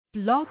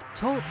Blog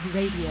Talk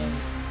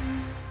Radio.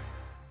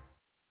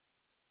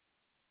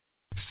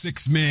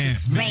 Six Man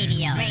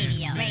Radio.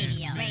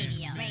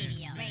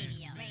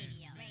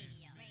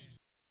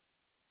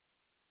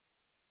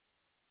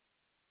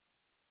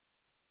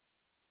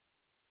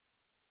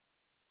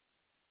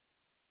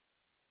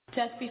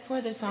 Just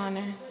before this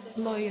honor,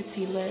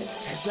 loyalty lives.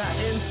 As I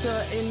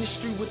enter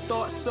industry with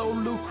thoughts so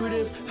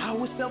lucrative, I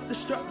was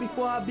self-destruct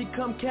before I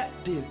become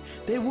captive.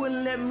 They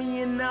wouldn't let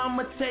me in, now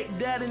I'ma take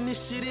that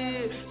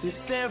initiative to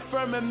stand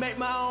firm and make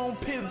my own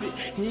pivot.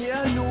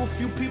 Yeah, I knew a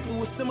few people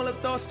with similar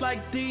thoughts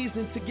like these,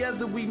 and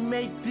together we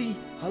make the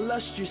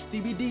illustrious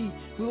DBD.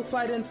 We'll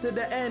fight until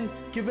the end.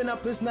 Giving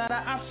up is not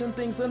an option.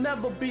 Things will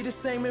never be the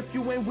same if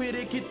you ain't with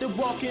it. Get to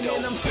walking,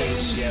 and I'm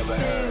saying these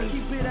things.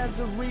 Keep it as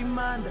a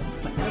reminder.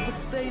 Forever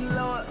stay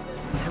loyal,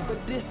 never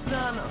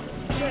dishonor.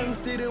 Things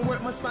didn't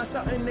work, must find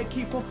something to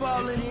keep from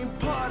falling. You're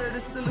part of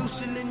the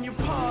solution and you're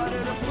part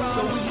of the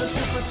problem. So we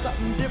looking for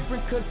something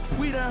different, cause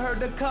we done heard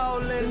the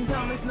calling.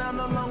 Time is now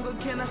no longer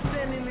can I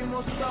stand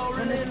anymore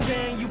stolen.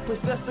 Understand you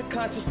possess a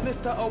consciousness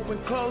to open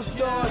closed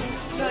doors.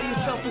 Tell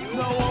yourself it's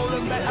no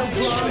holding back. I'm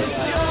promise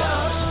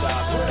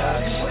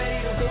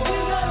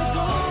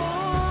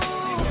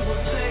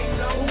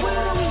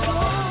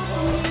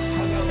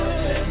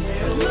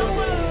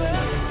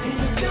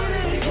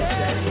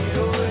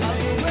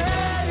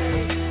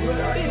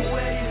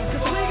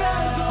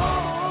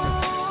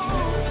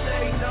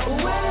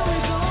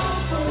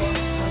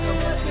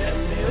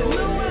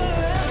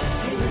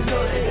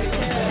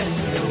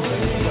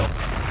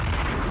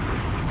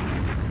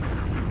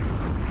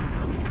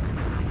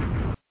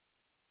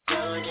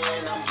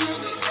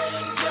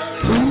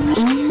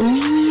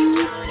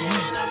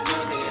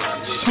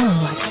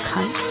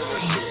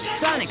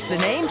Sonic's the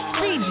name,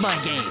 speed's my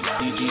game.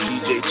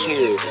 DJ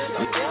Chill.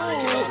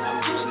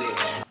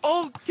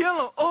 Oh,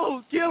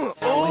 kill him.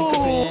 I wake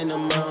up in the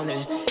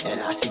morning and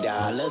I see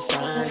dollar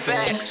signs.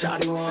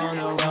 Shawty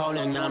wanna roll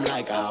and I'm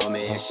like, oh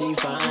man, she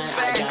fine.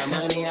 I got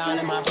money all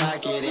in my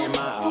pocket and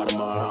my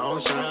Audemars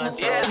on shine.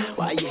 So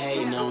why you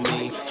hating on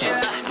me?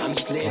 I'm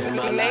just living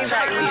my life.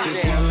 I'm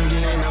just young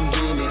and I'm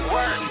getting it.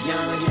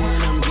 Young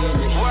and I'm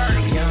getting it.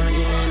 Young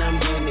and I'm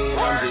getting it.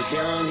 I'm just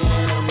young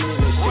and I'm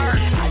living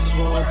shit. I just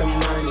want the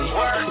money.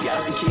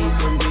 Y'all can keep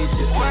them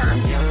bitches.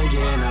 I'm young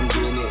and I'm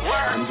getting it.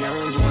 I'm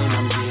young and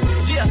I'm getting it.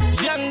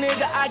 Young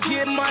nigga, I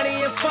get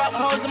money and fuck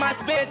hoes in my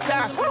spare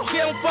time. She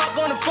don't fuck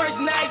on the first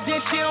night, then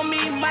she don't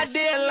meet my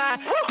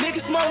deadline. Nigga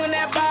smoking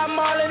that Bob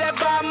Marley like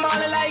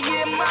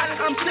yeah, money.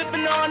 I'm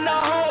sipping on the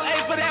whole A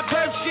for that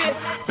perp shit.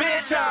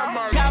 Bedtime,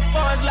 got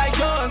funds like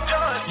yours.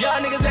 Y'all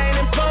niggas ain't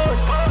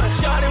imposed.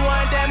 Shawty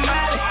want that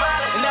Molly,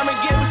 and I'ma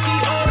get what she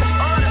ordered.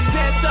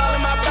 Pants all in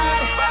my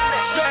body,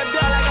 strapped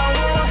up like I'm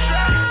warm.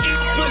 Eat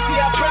the pussy,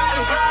 I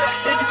promise.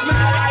 If you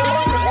smile like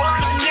woman,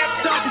 next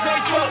talk say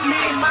fuck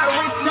me. My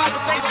wrist talk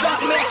say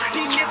fuck me.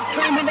 These niggas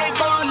screaming they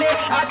ballin'.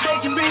 I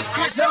take your bitch,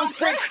 Chris on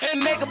frick,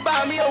 and make her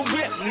buy me a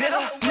whip,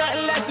 nigga.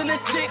 Nothing less than a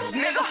six,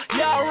 nigga.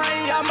 Y'all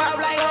ring y'all mouth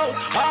like hoes.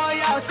 All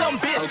y'all some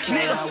bitch,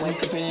 nigga. I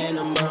wake up in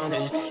the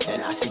morning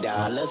and I see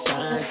dollar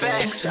signs.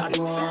 Shawty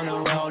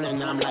wanna roll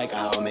and I'm like,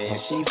 oh man,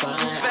 she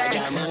fine. I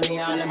got money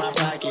all in my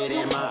pocket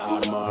and my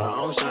Audemars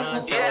on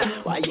shine.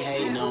 So why you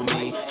hating on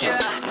me?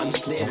 I'm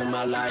just living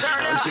my life.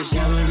 I'm just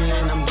young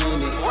and I'm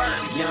getting it.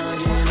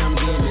 Young and I'm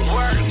getting it.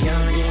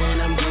 Young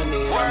and I'm getting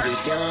it. I'm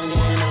just young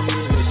and I'm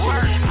living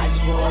shit. I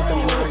just want the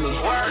money.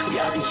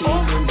 Y'all can keep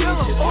them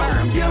bitches.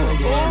 I'm young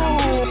and I'm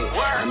getting it.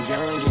 I'm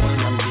young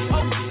and I'm getting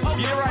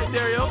it. Get right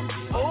there, yo.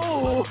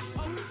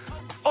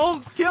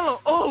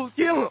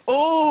 Kill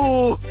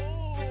him.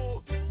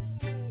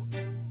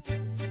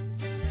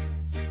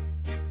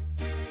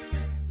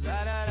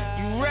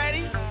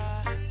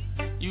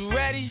 You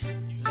ready?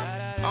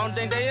 I don't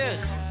think they is.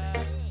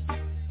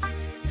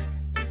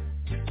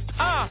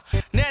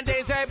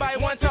 Nowadays everybody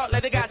want to talk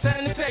like they got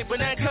something to say, but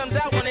then it comes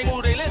out when they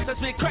move they lips. That's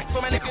big crack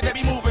for my niggas that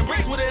be moving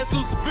bricks with an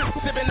exclusive bitch.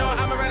 Sipping on,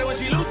 I'm a rider when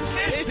she loses.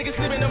 Niggas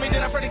sleeping on me,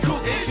 then I'm Freddy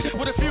Krueger.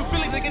 With a few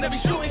feelings, they can be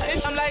shooting.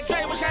 I'm like,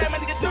 hey, what kind of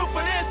niggas do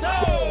for this?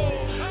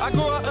 I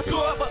grew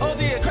up with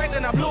OD and crack,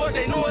 and I blew it.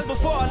 They knew it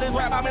before all this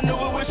rap. I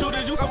maneuver with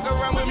shooters. You come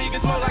around with me,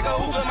 get smoke like a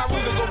hookah. My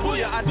ruler go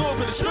booyah. I do it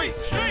for the street.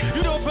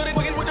 You do it for the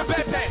niggas with the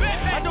backpack.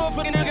 I do it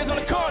for the niggas on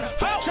the corner.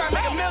 Try to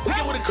make a meal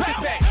ticket with a crack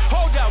pack.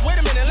 Hold up, wait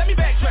a minute, let me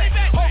backtrack.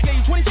 Okay,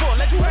 you 24,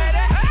 let you have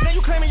that. Now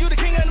you claiming you the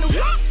king of New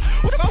York.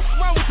 What the fuck's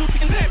wrong with you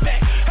taking that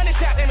back? Honey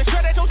tap, damn it,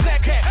 shred at your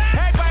sack cat.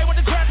 Everybody with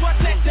the crap, so I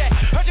take that.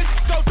 I just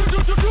go do.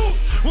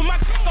 With my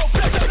go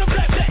black.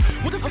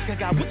 What the fuck I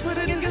got? What's for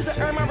the niggas to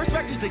earn my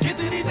respect? Just to get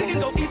to these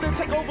niggas, go either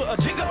take over a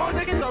jigger or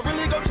niggas, or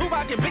really go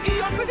Tupac and Biggie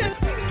on niggas.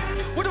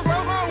 What the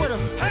fuck wrong with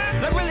them?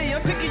 Like really,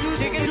 I'm sick of you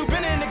niggas. You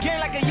been in the game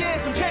like a year,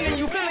 some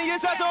cannon. You feeling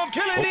yourself, so I'm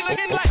killing these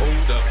niggas like.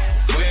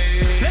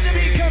 Let the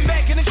beat come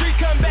back, and the street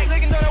come back. They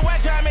can know the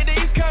white try, make the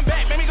east come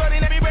back. Let me go, they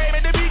let me brave,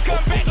 make the beat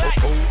come back like.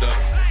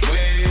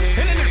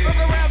 And then they fuck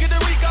around, get the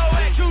Rico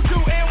at 2,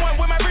 2, and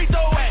 1 with my burrito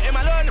at. And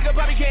my little nigga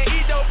probably can't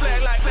eat no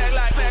flag like.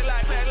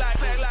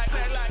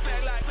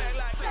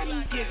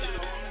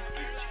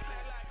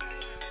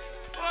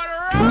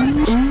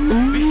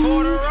 Before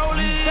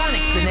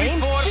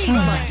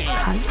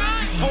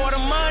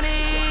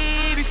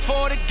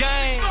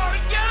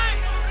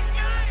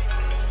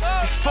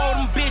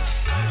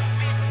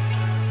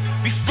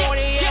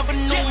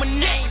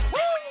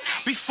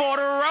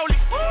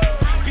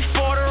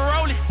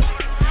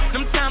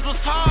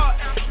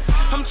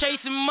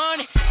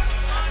money,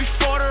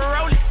 before the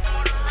rolling,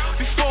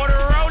 before the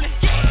rolling.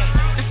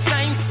 The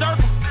same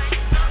circle,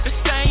 the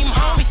same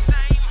homie,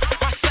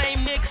 my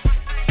same niggas,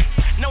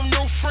 no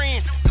new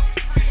friends.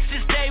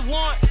 Since day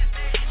one,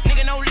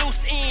 nigga no loose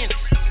ends.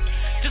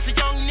 Just a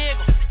young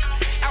nigga,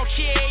 out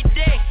here every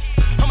day.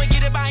 I'ma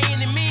get it by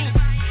any means.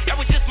 That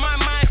was just my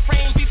mind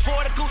frame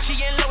before the Gucci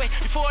and Louis.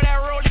 Before that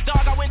roll, the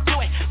dog, I went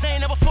through it. They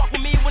ain't never fuck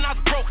with me when I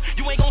was broke.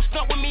 You ain't gon'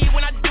 stunt with me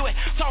when I do it.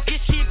 Talk your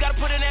shit, gotta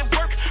put in that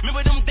work.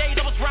 Remember them days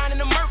I was riding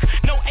the Merc.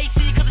 No AC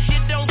cause the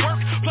shit don't work.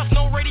 Plus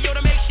no radio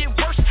to make shit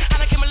worse. I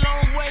done came a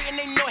long way and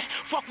they know it.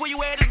 Fuck where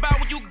you at, it's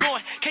about where you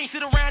going. Can't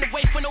sit around and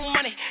wait for no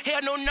money.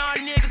 Hell no, nah,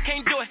 niggas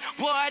can't do it.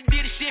 Boy, I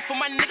did this shit for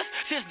my niggas.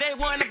 Since day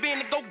one I been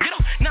to go get 'em.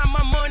 Now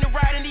my money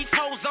riding these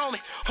hoes on me.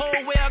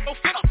 Whole way I go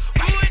fit 'em.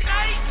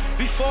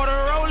 Before the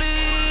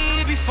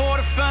rolling, before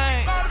the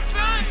fame,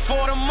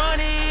 before the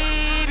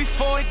money,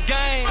 before the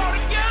game,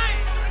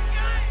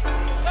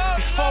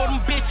 before them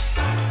bitches,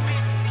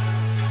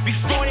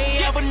 before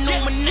they ever knew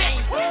my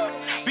name,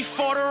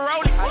 before the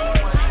rolling,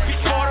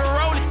 before the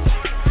rolling.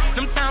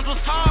 Them times was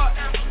hard,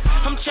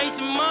 I'm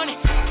chasing money.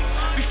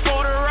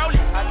 Before the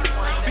rolling,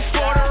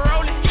 before the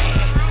rolling.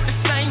 The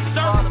same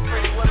circle,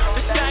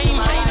 the same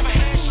hate. Never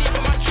had shit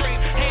in my dream.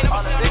 Ain't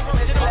never sell the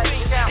work to the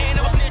beat. Ain't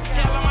never snitch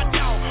tell on my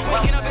dog.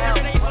 Waking up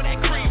every day for that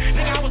cream.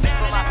 Nigga, I was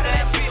down and out of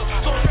that field.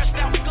 So stressed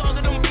out because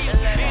of them bills.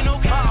 Ain't no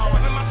call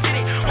up in my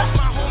city. Watch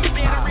my homies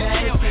there to reach.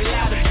 A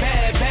lot of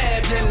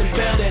bad in the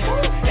building.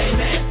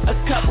 Amen. A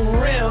couple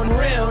real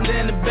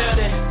in the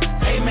building.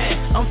 Amen.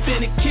 I'm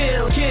finna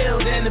killed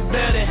in the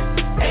building.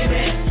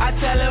 Amen. I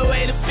tell her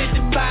wait to 50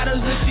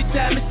 bottles and she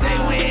tell me say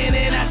when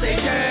and I say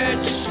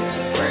church.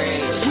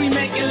 We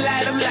make it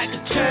light up like a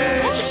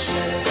church.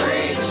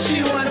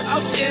 She wanna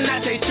open,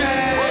 I say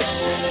church.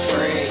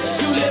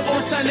 You live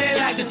on Sunday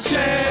like a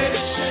church.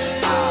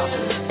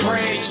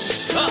 Praise.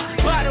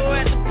 Bottle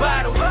at the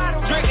bottle.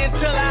 Drink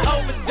until I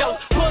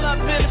overdose. Pull up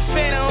in the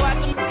fan and watch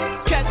them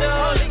catch the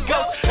Holy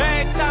Ghost.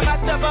 Every time I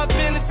step up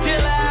in the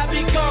dealer, I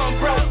be gone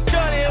broke.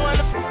 Shorty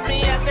wanna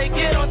me, I say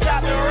get on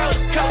top the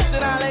roller coaster.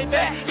 And I lay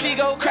back, she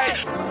go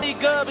crazy. She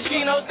good, but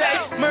she no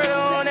safe. Murder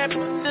on that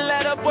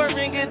let her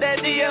boyfriend get that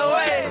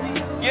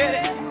DOA. Get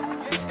it?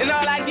 And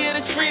all I get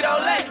is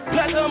Frito-Lay.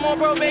 Plus I'm on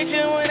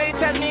probation when they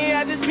test me,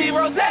 I just be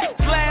rosé.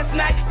 Last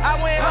night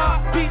I went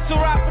hard, pizza,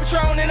 rock,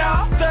 Patron and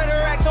all. 30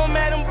 racks on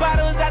Madam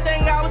Bottles, I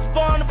think I was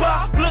born to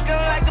bar. Looking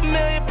like $1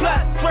 million plus,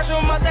 fresh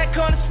from out that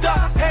corner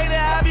store. Hater,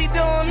 I be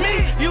doing me,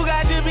 you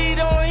got to be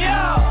doing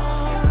y'all.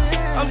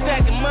 I'm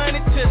stacking money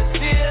to the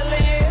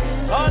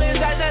ceiling. All this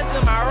I said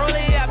to my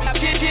rollie, I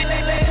be getting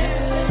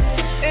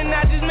and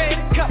I just made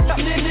a cup of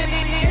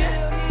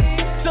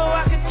so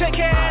I can take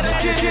care of the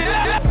shit.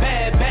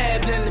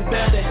 Bad in the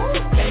building.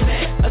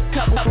 Amen. A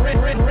couple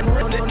in the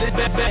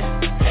building.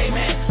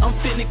 Amen. I'm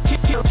finna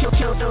kill in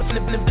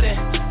the building.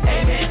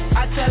 Amen.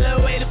 I tell her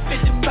wait to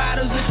 50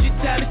 bottles and she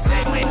tell me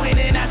say when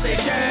and I say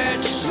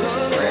church.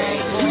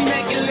 We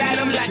make it light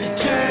up like a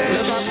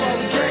church.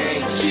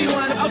 She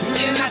wanna open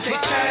and I say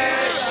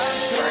church.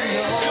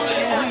 You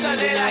live on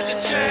Sunday like a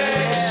church.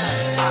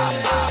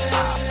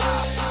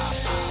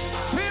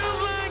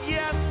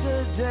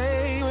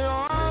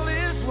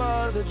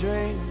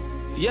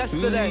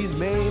 Yesterday, these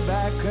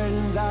Maybach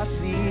curtains, I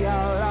see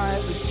how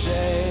life has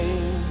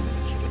changed.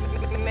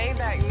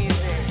 Maybach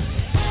music.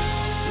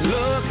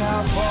 Look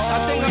how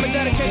far I think I'ma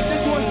dedicate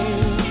this one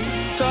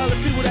to all the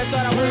people that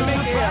thought I wouldn't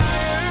make it here.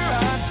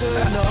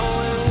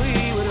 Knowing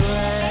we would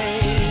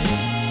reign.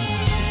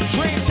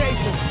 Dream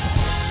chaser.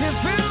 It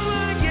feels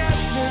like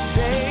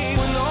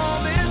yesterday when all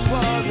this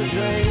was a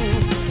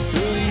dream.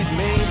 Through these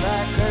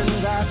Maybach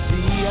curtains, I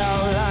see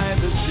how life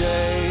has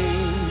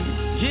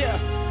changed.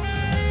 Yeah.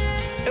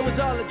 It was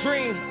all a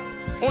dream,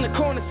 on the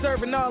corner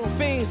serving all them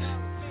fiends.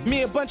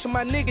 Me and a bunch of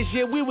my niggas,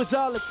 yeah, we was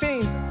all a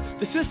team.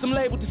 The system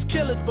labeled us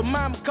killers, but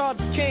mama called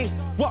us king.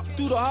 Walked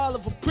through the hall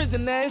of a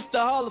prison, now it's the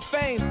Hall of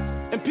Fame.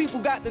 And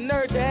people got the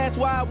nerve to ask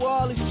why I wore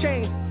all these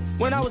chains.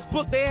 When I was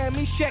booked, they had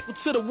me shackled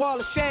to the wall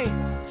of shame.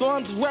 So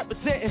I'm just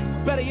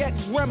representing, better yet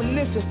just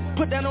reminiscing.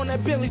 Put that on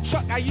that Bentley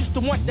truck, I used to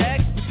want the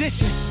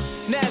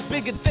expedition. Now it's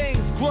bigger things,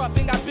 grew up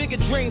and got bigger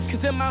dreams.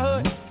 Cause in my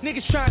hood,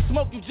 niggas try and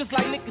smoke you just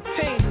like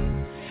nicotine.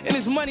 And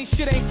this money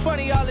shit ain't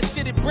funny, all the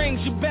shit it brings.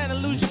 You better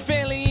lose your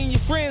family and your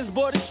friends,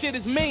 boy, this shit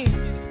is mean.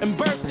 And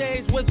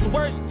birthdays was the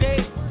worst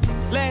day.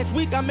 Last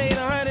week I made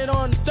 100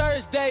 on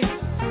Thursday.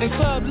 And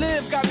Club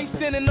Live got me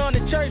sitting on the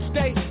church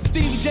day.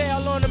 Stevie J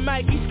all on the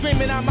mic, he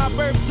screaming out my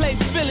birthplace,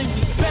 Philly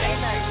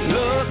respect.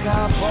 Look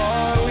how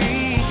far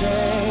we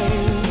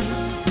came.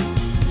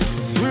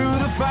 Through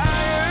the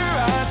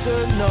fire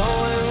after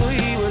knowing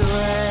we would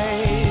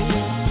reign.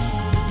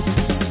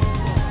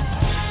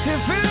 It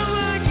feels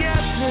like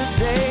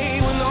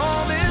yesterday when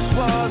all this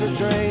was a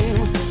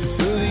dream.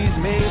 Through these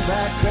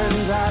Maybach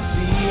curtains I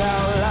see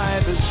how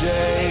life has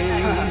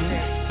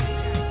changed.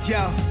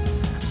 Yo,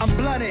 I'm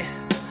blunted.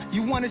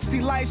 You wanna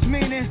see life's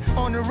meaning?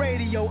 On the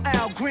radio,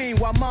 Al Green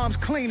while mom's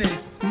cleaning.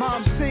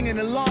 Mom's singing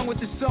along with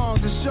the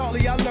songs, and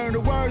shortly I learned the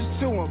words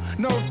to them.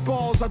 Nerve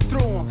balls I threw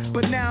them,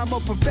 but now I'm a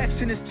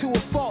perfectionist to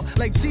a fault.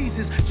 Like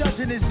Jesus,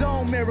 judging his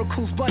own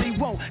miracles, but he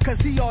won't, cause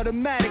he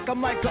automatic.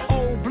 I'm like an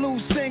old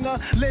blues singer,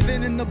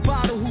 living in the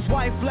bottle, whose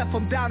wife left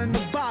him down in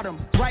the bottom.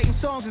 Writing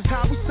songs is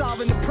how we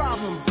solving the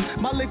problem.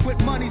 My liquid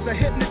money's a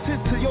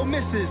hypnotist to your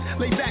missus.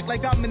 Lay back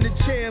like I'm in the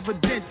chair of a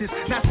dentist,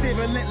 not stay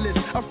relentless.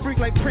 A freak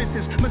like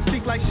Princess,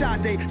 mystique like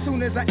Sade.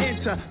 Soon as I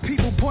enter,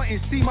 people point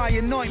and see my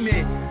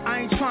anointment. I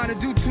ain't trying to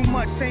do too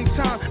much, same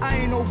time I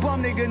ain't no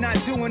bum nigga not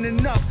doing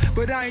enough.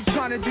 But I ain't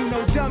trying to do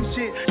no dumb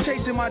shit,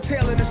 chasing my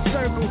tail in a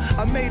circle.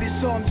 I made it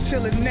so I'm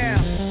chillin'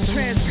 now,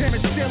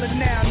 transparent chillin'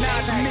 now.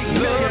 Now to meet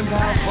million. Look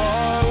how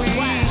far we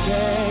came.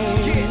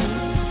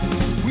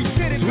 Yeah. We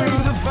did it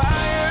through the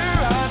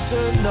fire out to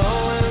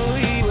knowing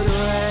we would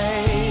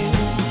reign.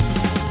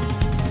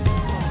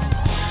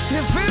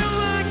 It feels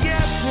like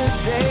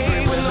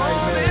yesterday when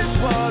all this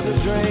was a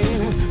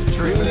dream.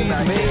 Really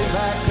made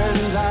back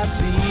curtains, I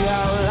see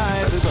how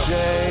life has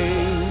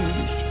changed.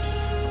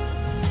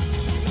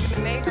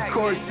 The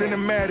chorus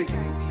cinematic,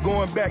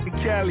 going back to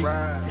Cali.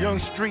 Young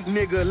street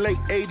nigga, late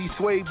 80s,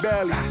 Sway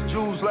Valley.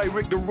 Jewels like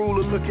Rick the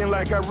Ruler, looking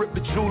like I ripped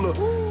the jeweler.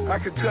 I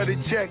could cut a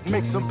check,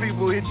 make some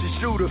people hit your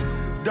shooter.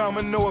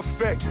 Domino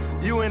effect,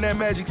 you in that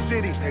Magic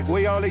City,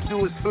 where all they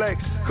do is flex,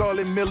 call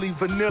it Milli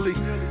Vanilli.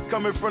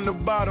 Coming from the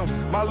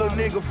bottom, my little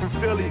nigga from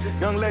Philly.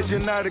 Young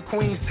legend out of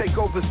Queens, take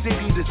over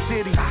city to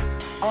city.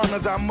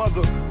 Honors our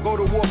mother, go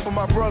to war for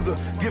my brother,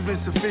 giving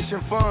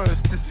sufficient funds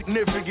to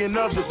significant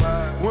others.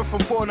 Went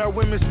from poor, now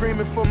women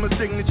screaming for my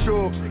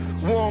signature.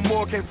 Warm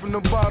more came from the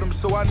bottom,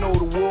 so I know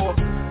the war.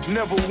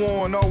 Never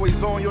worn, always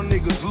on, your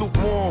niggas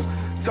lukewarm.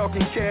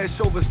 Talking cash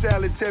over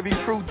salads, heavy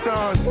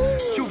croutons.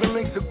 Cuban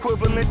links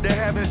equivalent to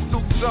having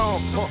suits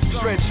on.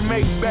 Stretch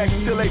make back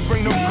till they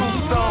bring them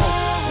boots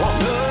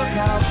on. Look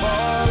how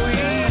far we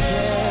came.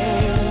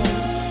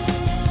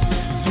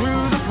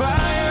 Through the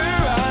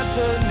fire out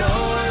to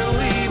knowing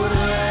we would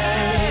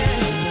reign.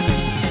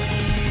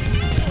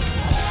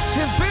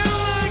 It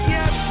feels like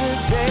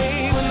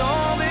yesterday when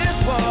all this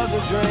was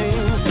a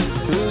dream.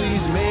 Through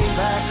these made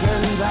back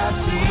curtains I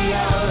see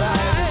how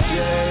life has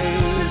changed.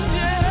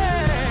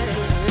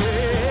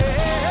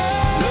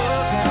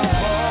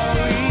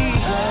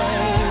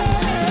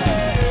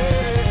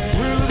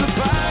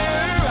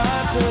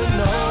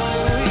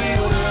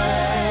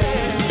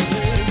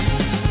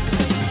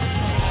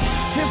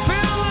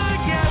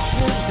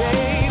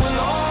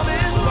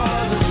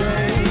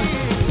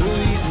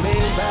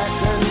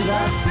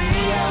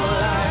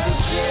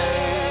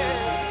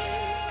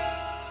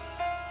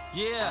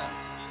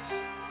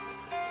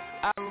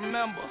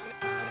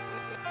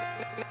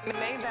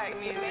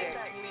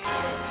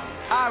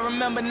 I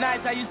remember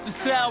nights I used to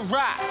sell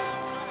rocks,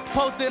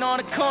 posted on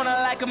the corner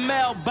like a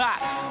mailbox.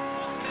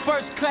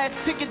 First class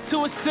ticket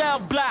to a cell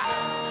block,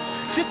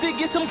 just to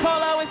get some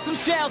polo and some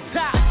shell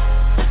top.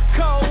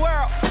 Cold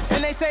world,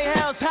 and they say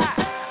hell's hot,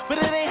 but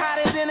it ain't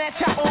hotter than that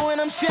chopper when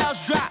them shells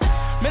drop.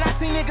 Man, I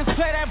seen niggas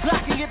play that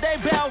block and get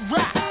they bell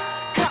rock.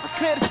 Cops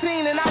clear the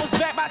scene and I was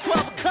back by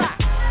 12 o'clock.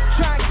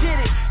 Try and get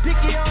it,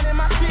 Dickie on in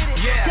my city.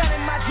 Gun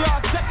in my jaw,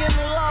 stuck in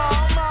the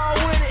law, I'm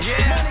all with it.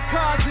 Money,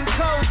 cars, and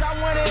clothes, I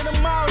wanted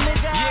them all,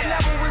 nigga. I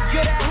never was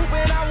good at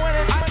hooping, I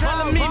wanted them all. Tell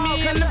her meet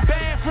me in the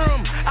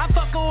bathroom. I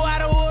fuck her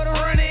out of water,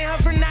 running her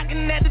for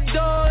knocking at the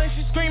door. And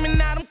she screaming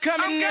out, I'm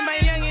coming in my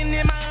youngin'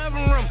 in my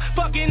oven room.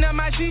 Fucking up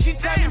my shit, she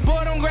tell me,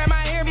 boy, don't grab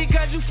my hair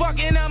because you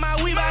fucking up my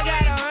weave. I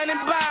got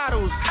 100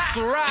 bottles, it's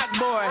a rock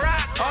boy.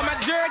 All my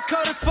jerk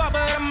coat is fuck,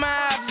 but I'm a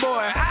hot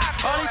boy.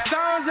 All these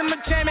songs in my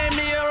chain made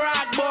me a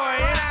rock boy.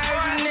 And I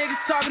heard you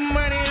niggas talking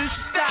money, you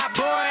should stop,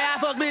 boy. I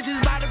fuck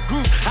bitches by the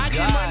group, I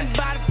get money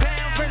by the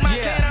pound. Break my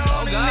head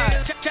on the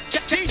niggas,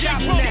 chop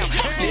me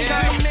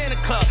now. I'm in the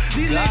club,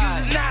 these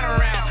niggas is not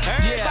around.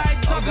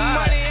 Everybody talking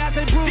money, I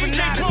say proving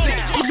not a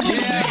sound.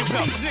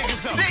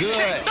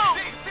 Good.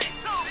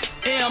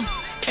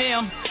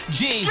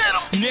 MMG,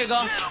 nigga,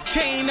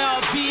 chain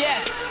up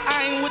BS.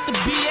 I ain't with the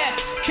BS.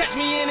 Catch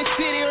me in the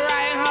city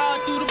riding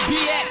hard through the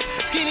BS.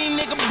 Skinny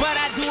nigga, but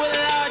I do it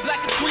large like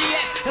a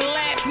 3X. The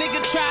last nigga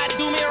tried to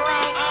do me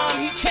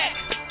wrong, he checked.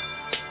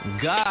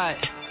 God,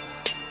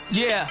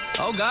 yeah,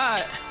 oh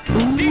God.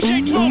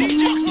 DJ Trouble,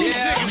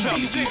 yeah,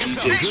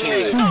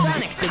 good.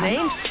 Sonic's the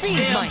name,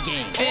 speed my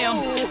game.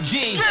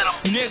 MG,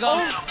 nigga,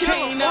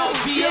 chain up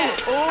BS.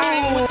 I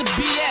ain't with the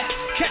BS.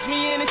 Catch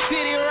me in the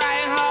city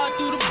riding hard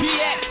through the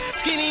BS.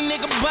 Skinny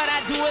nigga, but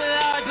I do it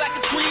large like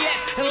a 3X.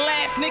 The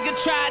last nigga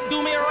tried to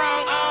do me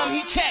wrong,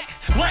 he checked.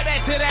 Right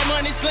back to that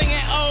money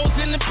slinging O's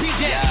in the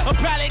PJ. I'll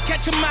probably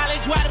catch a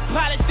mileage while the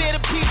pilot stay the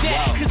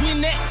PJ. Cause we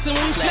next and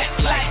we flex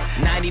like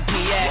 90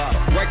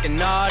 PS. Working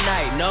all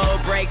night,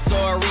 no breaks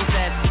or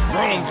recess.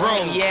 Vroom,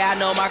 vroom, yeah, I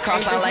know my car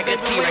sound like a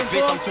T-Rex.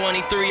 Bitch, I'm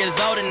 23 years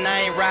old and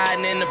I ain't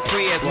riding in the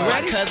Prius.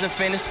 My cousin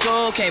finished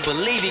school, can't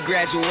believe he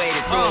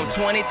graduated. Threw him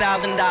 $20,000,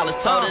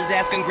 told his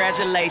ass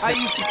congratulations. I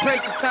used to pray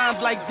for times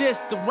like this,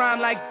 to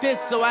rhyme like this,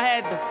 so I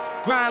had to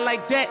Grind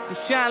like that to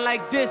shine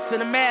like this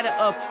in a matter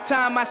of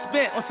time I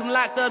spent on some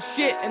locked up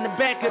shit in the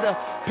back of the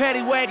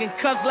paddy wagon,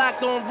 cuffs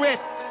locked on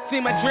wrist. See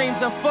my dreams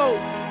unfold,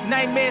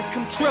 nightmares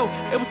come true.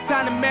 It was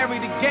time to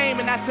marry the game,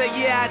 and I said,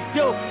 yeah, I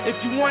do. If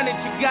you want it,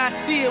 you gotta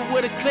see it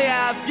with a clear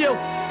eye view.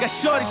 Got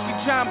shorty, she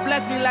tryna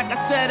bless me like I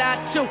said I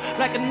do.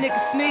 Like a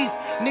nigga sneeze,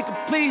 nigga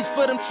please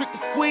for them trick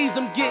to squeeze,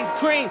 I'm getting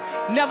cream.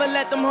 Never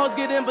let them hoes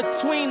get in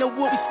between of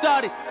what we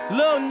started.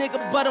 Little nigga,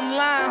 but I'm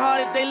lying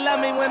hearted. They love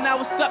me when I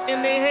was stuck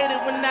and they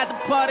hated when I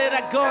departed.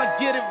 I go and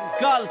get it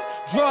regardless.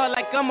 Draw it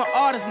like I'm an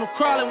artist, no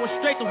crawling, went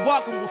straight to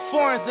walking with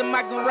foreigns in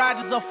my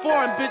garages. Are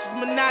foreign bitches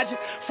menaging,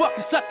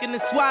 fucking sucking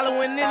and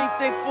swallowing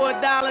anything for $1.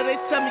 They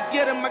tell me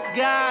get him, I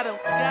got him.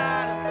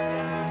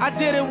 I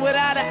did it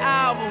without an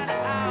album.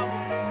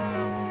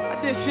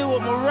 I did shit with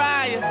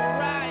Mariah.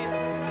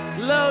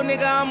 Little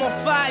nigga, I'm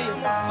on fire.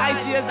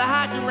 Icy as a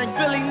hockey ring,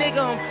 Philly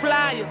nigga, I'm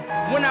flyer.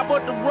 When I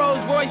bought the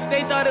Rolls Royce,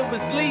 they thought it was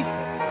lease.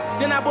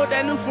 Then I bought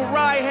that new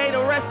Ferrari, hey,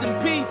 to rest in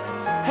peace.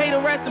 Hey, to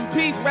rest in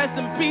peace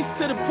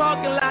to the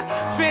parking lot.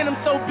 Phantom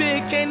so big,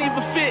 can't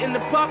even fit in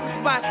the parking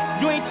spot.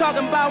 You ain't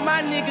talking about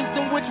my niggas,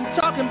 then what you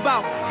talking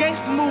about?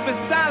 Gangsters move in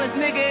silence,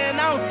 nigga, and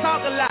I don't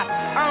talk a lot.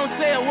 I don't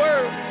say a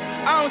word.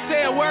 I don't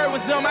say a word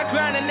was on my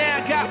grind and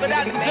now I got what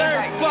I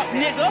deserve. Fuck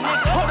nigga,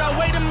 hold on,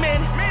 wait a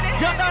minute.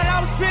 Y'all thought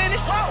I was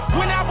finished.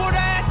 When I bought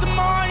her ass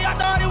tomorrow, y'all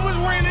thought it was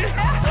rented.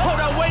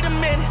 Hold on, wait a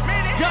minute.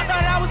 Y'all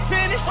thought I was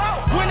finished.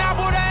 When I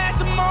bought her ass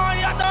tomorrow,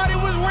 y'all thought it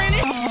was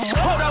rented.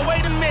 Hold on,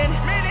 wait a minute.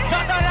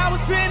 Y'all thought I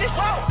was finished.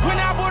 When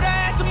I bought her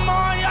ass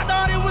tomorrow, y'all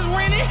thought it was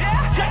rented.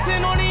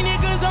 Jackson on these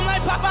niggas, I'm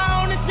like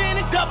Papa on the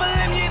spinach. Double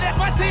M, yeah, that's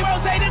my team.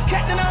 Rose, this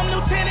captain, I'm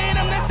lieutenant.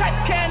 I'm the type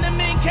of cat that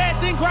mean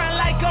cats and grind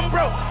like I'm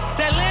broke.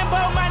 That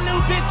Lambo, my new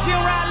bitch,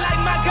 she'll ride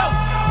like my goat.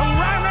 I'm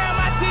riding around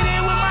my city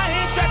with my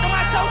hands strapped on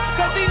my toes.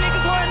 Cause these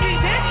niggas wanna need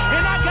that,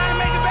 and I gotta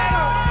make it back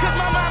home. Cause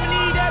my mama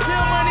need that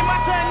bill money, my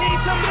son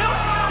needs some milk.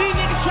 These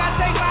niggas try to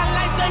take my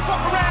life, they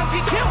fuck around,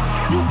 get killed.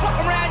 You fuck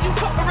around, you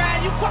fuck around,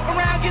 you fuck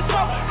around, get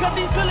smoked. Cause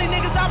these Philly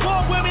niggas I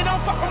bought with me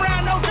don't fuck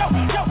around, no joke.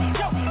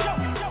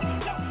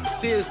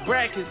 See, it's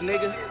brackets,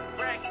 nigga.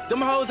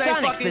 Them hoes ain't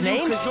Sonic's fucking the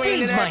name, you cause you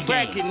ain't in that Speed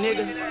bracket,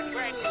 nigga.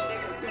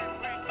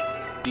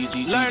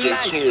 Learn DJ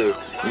life. Chill.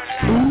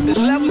 There's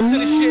levels to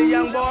the shit,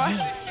 young boy.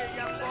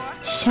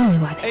 Show me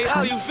what Hey,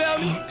 oh, you feel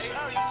me?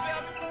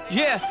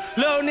 Yeah,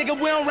 little nigga,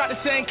 we don't rock the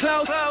same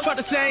clothes, fuck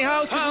the same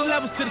hoes, cause there's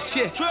levels to the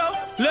shit.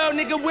 Little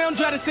nigga, we don't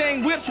drive the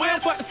same whips, we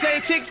don't fuck the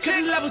same chicks, cause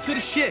there's levels to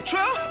the shit.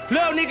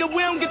 Little nigga,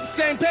 we don't get the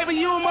same paper,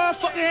 you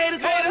motherfucking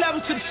haters, there's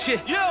levels to the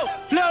shit.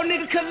 Little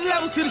nigga, cause there's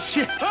levels to the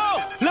shit.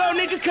 Little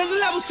nigga, cause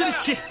there's levels to the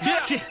shit.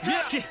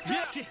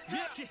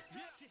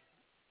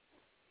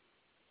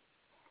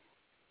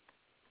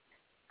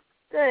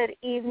 Good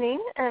evening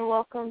and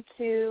welcome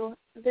to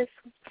this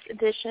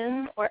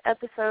edition or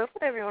episode,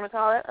 whatever you want to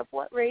call it, of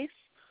What Race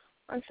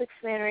on 6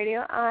 Man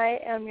Radio. I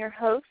am your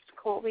host,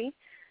 Colby,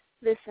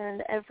 this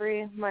and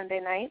every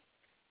Monday night.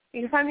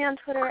 You can find me on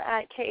Twitter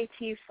at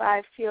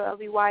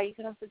KAT5COLBY. You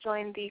can also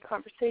join the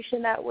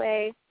conversation that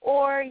way,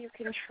 or you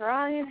can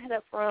try and hit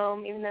up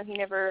Rome, even though he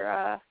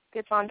never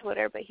gets on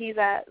Twitter, but he's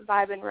at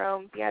Vibin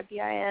Rome,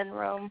 VIBIN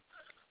Rome,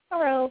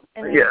 R-O.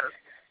 Yeah.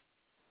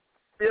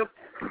 Yep.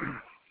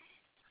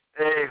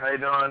 Hey, how you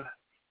doing?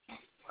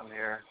 I'm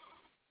here,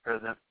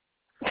 present,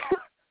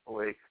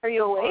 awake. Are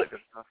you awake? All that good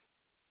stuff.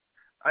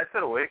 I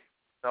said awake.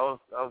 That was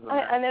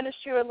I noticed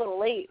you were a little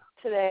late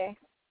today.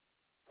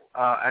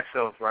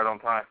 Actually, I was right on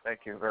time.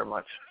 Thank you very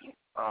much.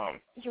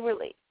 You were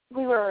late.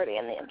 We were already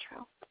in the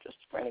intro, just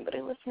for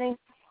anybody listening.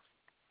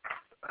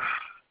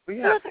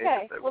 That's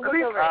okay. We'll At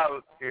least over I it.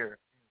 was here.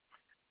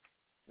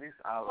 At least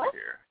I was What?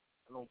 here.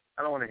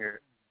 I don't want to hear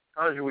it.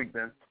 How's your week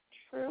been?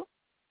 True.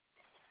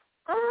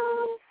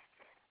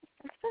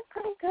 It's been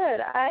pretty good.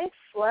 I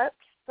slept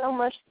so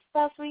much this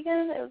past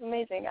weekend. It was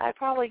amazing. I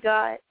probably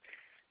got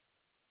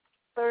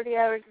 30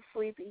 hours of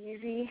sleep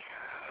easy.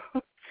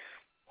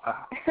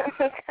 Wow.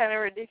 It's kind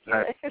of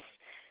ridiculous.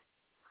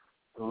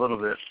 A little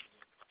bit.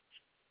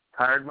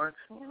 Tired much?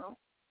 You know,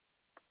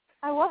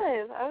 I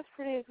was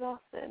pretty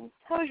exhausted.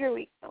 How was your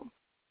week, though?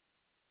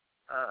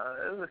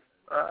 It was.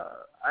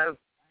 I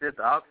did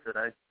the opposite.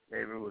 I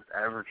maybe was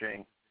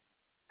averaging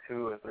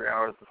 2 or 3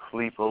 hours of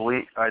sleep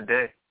a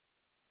day.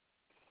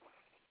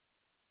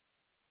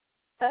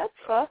 That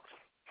sucks.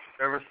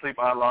 Whatever sleep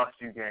I lost,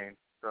 you gained.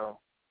 So.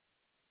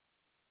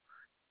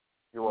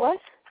 You're welcome.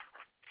 What?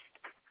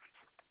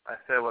 I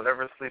said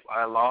whatever sleep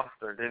I lost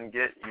or didn't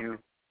get, you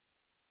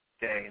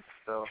gained.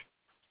 So.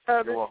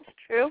 Oh, you're welcome. This is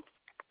true?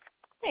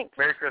 Thanks.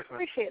 Merry Christmas.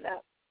 Appreciate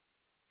that.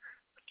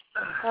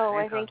 Oh,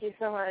 I thank you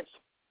so much.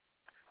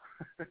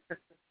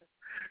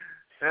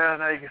 Yeah,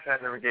 now you can say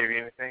I never gave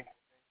you anything.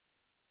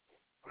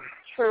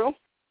 True.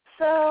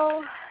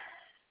 So,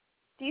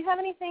 do you have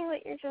anything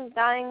that you're just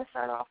dying to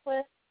start off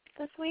with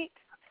this week?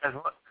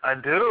 I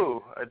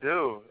do.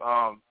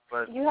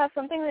 But you have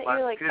something that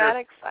you're that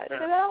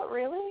excited about,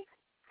 really?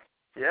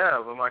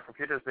 Yeah, but my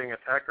computer's being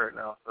attacked right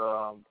now,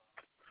 so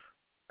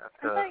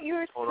I thought you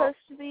were supposed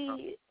to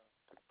be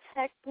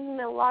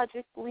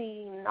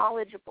technologically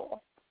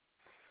knowledgeable.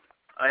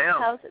 I am.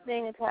 How's it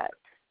being attacked?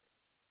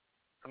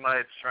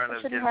 Somebody's trying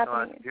to get into my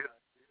happen. computer.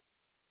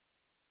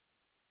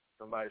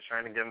 Somebody's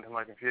trying to get into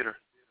my computer.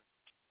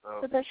 So,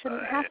 but that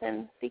shouldn't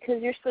happen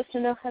because you're supposed to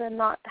know how to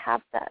not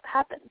have that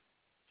happen.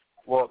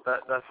 Well,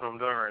 that's what I'm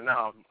doing right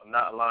now. I'm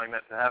not allowing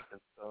that to happen,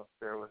 so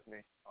bear with me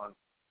on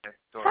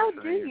How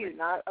do you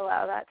not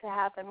allow that to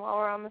happen while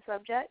we're on the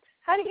subject?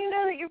 How do you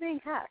know that you're being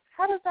hacked?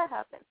 How does that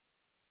happen?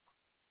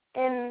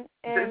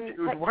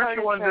 Weren't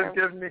you one to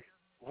give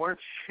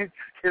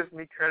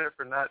me credit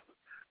for not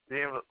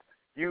being able?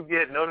 You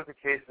get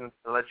notifications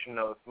to let you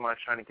know if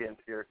somebody's trying to get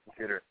into your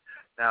computer.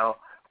 Now,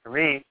 for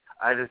me,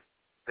 I just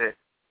say,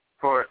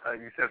 for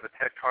you said the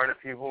tech-hearted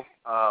people,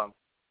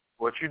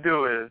 what you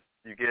do is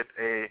you get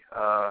a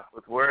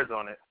with words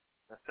on it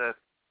that says,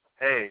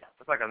 "Hey,"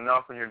 it's like a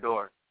knock on your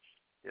door.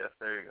 Yes,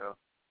 there you go.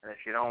 And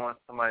if you don't want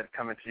somebody to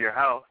come into your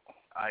house,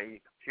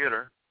 i.e.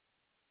 computer,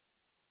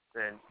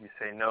 then you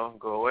say no,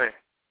 go away.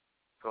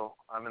 So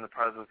I'm in the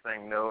process of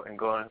saying no and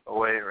going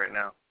away right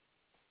now.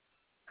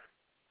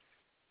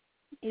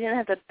 You didn't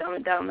have to dumb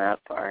it down that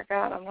far.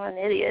 God, I'm not an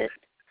idiot.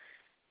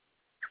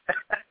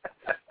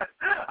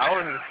 I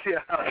wanted to see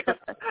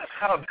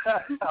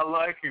how low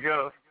I could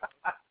go.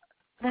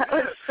 That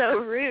was so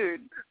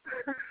rude.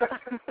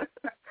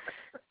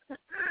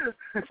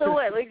 So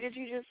what, like, did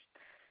you just,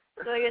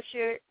 so I guess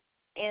you're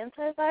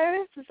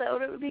antivirus? Is that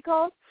what it would be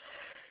called?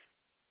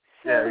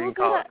 So yeah, you can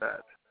call it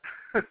that.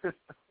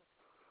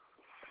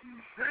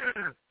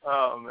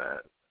 Oh, man.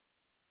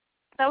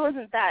 That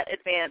wasn't that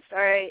advanced, all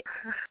right?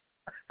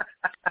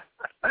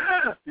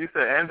 You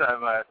said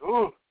antivirus.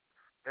 Ooh,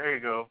 there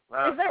you go.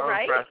 Is that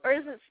right? Impressed. Or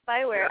is it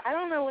spyware? Yeah. I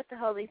don't know what the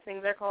hell these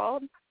things are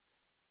called.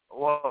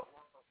 Well,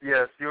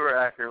 yes, you were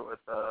accurate with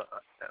the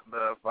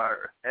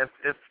virus. It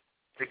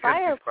could be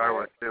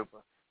spyware too.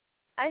 But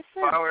I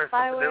said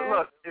spyware.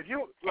 Look, if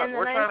you look, I'm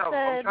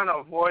trying to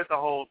avoid the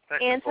whole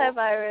technical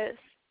antivirus.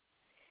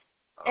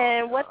 Oh,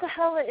 and God. what the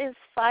hell is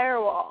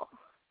firewall?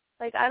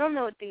 Like, I don't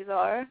know what these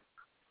are.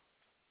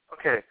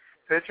 Okay,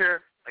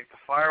 picture like the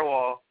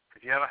firewall.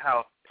 If you have a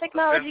house.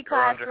 Technology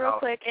class, real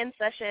quick, in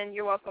session.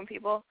 You're welcome,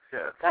 people.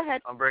 Yes. Go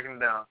ahead. I'm breaking it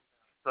down.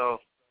 So,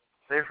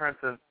 say for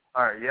instance,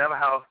 all right, you have a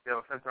house, you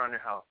have a fence around your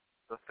house.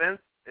 The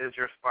fence is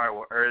your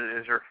firewall,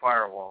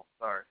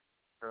 Sorry,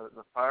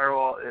 the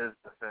firewall is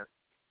the fence.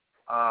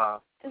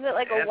 Is it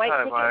like a white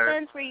picket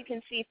fence where you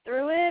can see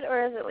through it,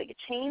 or is it like a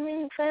chain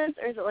link fence,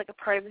 or is it like a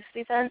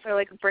privacy fence, or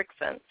like a brick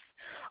fence,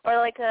 or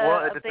like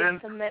a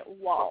big cement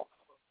wall?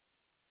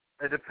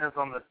 It depends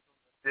on the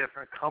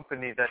different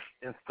company that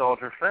installed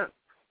your fence.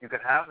 You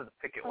could have the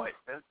picket white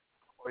fence,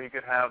 or you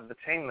could have the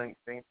chain link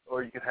fence,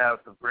 or you could have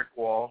the brick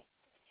wall,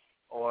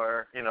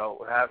 or, you know,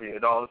 what have you.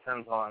 It all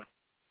depends on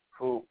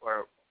who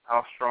or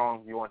how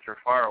strong you want your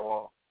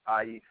firewall,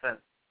 i.e.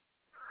 fence.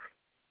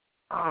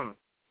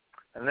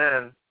 And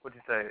then, what'd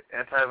you say,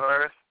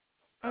 antivirus?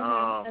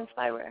 And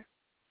spyware.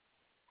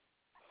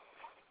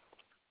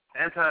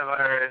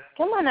 Antivirus.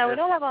 Come on now, we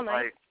don't have all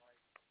night.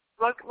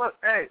 Look,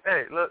 hey,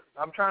 look,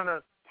 I'm trying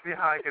to see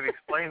how I could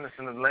explain this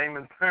in the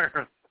layman's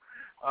terms.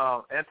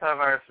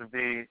 Antivirus would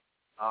be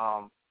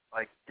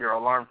like your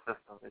alarm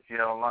system. If you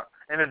have an alarm,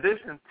 in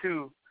addition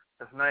to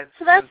this nice.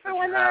 So that's for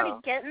when they already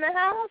get in the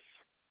house?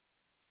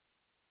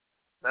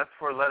 That's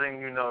for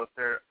letting you know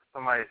if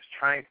somebody's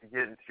trying to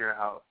get into your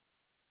house.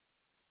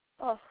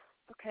 Oh,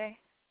 okay.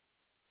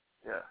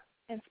 Yeah.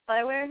 And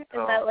spyware? Is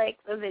that like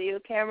the video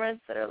cameras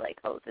that are like,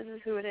 oh, this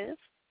is who it is?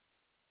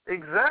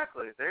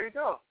 Exactly. There you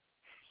go.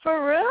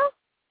 For real?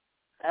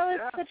 That was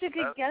such a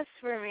good guess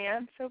for me.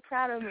 I'm so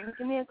proud of me.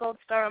 Give me a gold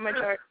star on my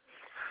chart.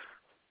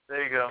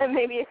 There you go. And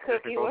maybe a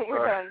cookie when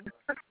we're done.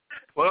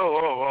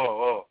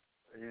 Whoa.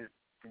 You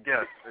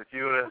guessed. If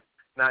you would have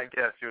not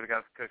guessed, you would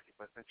have got the cookie.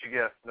 But since you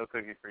guessed, no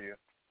cookie for you.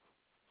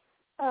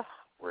 Oh,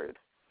 rude.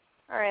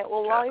 All right,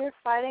 well, while you're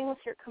fighting with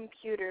your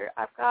computer,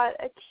 I've got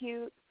a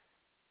cute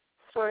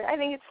story. I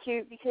think it's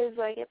cute because,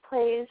 like, it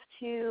plays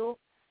to,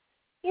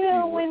 you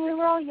know, when we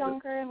were all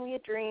younger and we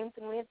had dreams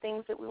and we had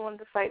things that we wanted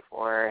to fight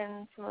for,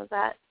 and some of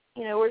that,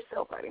 you know, we're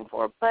still fighting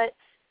for, but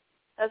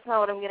that's not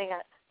what I'm getting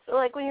at. So,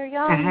 like, when you're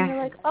young and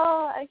you're like,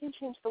 oh, I can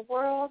change the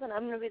world and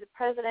I'm going to be the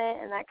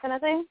president and that kind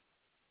of thing.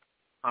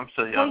 I'm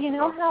still young. Well, you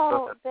know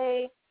how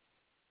they...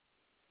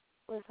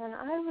 Listen,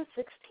 I was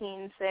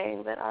 16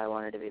 saying that I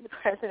wanted to be the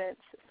president.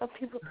 Some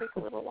people take a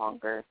little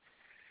longer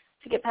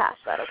to get past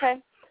that,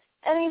 okay?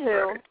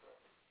 Anywho,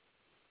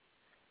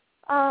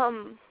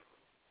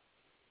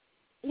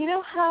 you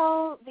know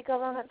how the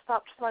government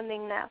stopped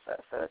funding NASA,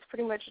 so it's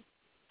pretty much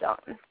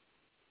done.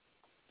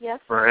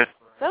 Yes? Right.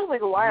 That was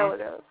like a while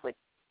ago. It was like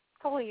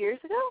a couple of years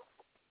ago?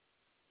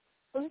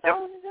 Was it that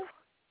long ago?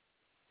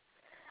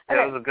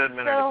 Yeah, it was a good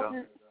minute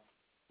ago.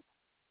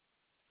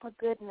 A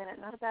good minute,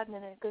 not a bad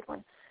minute, a good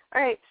one.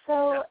 All right,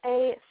 so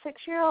a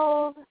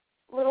 6-year-old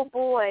little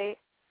boy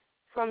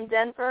from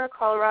Denver,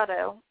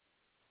 Colorado,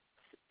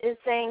 is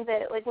saying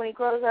that, like, when he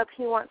grows up,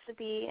 he wants to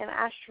be an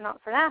astronaut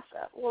for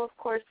NASA. Well, of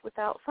course,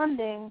 without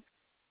funding,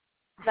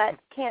 that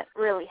can't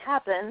really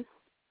happen.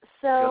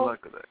 So good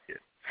luck with that kid.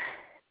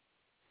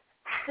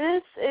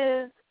 This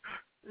is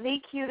the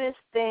cutest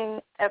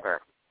thing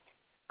ever.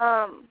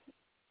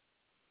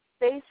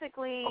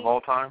 Basically... Of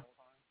all time?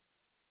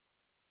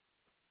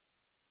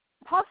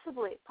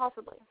 Possibly.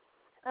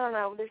 I don't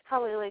know. There's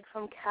probably like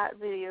some cat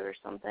video or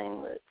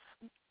something that's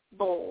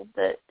bold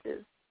that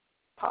is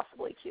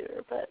possibly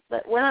cuter, but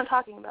we're not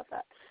talking about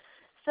that.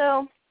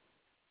 So,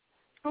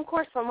 of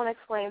course, someone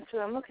explains to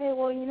him, okay,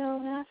 well,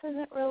 NASA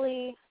isn't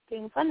really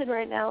being funded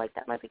right now. Like,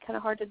 that might be kind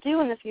of hard to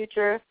do in the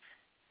future.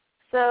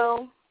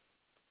 So,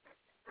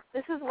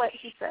 this is what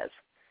he says.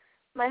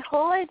 My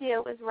whole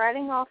idea was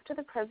writing off to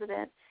the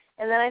president,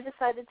 and then I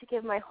decided to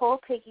give my whole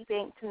piggy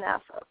bank to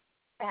NASA.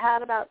 I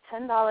had about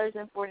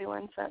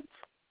 $10.41.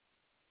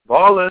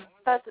 Ballin'.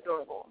 That's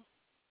adorable.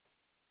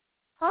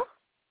 Huh?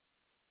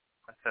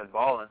 I said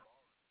ballin'.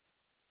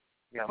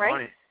 You got right?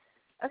 money.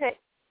 Okay.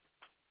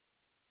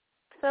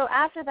 So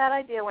after that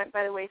idea went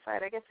by the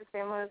wayside, I guess his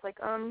family was like,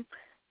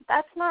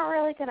 that's not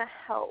really going to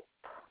help.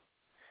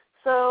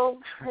 So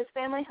his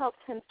family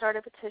helped him start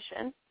a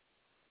petition.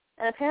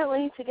 And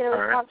apparently to get a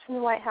response from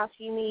the White House,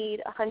 you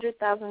need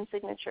 100,000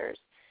 signatures.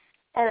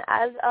 And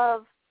as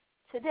of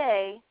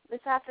today,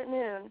 this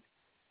afternoon,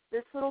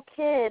 this little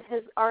kid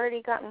has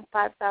already gotten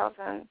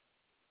 5,000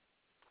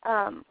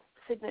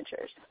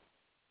 signatures.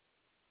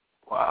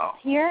 Wow.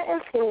 Here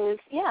is his,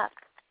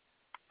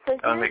 So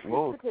here's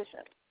his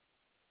petition.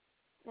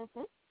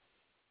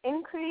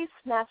 Increase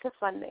NASA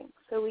funding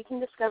so we can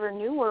discover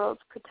new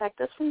worlds,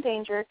 protect us from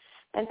danger,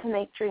 and to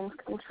make dreams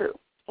come true.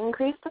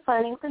 Increase the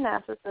funding for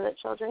NASA so that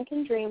children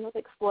can dream of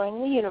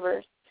exploring the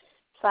universe.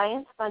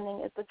 Science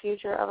funding is the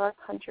future of our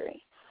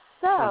country.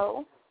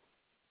 So,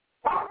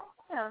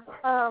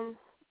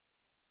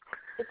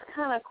 it's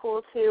kind of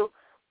cool, too.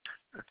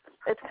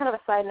 It's kind of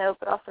a side note,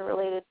 but also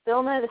related.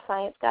 Bill Nye the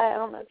Science Guy, I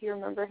don't know if you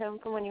remember him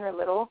from when you were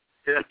little.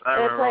 Yes, I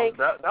remember.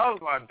 That was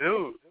my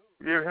dude.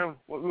 You hear him?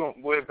 We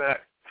went way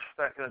back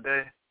in the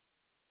day.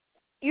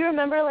 You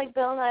remember, like,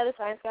 Bill Nye the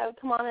Science Guy would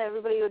come on and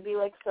everybody would be,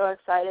 like, so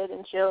excited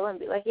and chill and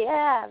be like,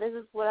 yeah, this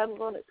is what I'm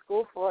going to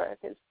school for.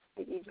 Cause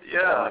you just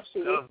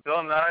it was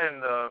Bill Nye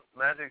and the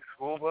Magic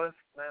School Bus.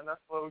 Man, that's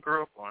what we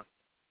grew up on.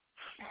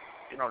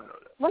 You don't know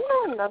that. Wasn't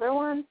there another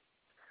one?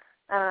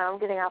 I don't know, I'm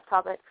getting off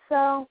topic.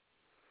 So,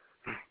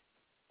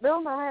 Bill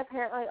Nye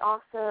apparently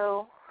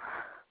also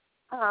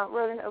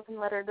wrote an open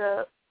letter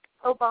to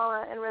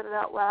Obama and read it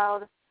out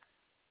loud,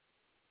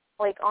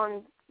 like,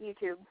 on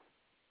YouTube.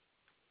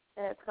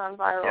 And it's gone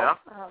viral. Yeah.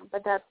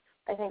 But that's,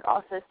 I think,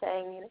 also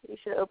saying, you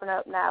should open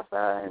up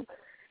NASA and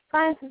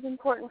science is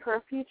important for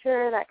our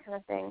future, that kind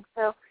of thing.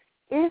 So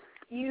if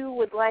you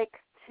would like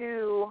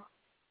to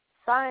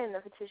sign the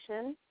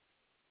petition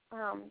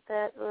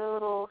that the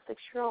little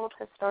 6-year-old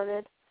has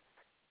started,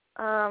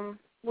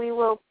 we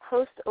will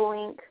post a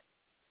link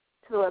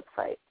to the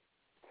website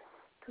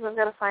because I've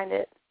got to find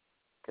it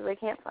because I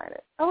can't find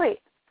it. Oh,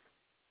 wait.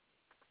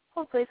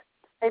 Hold, please.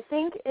 I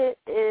think it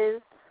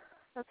is...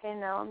 Okay,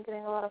 no, I'm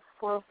getting a lot of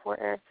 404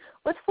 errors.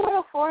 What's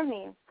 404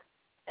 mean?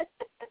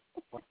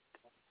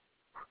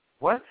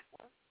 What?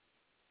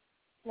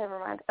 Never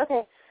mind.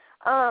 Okay,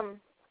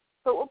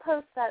 but we'll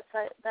post that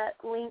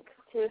link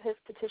to his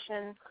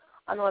petition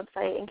on the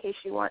website in case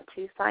you want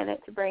to sign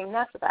it to bring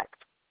NASA back.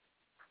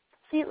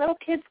 See, little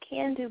kids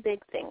can do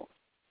big things.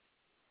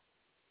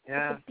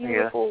 Yeah, it's a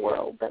beautiful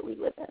world that we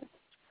live in.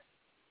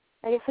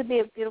 I guess it'd be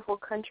a beautiful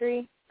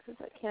country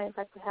because I can't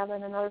exactly have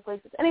it in other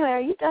places. Anyway,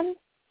 are you done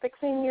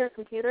fixing your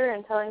computer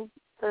and telling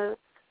the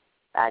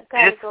bad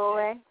guy to go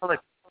away? It's like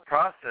a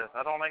process.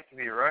 I don't like to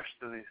be rushed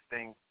through these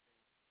things.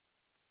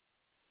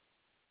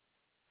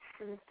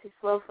 This is too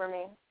slow for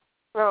me.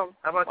 Rome,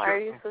 why are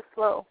you so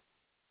slow?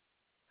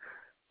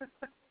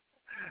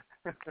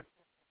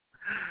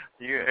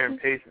 You're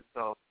impatient,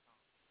 so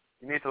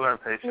you need to learn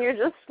patience. You're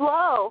just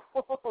slow.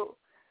 Okay,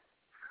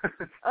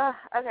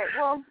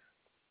 well,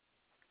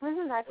 this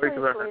is actually a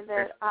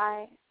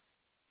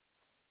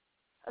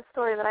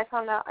story that I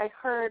found out, I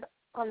heard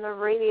on the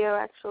radio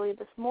actually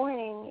this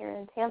morning here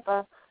in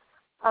Tampa,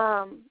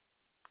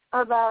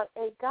 about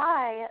a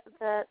guy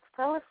that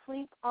fell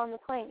asleep on the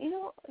plane. You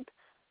know,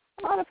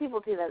 a lot of people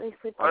do that. They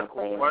sleep on the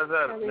plane. Why is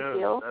that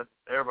news?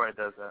 Everybody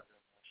does that.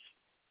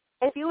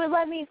 If you would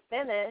let me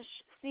finish,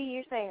 see,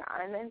 you're saying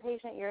I'm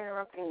impatient, you're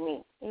interrupting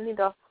me. You need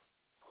to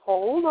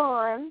hold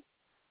on,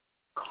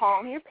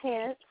 calm your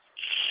pants,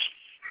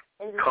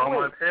 and just calm wait.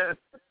 my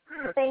pants?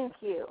 Thank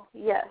you.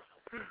 Yes.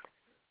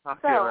 I'll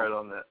get right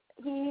on that.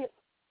 He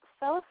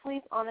fell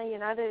asleep on a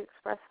United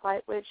Express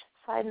flight, which,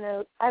 side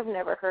note, I've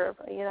never heard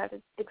of a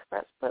United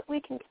Express, but we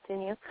can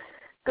continue,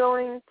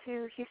 going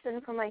to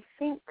Houston from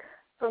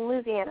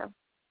Louisiana.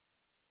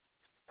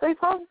 So he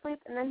falls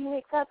asleep, and then he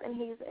wakes up, and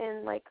he's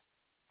in, like,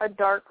 a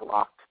dark,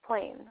 locked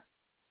plane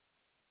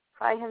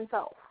by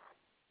himself.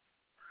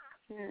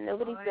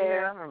 Nobody's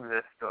there. Yeah, I remember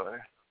this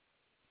story.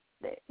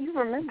 You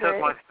remember That's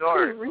it. my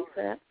story. It's pretty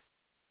recent.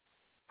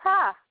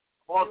 Ha!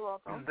 Well,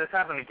 this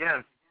happened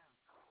again.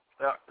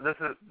 This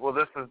is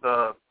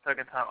the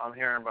second time I'm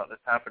hearing about this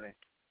happening.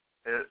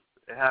 It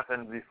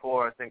happened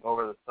before, I think,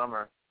 over the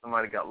summer.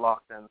 Somebody got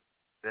locked in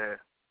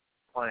their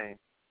plane,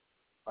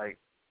 like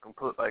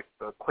like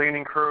the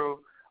cleaning crew,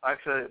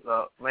 actually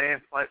the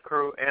main flight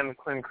crew and the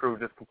cleaning crew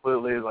just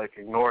completely like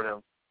ignored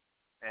him,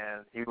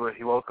 and he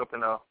woke up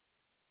in a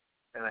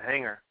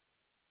hangar.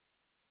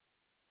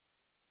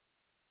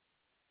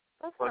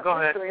 That's well, not go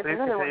this ahead. story. Please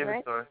Another continue one,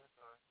 right? the story.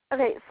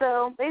 Okay,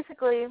 so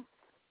basically,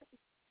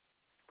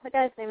 the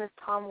guy's name is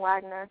Tom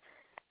Wagner.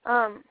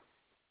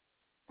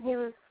 He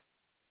was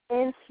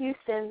in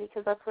Houston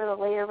because that's where the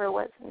layover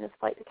was in his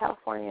flight to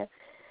California.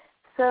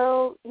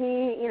 So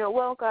he,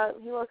 woke up.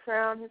 He looks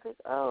around. He's like,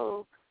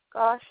 oh,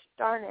 gosh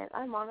darn it,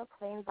 I'm on a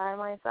plane by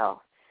myself.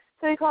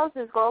 So he calls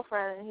his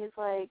girlfriend, and he's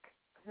like,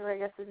 who I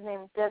guess his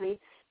name is Debbie.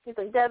 He's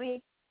like,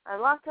 Debbie,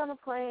 I'm locked on the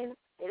plane.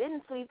 They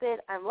didn't sweep it.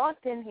 I'm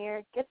locked in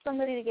here. Get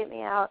somebody to get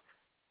me out.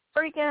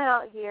 Freaking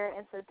out here.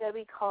 And so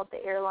Debbie called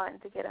the airline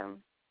to get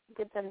them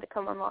to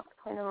come unlock the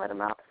plane and let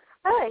him out.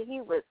 Hey, he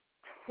was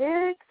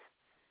ticked.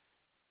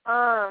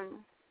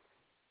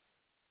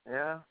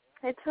 Yeah.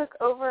 It took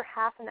over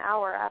half an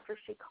hour after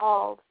she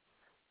called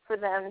for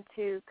them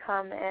to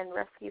come and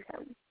rescue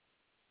him.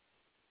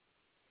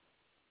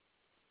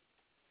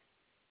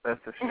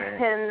 That's a shame.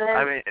 And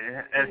then,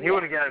 and he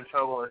would have gotten in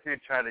trouble if he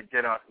tried to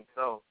get out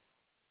himself.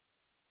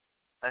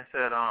 I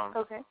said,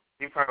 okay.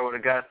 He probably would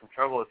have got some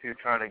trouble if he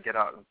tried to get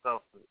out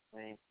himself. I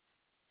mean,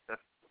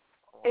 that's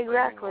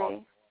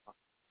exactly.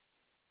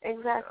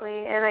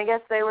 Exactly. And I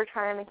guess they were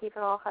trying to keep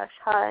it all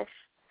hush-hush.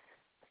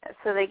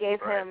 So they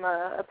gave him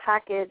a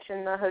package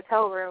in the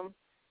hotel room.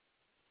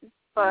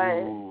 But,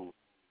 ooh.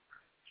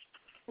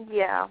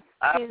 Yeah,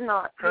 he's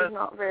not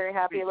very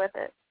happy with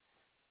it.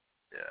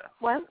 Yeah.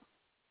 What?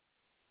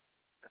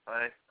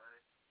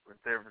 If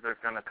they're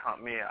going to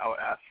count me, I would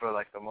ask for,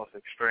 like, the most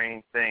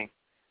extreme thing.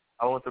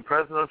 I want the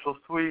presidential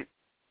suite,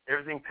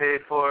 everything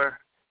paid for,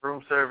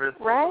 room service,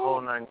 right? the whole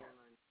nine.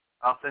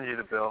 I'll send you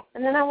the bill.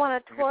 And then I want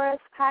a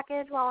tourist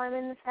package while I'm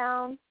in the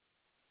town.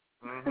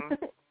 Mm-hmm.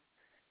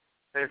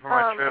 Pay for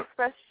my trip.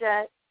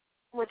 ExpressJet,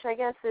 which I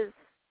guess is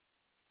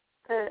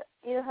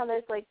you know how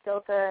there's, like,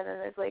 Delta and then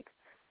there's, like,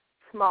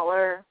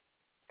 smaller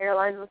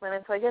airlines with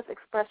limits. So I guess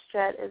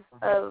ExpressJet is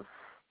of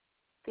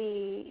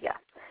the,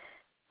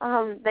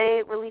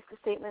 they released a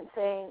statement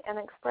saying an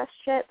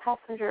ExpressJet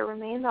passenger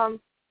remained on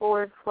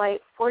board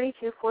Flight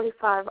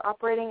 4245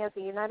 operating as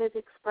a United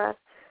Express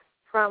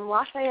from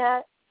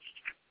Lafayette,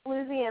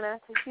 Louisiana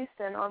to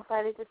Houston on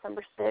Friday,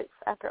 December 6th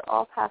after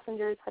all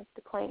passengers had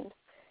declined.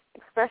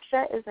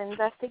 ExpressJet is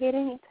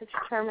investigating to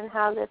determine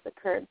how this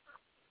occurred.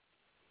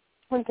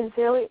 We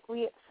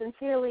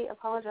sincerely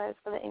apologize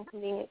for the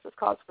inconveniences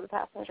caused for the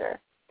passenger.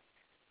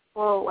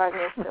 Well,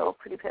 Wagner's still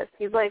pretty pissed.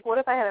 He's like, what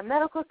if I had a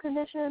medical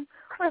condition?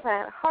 What if I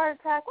had a heart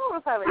attack? What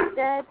if I was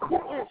dead? You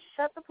just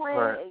shut the plane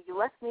and you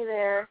left me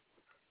there.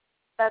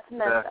 That's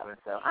messed up.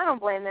 So I don't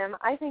blame him.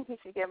 I think he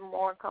should get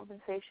more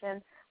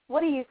compensation.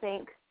 What do you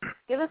think?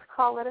 Give us a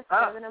call. Let us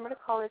know. The number to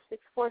call is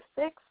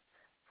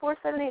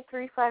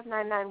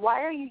 646-478-3599.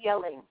 Why are you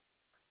yelling?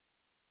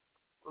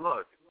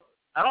 Look,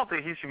 I don't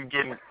think he should be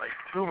getting, like,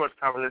 too much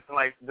compensation,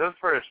 like, just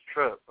for his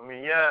trip. I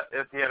mean, yeah,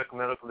 if he had a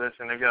medical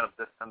condition, they got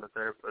this and the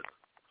third, but,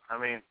 I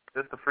mean,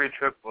 just a free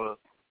trip will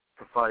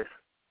suffice.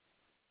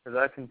 Because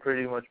I can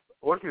pretty much,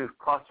 what if he was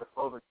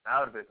claustrophobic? That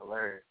would have been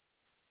hilarious.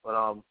 But,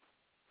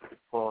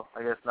 well,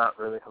 I guess not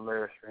really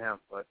hilarious for him,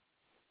 but.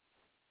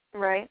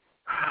 Right.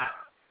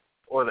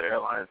 Or the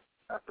airlines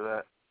after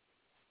that.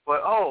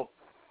 But,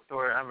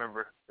 sorry, I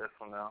remember this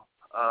one now.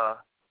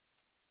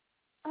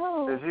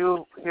 Did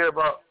you hear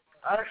about,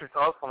 I actually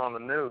saw this one on the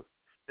news.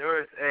 There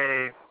was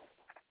I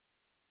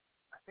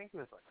think it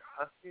was like a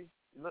husky.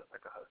 He looked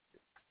like a husky.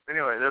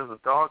 Anyway, there was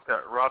a dog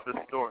that robbed a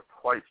store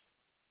twice.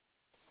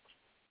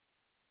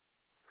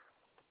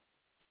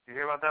 Did you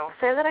hear about that one?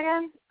 Say that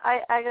again?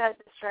 I got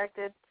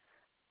distracted.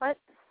 What?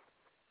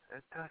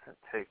 It doesn't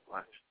take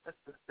much. It's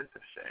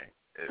a shame.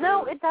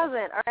 It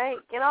doesn't. All right,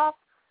 get off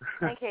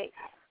my case.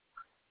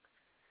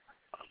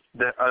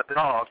 A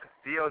dog,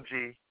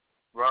 D-O-G,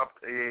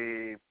 robbed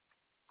a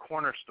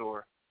corner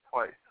store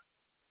twice.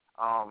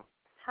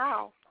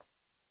 How?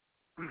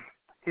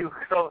 He would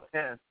go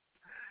in,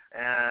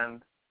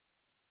 and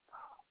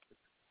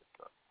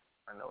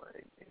I know what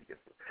he gets.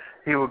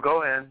 He would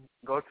go in,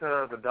 go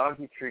to the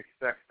doggy treat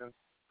section,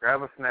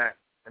 grab a snack,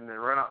 and then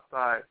run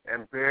outside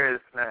and bury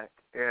the snack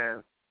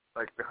in,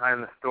 like,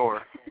 behind the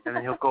store, and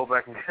then he'll go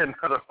back and get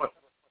another one.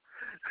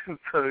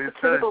 So he's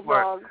typical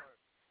dog.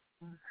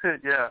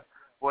 Yeah.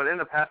 What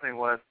ended up happening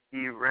was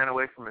he ran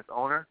away from his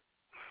owner.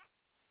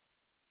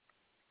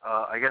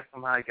 I guess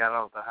somehow he got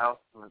out of the house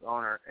from his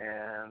owner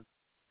and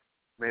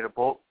made a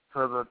bolt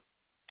to the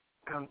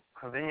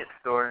convenience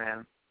store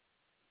and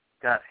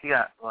he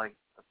got like,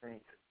 I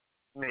think,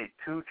 made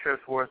 2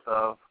 trips worth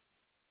of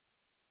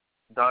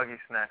doggy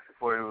snacks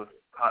before he was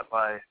caught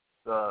by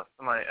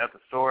somebody at the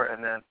store,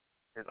 and then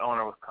his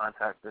owner was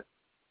contacted.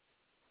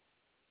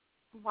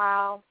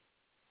 Wow.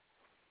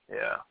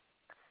 Yeah.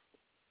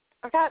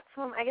 I got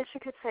some, I guess you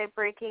could say,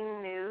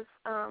 breaking news.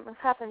 This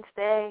happened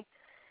today,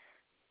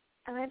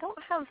 and I don't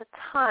have the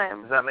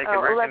time. Does that make it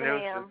breaking 11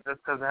 news just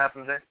because it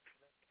happened today?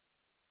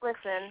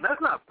 Listen.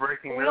 That's not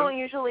breaking news. We don't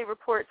usually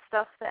report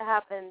stuff that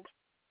happened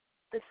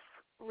this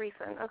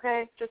recent,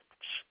 okay? Just.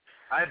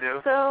 I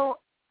do. So,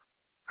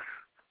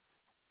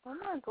 I'm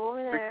going to go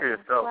over there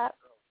and slap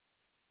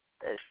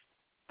the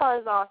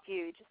fuzz off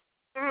you. Just,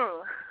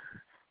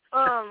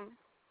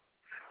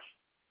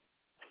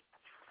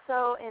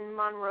 So in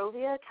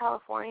Monrovia,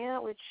 California,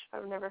 which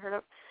I've never heard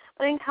of,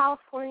 but in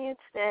California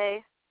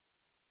today,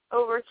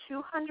 over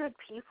 200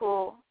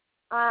 people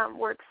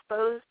were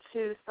exposed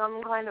to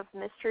some kind of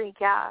mystery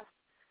gas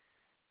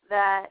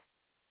that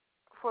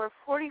for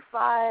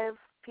 45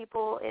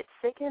 people it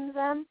sickened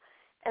them,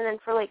 and then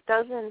for like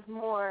dozens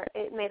more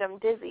it made them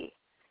dizzy.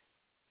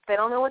 They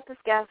don't know what this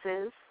gas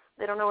is.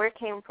 They don't know where it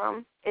came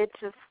from. It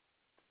just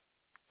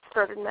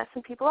started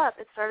messing people up.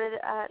 It started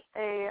at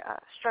a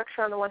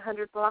structure on the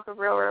 100 block of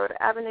Railroad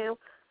Avenue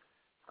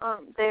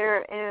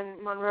there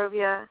in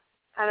Monrovia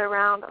at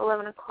around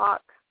 11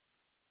 o'clock.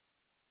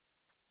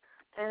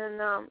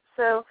 And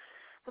so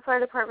the fire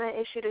department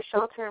issued a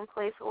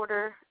shelter-in-place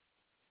order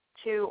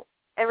to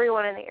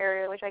everyone in the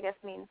area, which I guess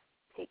means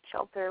take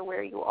shelter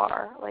where you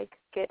are, like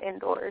get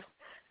indoors.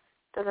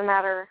 Doesn't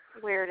matter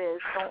where it is.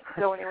 Don't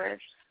go anywhere.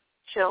 Just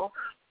chill.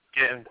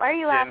 Why are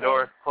you laughing? Get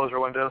indoors, close your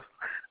windows.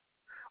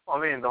 Well,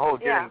 I mean, the whole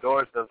get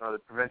indoors doesn't really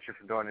prevent you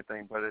from doing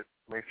anything, but it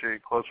makes sure you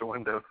close your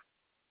windows.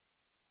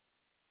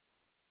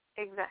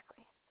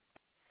 Exactly.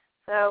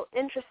 So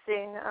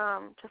interesting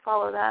to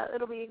follow that.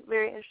 It'll be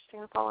very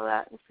interesting to follow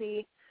that and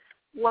see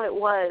what it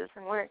was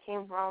and where it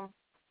came from.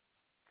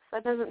 So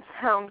that doesn't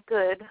sound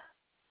good.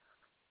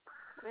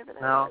 Whatever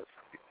that now, was.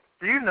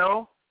 Do you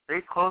know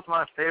they closed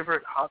my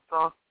favorite hot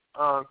sauce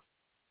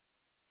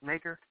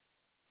maker?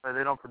 But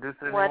they don't produce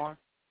it anymore?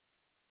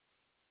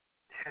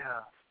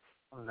 Yeah,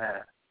 I'm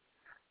mad.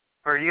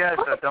 For you guys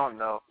that don't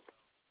know,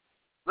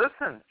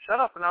 listen, shut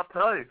up and I'll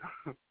tell you.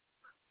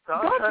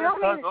 Don't tell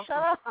me to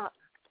shut up.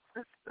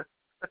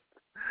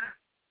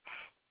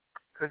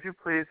 Could you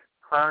please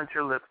clench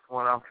your lips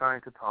when I'm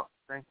trying to talk?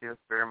 Thank you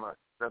very much.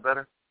 Is that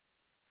better?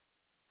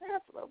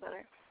 That's a little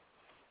better.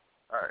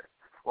 All right.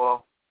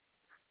 Well,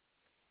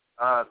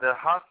 the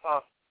hot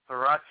sauce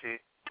Srirachi,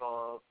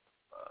 called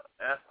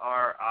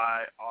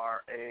Srirachi,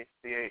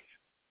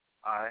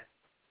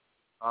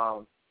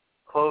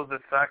 closed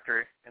its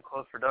factory and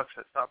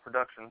stopped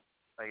production,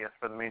 I guess,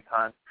 for the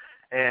meantime,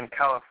 in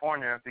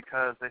California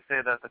because they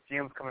say that the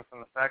fumes coming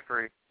from the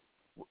factory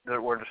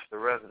were just the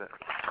residents.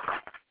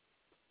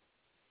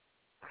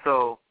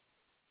 So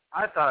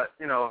I thought,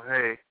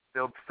 hey,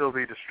 they'll still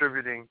be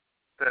distributing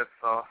that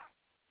sauce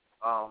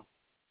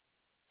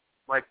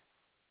like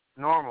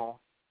normal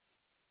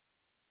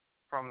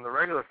from the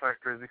regular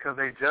factories because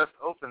they just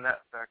opened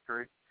that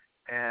factory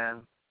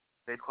and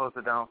they closed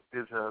it down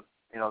due to,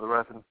 the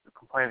residents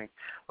complaining.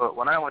 But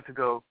when I went to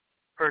go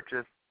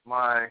purchase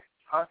my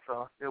hot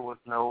sauce, it was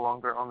no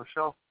longer on the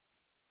shelf.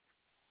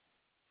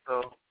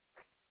 So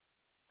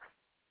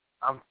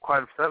I'm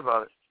quite upset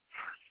about it.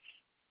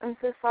 I'm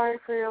so sorry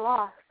for your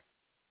loss.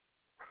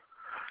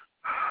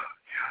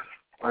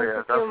 Oh, yeah,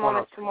 that's a few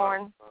moments to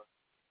mourn.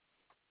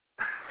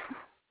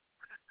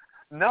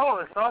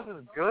 No, the sauce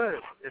is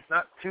good. It's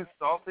not too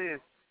salty.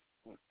 It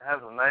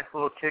has a nice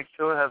little kick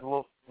to it. It has a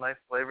little nice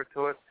flavor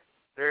to it.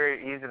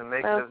 Very easy to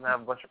make. It doesn't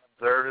have a bunch of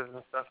preservatives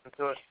and stuff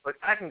into it. But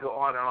I can go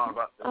on and on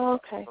about this.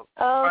 Okay. So,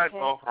 all right.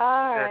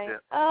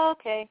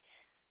 Okay.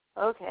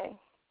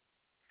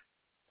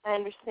 I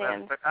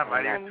understand. I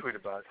might even tweet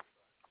about it.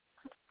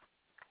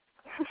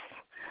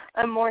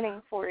 I'm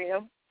mourning for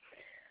you.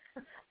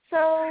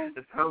 So.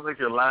 It sounds like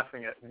you're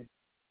laughing at me.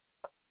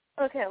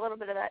 Okay, a little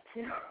bit of that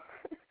too.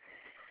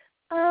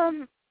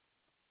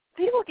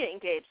 People get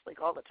engaged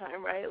like all the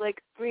time, right?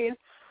 Like, I mean,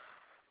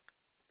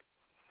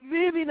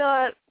 maybe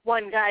not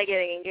one guy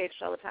getting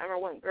engaged all the time or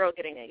one girl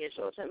getting engaged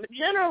all the time, but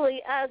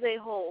generally, as a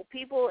whole,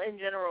 people in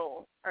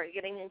general are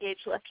getting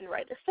engaged left and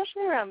right,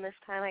 especially around this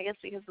time, I guess,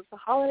 because it's the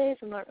holidays.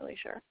 I'm not really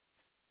sure.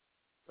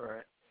 All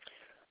right.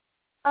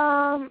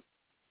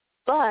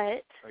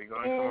 But are you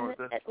going in with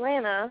this?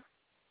 Atlanta,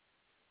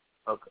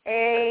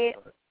 okay.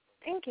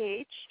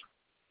 Engaged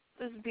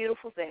was a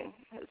beautiful thing.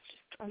 It was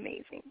just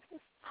amazing.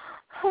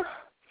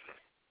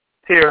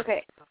 Here.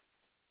 Okay.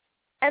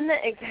 And then,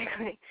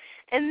 exactly.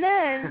 And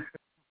then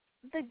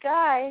the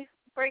guy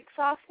breaks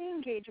off the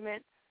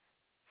engagement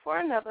for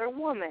another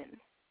woman.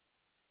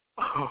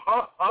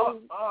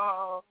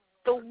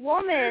 The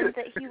woman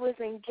that he was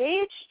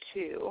engaged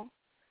to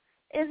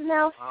is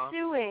now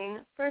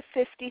suing for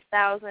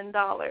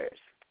 $50,000.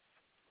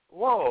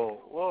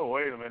 Whoa,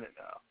 wait a minute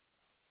now.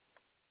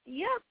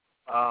 Yep.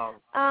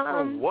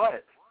 For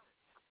what?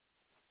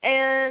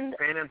 And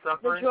pain and the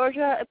suffering?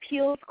 Georgia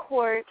Appeals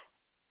Court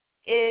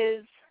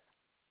is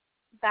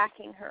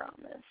backing her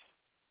on this.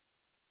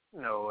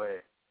 No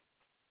way.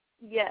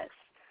 Yes.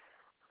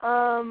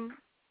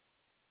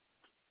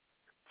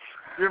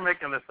 You're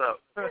making this up.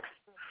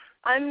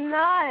 I'm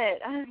not.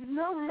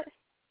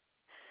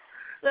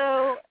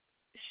 So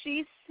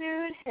she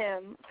sued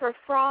him for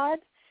fraud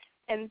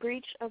and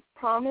breach of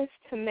promise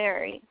to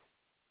marry.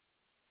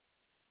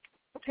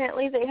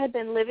 Apparently they had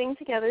been living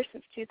together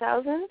since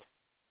 2000,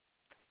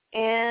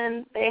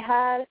 and they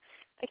had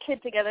a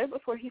kid together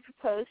before he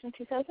proposed in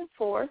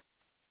 2004.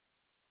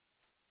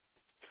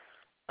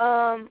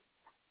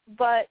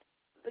 But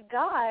the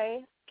guy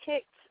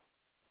kicked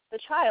the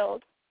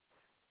child,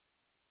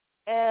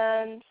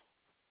 and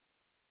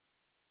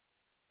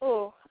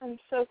I'm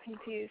so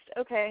confused.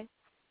 Okay.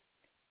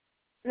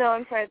 No,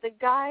 I'm sorry. The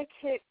guy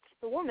kicked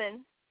the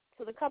woman,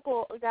 so the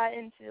couple got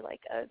into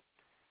like a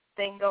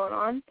thing going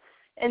on,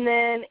 and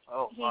then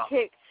he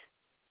kicked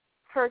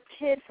her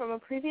kid from a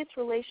previous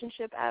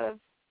relationship out of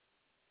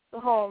the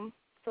home.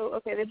 So,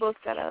 okay, they both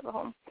got out of the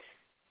home.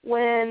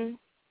 When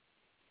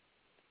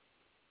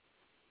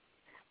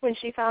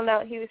she found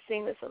out he was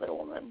seeing this other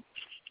woman.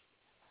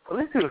 At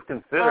least he was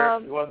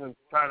considerate. He wasn't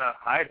trying to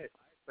hide it.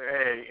 Like,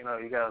 hey,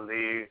 you got to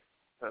leave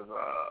because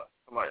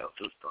somebody else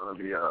is going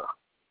to be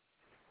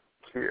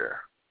here.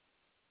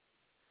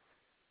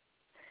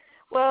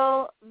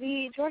 Well,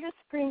 the Georgia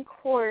Supreme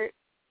Court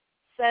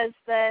says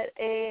that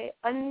a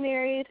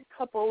unmarried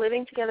couple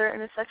living together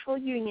in a sexual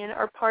union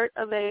are part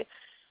of a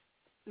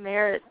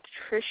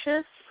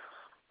meretricious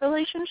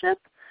relationship,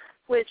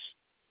 which,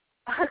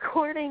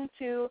 according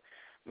to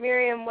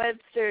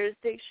Merriam-Webster's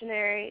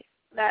dictionary,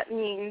 that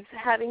means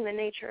having the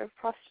nature of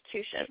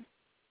prostitution.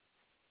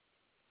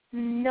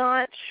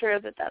 Not sure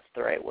that that's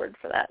the right word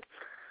for that.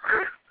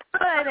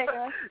 But I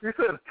digress. You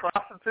said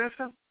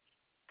prostitution?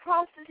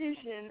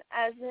 Prostitution,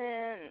 as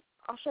in,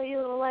 I'll show you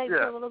a little legs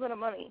for a little bit of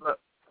money. Look,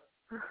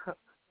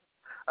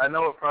 I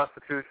know what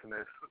prostitution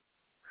is,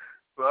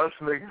 but I was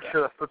just making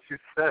sure that's what you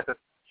said.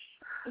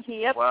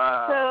 Yep.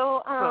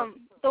 Wow. So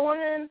the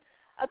woman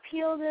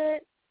appealed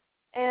it,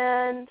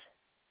 and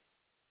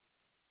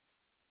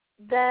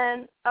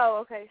then,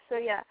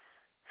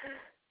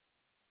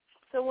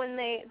 So when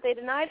they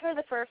denied her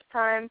the first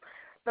time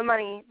the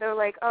money, they're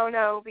like, oh,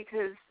 no,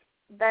 because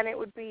then it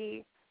would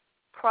be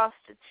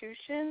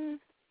prostitution,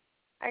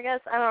 I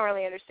guess. I don't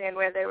really understand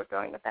where they were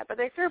going with that, but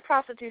they threw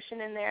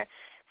prostitution in there,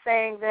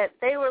 saying that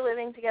they were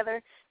living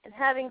together and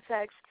having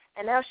sex,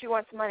 and now she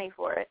wants money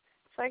for it.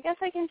 So I guess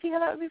I can see how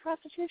that would be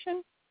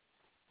prostitution.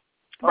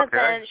 But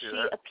then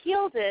she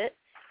appealed it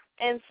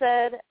and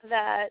said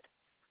that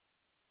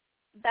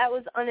that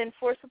was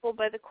unenforceable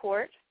by the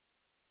court.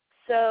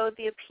 So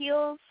the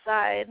appeals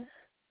side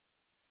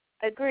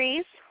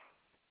agrees,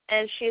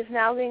 and she is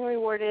now being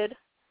rewarded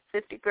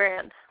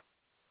 $50,000.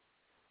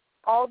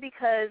 All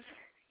because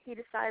he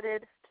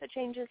decided to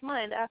change his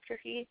mind after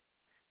he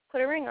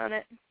put a ring on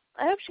it.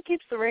 I hope she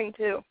keeps the ring,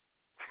 too.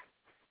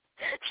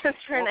 Just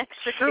for an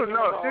extra shoot,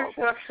 no, she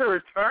should actually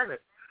return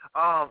it.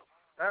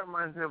 That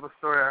reminds me of a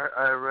story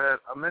I read.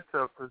 I meant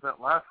to present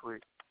last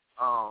week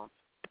about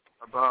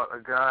a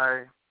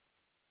guy.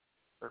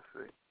 Let's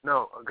see.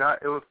 No, a guy.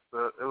 It was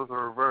a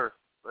reverse.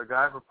 A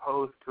guy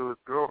proposed to his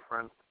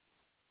girlfriend,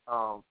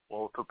 to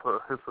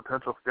his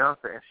potential fiance,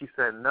 and she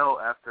said no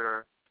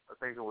after I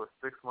think it was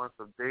 6 months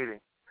of dating,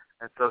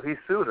 and so he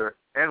sued her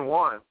and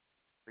won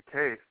the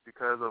case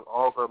because of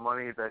all the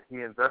money that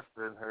he invested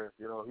in her.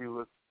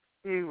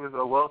 He was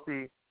a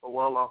wealthy,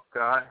 well-off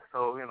guy,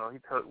 so he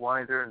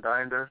wined her and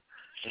dined her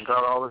and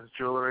got all his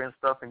jewelry and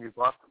stuff, and he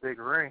bought the big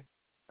ring.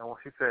 And when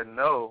she said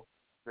no,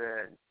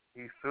 then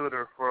he sued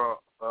her for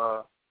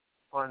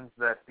funds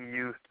that he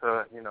used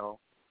to,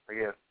 I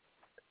guess,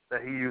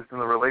 that he used in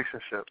the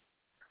relationship.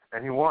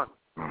 And he won.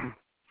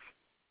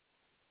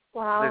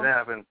 Wow. Did that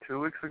happen 2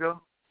 weeks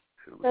ago?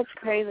 That's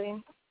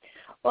crazy.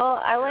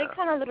 Well, I like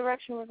kind of the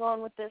direction we're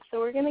going with this, so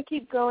we're going to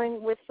keep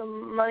going with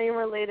some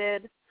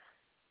money-related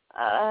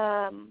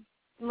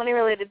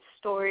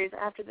stories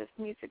after this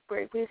music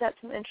break. We've got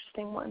some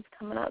interesting ones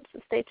coming up, so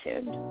stay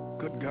tuned.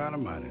 Good God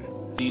Almighty.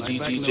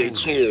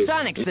 DJ Cheers.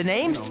 Sonic's the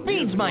name,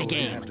 Speed's my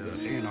game.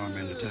 A&R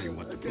men to tell you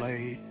what to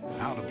play,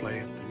 how to play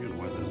it,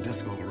 whether it's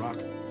disco or rock.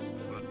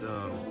 But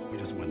we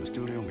just went in the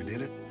studio and we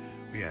did it.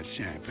 We had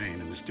champagne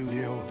in the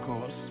studio, of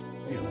course,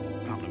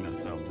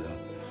 compliments of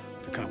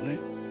the company,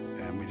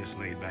 and we just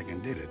laid back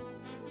and did it.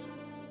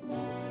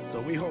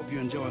 So we hope you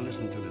enjoy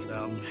listening to this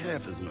album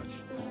half as much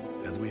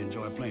as we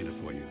enjoy playing it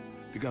for you,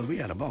 because we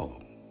had a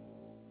ball.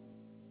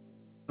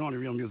 Only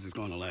real music's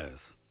going to last.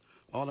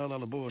 All that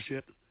other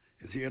bullshit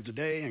is here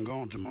today and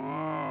gone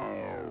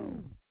tomorrow.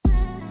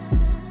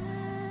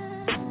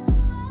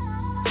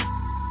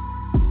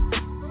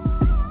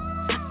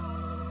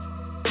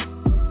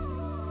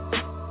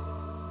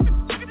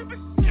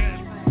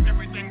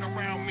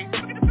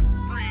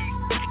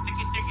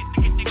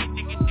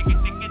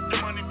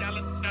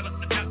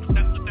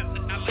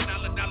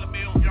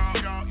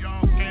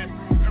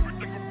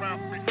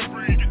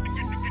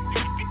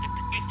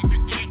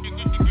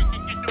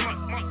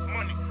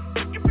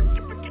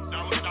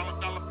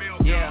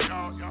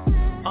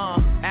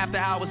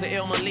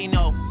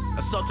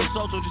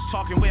 Social, just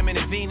talking women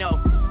and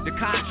vino. The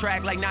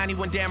contract like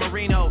 91 Dan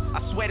Marino. I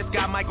swear this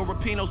guy Michael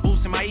Rapino's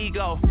boosting my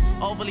ego.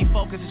 Overly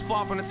focused is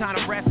far from the time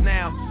to rest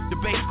now.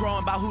 Debates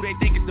growing about who they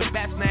think is the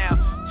best now.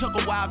 Took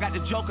a while, got the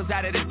jokers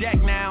out of the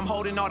deck now. I'm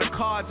holding all the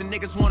cards and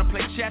niggas wanna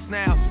play chess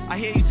now. I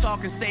hear you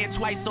talking, say it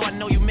twice so I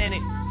know you meant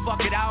it.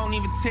 Fuck it, I don't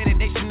even tend it,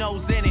 they should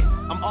know's in it.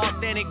 I'm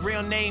authentic,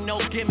 real name, no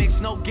gimmicks,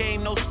 no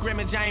game, no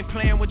scrimmage. I ain't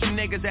playing with you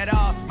niggas at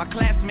all. My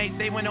classmates,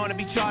 they went on to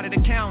be chartered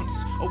accountants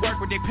or work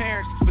with their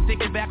parents. But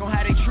thinking back on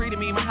how they treated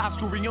me, my high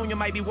school reunion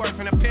might be worse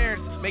than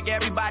appearance. Make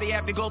everybody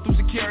have to go through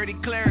security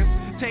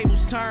clearance.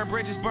 Tables turn,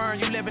 bridges burn,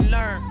 you live and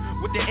learn.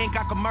 With the ink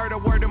I can murder,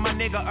 word to my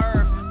nigga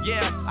Irv.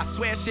 Yeah, I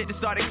swear shit that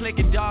started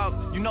clicking,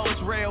 dog. You know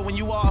it's real when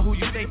you are who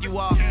you think you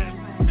are.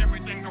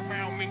 Everything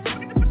around me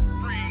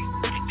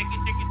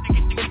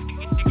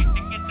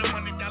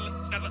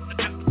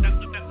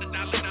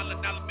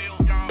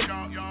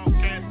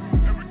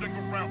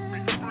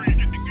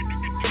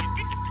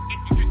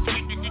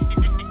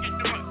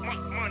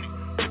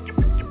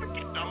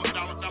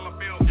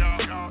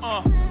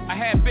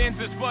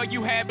Benzes for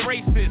you had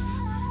braces.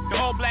 The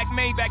all black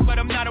Maybach, but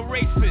I'm not a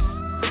racist.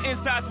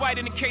 Inside's white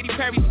in the Katy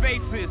Perry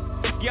spaces.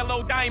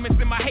 Yellow diamonds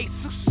in my hate.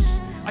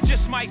 I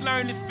just might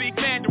learn to speak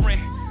Mandarin.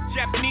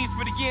 Japanese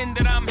for the yen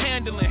that I'm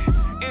handling.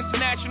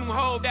 International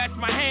hoe, that's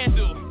my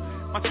handle.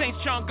 My Saint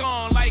Chong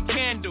gone like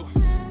candle.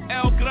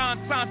 El Gran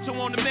Santo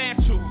on the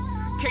mantle.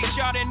 In case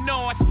y'all didn't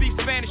know, I speak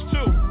Spanish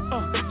too.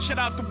 Shout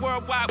out the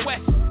World Wide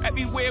West.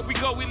 Everywhere we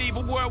go, we leave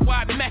a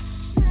worldwide mess.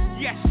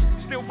 Yes,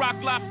 still rock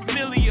La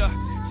Familia.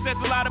 Says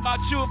a lot about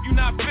you if you're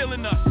not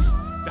feeling us.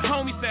 The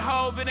homie said,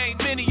 Hov, it ain't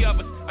many of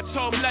us. I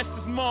told him less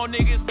is more,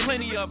 niggas,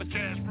 plenty of us.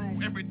 Cash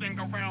rule everything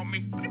around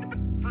me.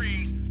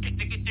 Freeze. Get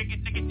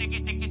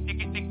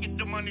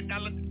the money,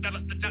 dollar bill.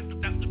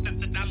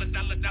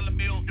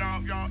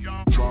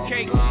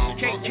 Cake.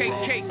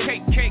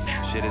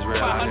 Shit is real.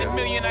 500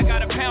 million, I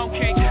got a pound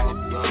cake.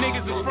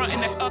 Niggas is frontin'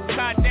 that's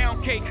upside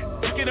down cake.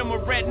 Get them a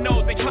red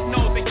nose, they cut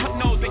nose, they cut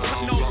nose, they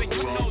cut nose, they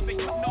cut nose, they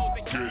cut nose,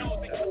 they cut nose,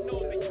 they cut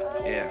nose, they cut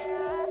nose. Yeah.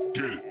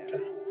 Get it.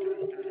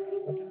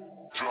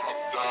 Drop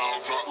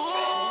down.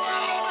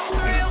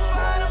 Real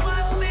pride of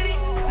my city.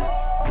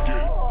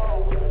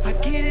 I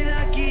get it.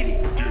 I get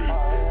it.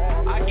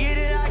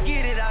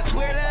 I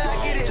swear that I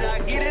get it.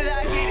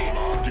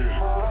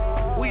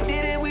 We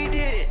did it.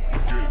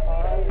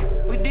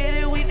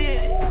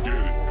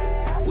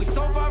 We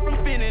so far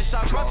from finish.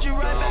 I brought you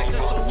right back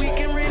just so we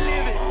can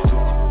relive it.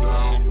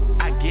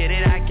 I get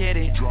it.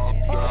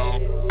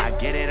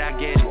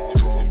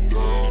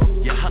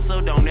 Your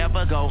hustle don't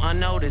ever go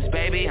unnoticed,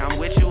 baby. I'm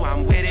with you,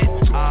 I'm with it.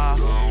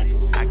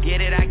 I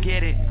get it.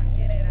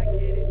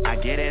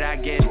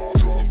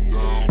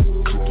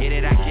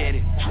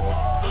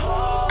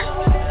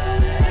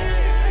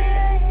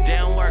 They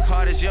don't work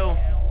hard as you.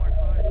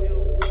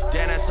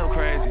 Damn, that's so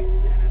crazy.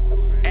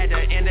 At the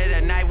end of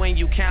the night when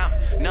you count,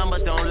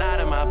 numbers don't lie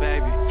to my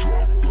baby.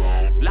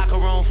 Locker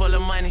room full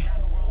of money.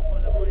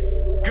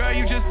 Girl,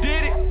 you just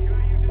did it.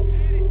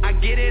 I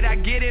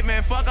get it,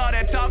 man. Fuck all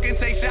that talking,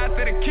 take shots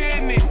to the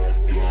kidney.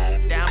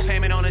 Down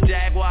payment on a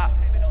Jaguar.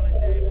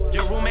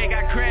 Your roommate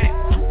got credit.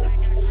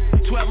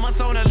 12 months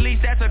on a lease,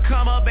 that's a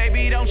come up,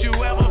 baby. Don't you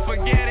ever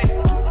forget it.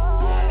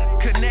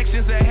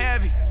 Connections are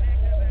heavy.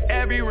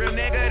 Every real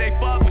nigga, they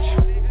fuck with you.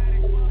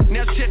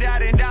 Never shit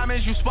out in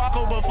diamonds, you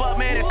sparkle, but fuck,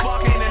 man, it's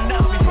sparking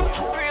enough for you.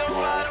 Real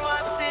pride of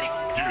my city.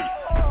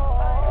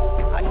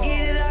 I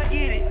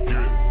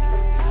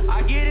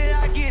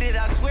get it.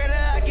 I swear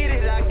that I get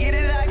it.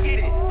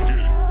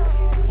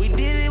 We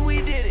did it.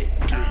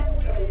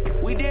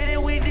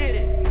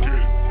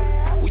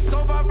 We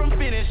so far from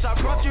finish. I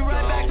brought you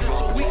right back just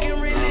so we can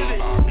relive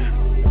it.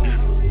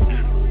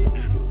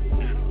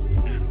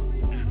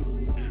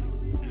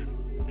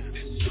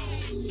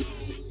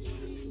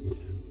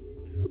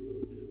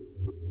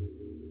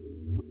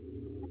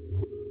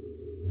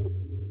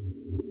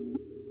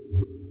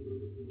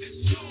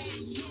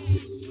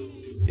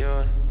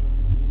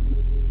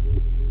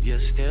 You're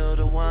still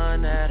the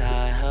one that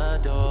I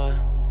adore.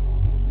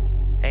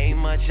 Ain't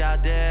much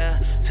out there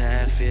to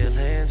have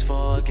feelings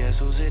for. Guess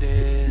whose it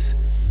is?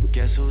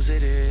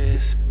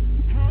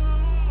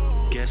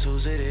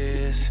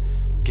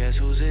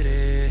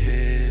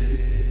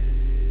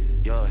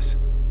 Yours.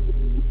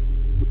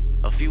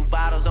 A few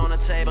bottles on the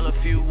table, a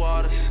few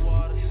waters.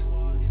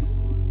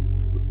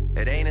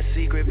 It ain't a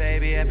secret,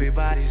 baby,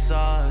 everybody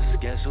saw us.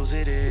 Guess whose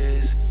it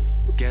is?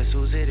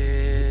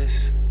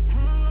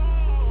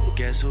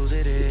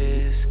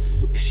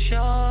 It's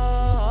yours.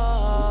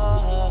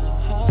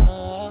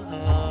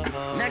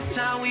 Next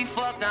time we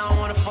fuck, I don't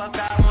wanna fuck,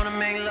 I wanna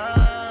make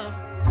love.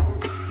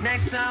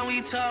 Next time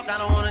we talk, I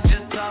don't wanna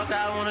just talk,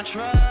 I wanna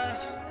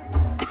trust.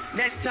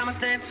 Next time I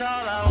stand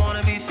tall, I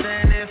wanna be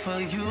standing for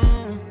you.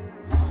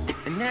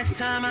 And next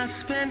time I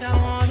spend, I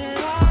want it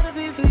all to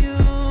be for you.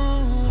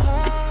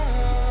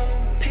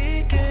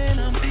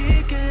 I'm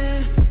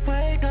peeking,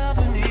 wake up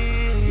with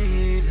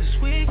me this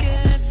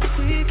weekend.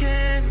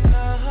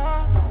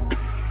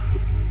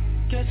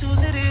 Guess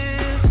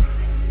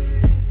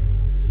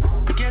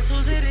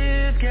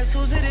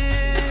whose it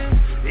is?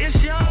 It's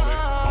yours.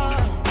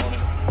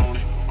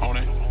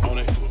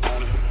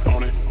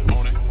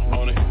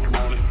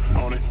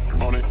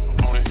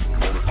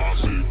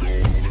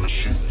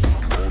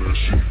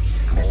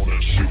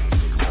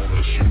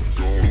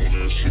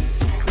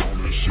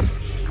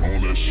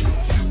 On that shit,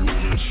 you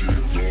on that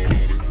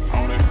shit.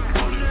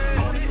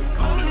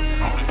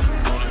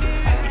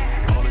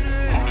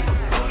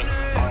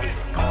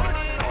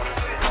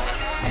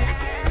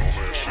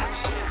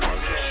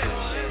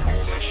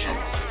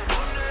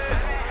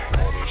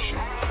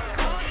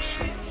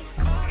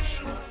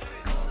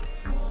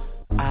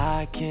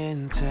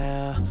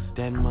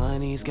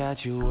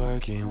 got you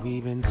working.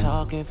 We've been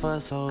talking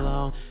for so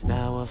long.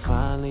 Now we're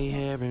finally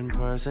here in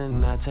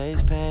person. I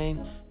taste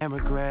pain and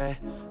regret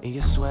in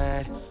your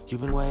sweat.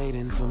 You've been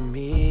waiting for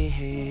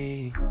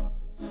me.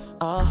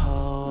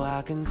 Oh,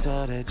 I can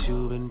tell that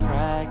you've been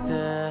practicing.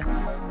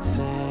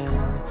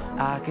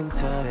 I can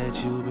tell that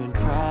you've been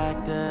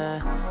practicing.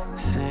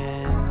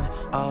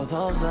 All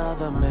those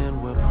other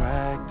men will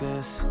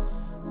practice.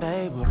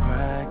 They will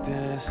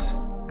practice.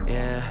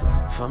 Yeah,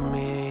 for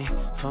me,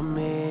 for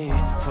me,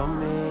 for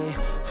me,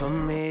 for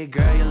me.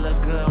 Girl, you look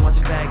good, once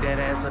you back that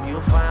ass up. You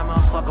a fine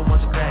motherfucker,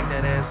 once you back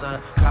that ass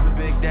up. Call me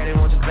Big Daddy,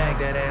 once you back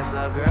that ass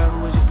up. Girl,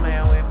 who was you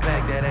playing with?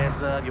 Back that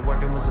ass up. You're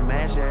working with some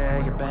ass,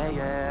 yeah, you bad,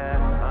 yeah.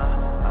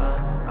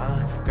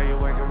 Girl,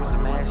 you're working with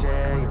some ass,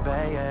 yeah, you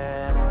bad,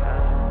 yeah.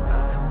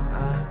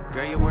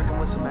 Girl, you're working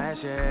with some ass,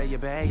 yeah, you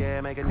bad, yeah.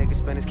 Make a nigga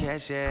spend his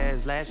cash, yeah.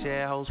 His last,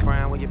 yeah. Hoes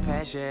frying with your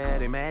pass, yeah.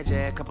 They mad,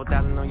 yeah. Couple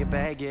thousand on your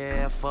bag,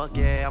 yeah. Fuck,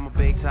 yeah. I'm a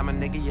big time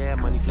nigga, yeah.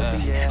 Money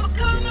flippy, yeah. Yeah,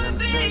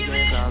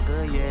 it's all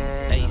good,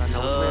 yeah. Girl, I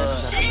know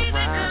it's real,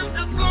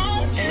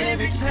 around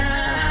every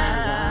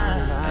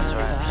time. That's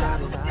right.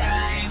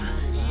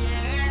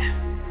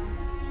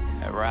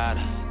 That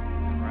rider.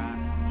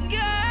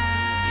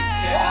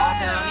 Girl,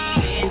 don't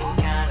need this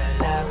kind of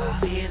lover.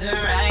 Be the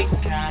right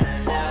kind of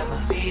lover.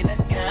 Be the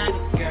kind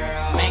of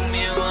girl. Make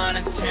me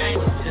wanna turn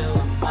you to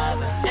a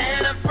mother.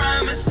 And I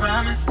promise,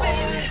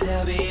 baby,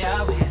 there'll be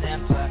always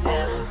and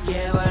forever.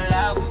 Yeah, well,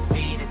 I will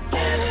be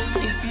together.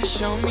 If you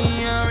show me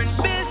your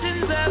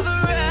ambitions of a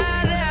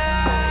rider.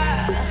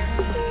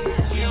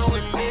 Your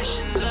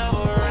ambitions of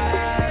a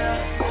rider.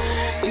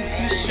 If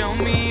you show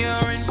me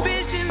your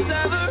ambitions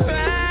of a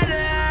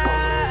rider.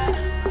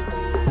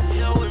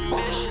 Your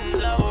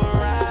ambitions of a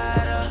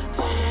rider.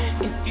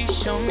 If you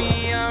show me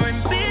your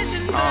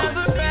ambitions of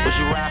a rider. Would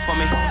you ride for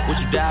me? Would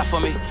you die for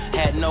me?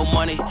 Had no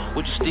money,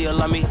 would you still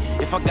love me?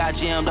 If I got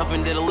jammed up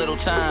and did a little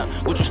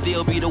time, would you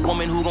still be the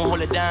woman who gon'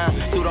 hold it down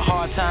through the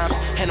hard times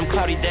and them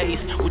cloudy days?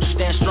 Would you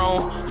stand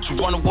strong? Would you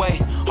run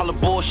away? All the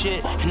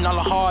bullshit and all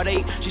the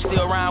heartache. She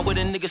still around with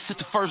a nigga since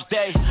the first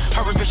day.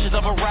 Her ambitions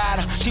of a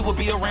rider. She would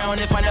be around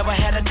if I never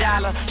had a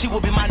dollar. She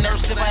would be my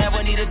nurse if I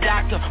ever need a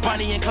doctor.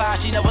 Bonnie and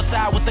Clyde, she never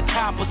side with the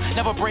coppers.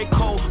 Never break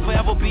code,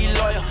 forever be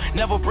loyal.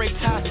 Never break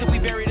ties till we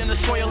buried in the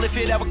soil. If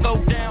it ever go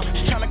down,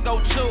 she tryna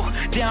go too.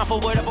 Down for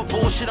whatever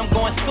bullshit I'm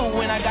going through.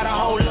 And I gotta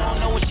hold on,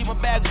 knowing she my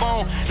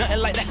backbone. Nothing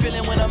like that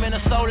feeling when I'm in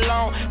her so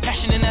long.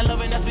 Passion and that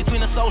loving that's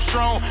between us so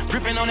strong.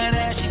 Gripping on that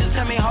ass, she just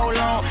tell me hold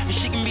on. And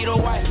she can be the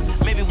wife,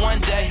 maybe one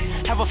day.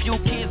 Have a few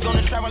kids,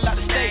 gonna travel out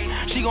the state.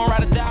 She gon'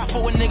 ride or die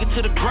for a nigga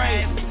to the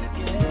grave.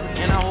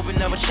 And I hope it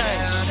never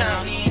changes.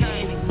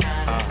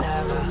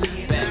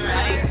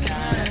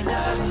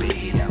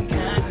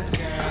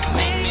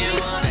 Make me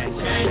wanna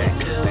turn you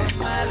to a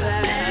mother.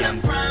 And I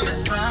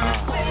promise,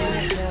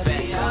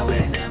 baby,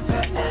 always and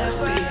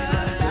forever.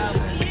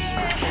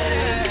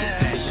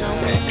 Show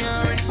me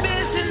your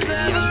ambitions of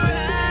a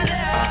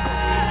rider.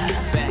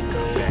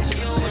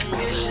 Your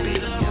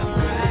ambitions of a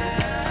rider.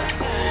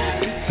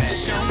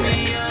 Show me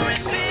your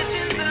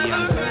ambitions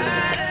of a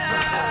rider.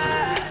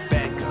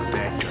 Back up,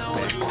 baby, I'm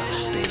good.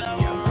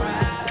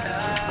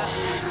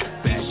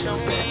 Show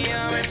me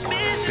your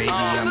ambitions baby,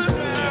 I'm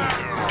good.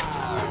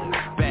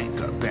 Back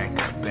up,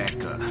 baby, I'm good. Back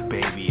up,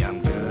 baby, I'm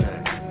good.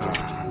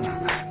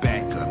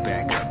 Back up,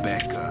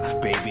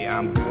 baby, I'm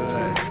good.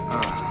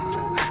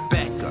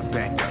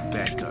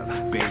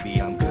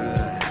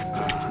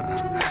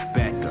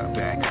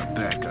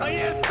 Back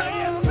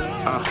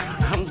up.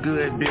 I'm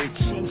good, bitch.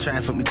 She ain't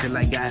trying for me till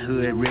I got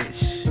hood rich.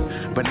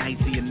 But I ain't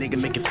see a nigga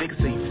make a figure,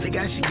 so you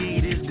figure I should give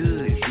you this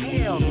good.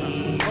 Hell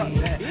no, fuck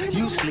that.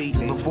 You sleep,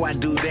 before I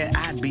do that,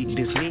 I beat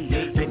this meat.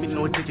 Pay me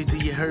no attention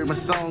till you heard my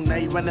song. Now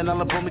you running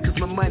all up on me cause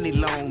my money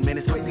long. Man,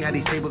 it's crazy how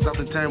these tables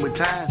often turn with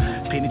time.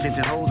 Penny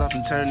pinching hoes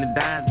often turn to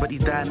dimes. But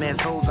these dime ass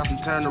hoes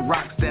often turn to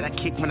rocks that I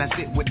kick when I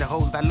sit with the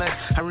hoes I love.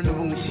 I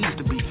remember when she used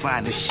to be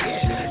fine as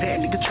shit. That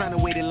nigga trying to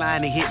wait in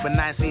line and hit, but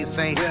now I see the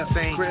same.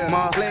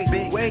 Small,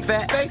 big,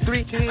 fat,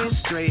 3 10.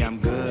 Straight, I'm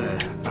good.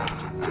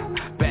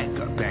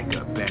 Back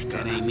up,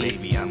 that ain't me.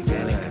 Baby, I'm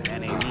good.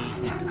 That ain't me.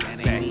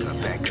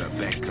 Back up,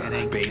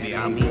 baby,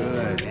 I'm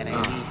good. Back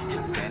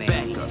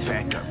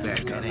up,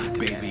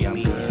 baby,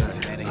 I'm good.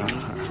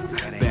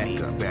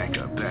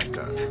 Back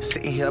up.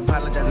 Sitting here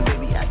apologizing,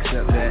 baby, I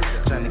accept that.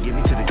 Trying to get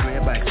me to the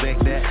crib, I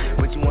expect that.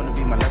 But you wanna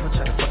be my lover,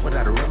 try to fuck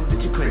without a rubber,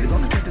 bitch, you crazy.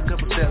 Gonna take a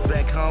couple steps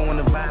back home,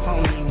 wanna vibe, I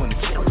don't even wanna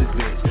chill with this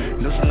bitch.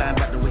 Know she lying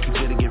about the way she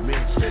feel to get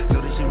rich.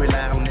 Know that she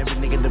rely on every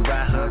nigga to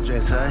buy her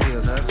dress, her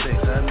heels, her sex,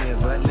 her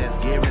nails, but let's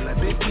get real, like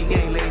big P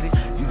game lady.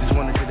 You just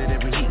wanna feel that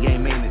every heat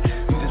game made it.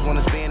 You just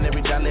wanna spend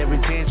every dollar, every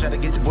 10, try to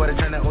get your boy to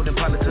turn that old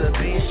Impala to a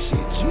Benz.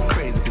 Shit, you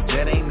crazy, cause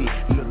that ain't me.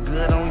 You look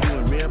good on you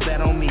and real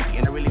bad on me.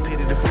 And I really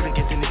pity the fool and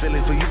catch any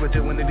feelings for you. But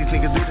till one of these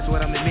niggas do this,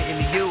 what I'm admitting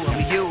to you.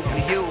 I'm you.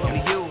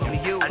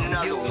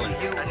 Another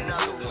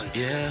one.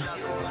 Yeah.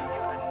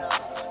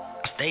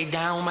 Stay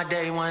down with my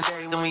day one.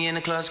 Then we in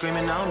the club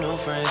screaming, no new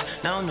friends.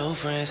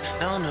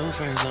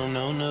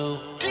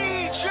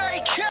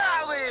 DJ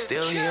Khaled.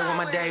 Still here with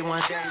my day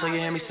one, so you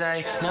hear me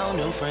say, no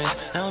new friends,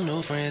 no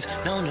new friends,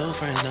 no new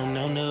friends, no,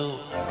 no, no.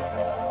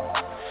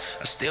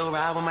 I still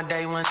ride with my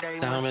day one, I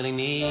don't really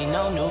need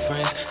no new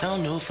friends, no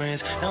new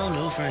friends, no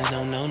new friends,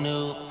 no, no,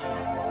 no.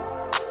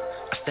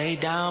 I stay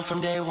down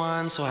from day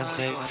one, so I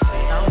say,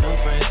 no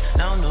new friends,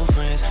 no new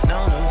friends,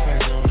 no new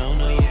friends, no, no,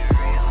 no.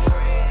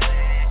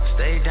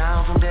 Stay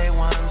down from day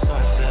one, so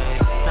I say,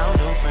 no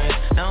new friends,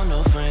 no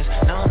new friends,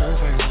 no new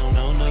friends, no,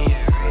 no, no.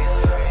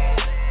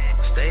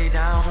 Stay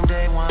down from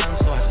day one,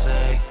 so I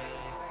say.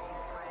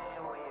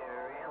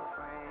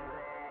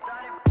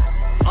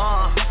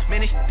 Man,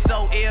 this shit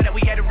so ill that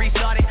we had to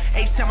restart it.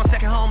 H-Town, my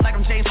second home, like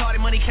I'm James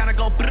Harden. Money counter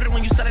go brrr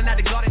when you selling out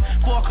the garden.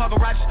 4-car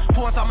garages,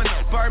 pouring some in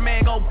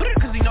Birdman go brrr,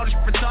 cause he know this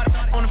shit retarded.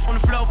 On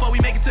the floor before we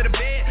make it to the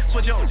bed.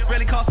 Switch up,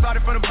 really cost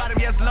started from the bottom,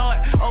 yes Lord.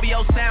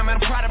 OVO sound, man,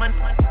 I'm proud of man.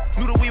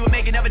 Knew that we would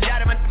make it, never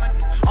doubted man.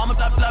 All my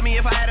thoughts love me,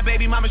 if I had a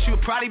baby mama, she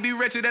would probably be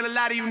richer than a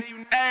lot of you.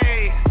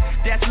 Hey,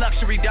 that's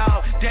luxury,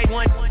 dog. Day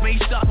one, man, you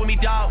stuck with me,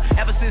 dog.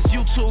 Ever since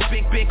YouTube,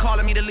 been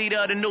calling me the leader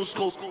of the new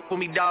school for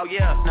me, dog,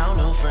 yeah. No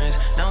new friends,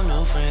 no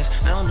new friends,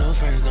 no new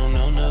friends, no,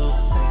 no, no.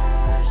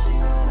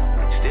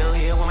 Still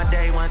here with my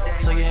day one,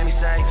 so you hear me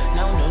say,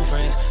 no new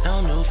friends, no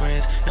new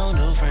friends, no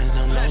new friends,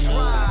 no, no, no.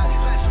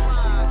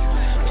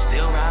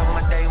 Still ride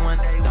with my day one,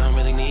 don't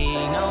really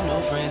need no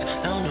new friends,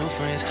 no new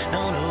friends,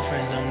 no new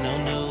friends, no, no,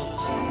 no.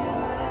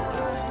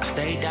 I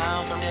stay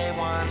down from day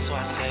one, so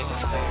I say,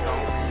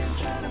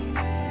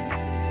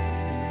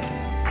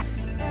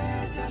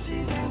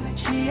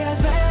 she has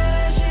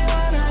bad, she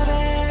wanna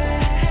be,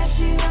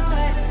 she know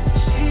it,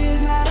 she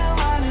is not a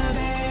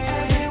wannabe.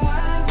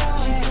 Everyone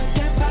knows it,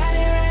 that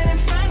body right in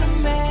front of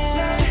me.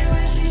 Love it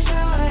when she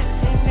show it,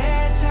 and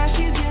every time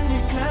she's in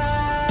the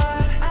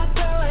club, I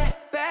throw it.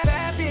 Bad,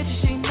 bad bitch,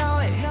 she know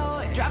it,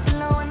 drop it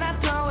low and I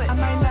throw it. I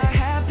might not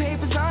have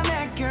papers on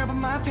that girl, but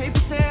my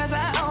paper says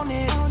I own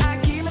it.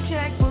 I keep my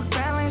checkbook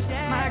balance,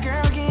 my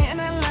girl getting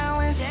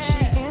allowance.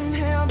 She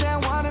inhaled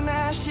that water,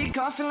 now she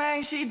coughing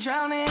like she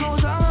drowning.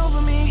 Goes all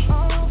over me,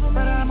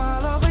 but I'm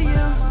all over you.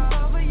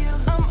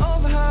 I'm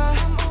over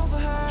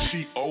her.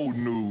 She old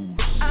news.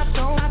 I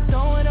throw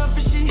it up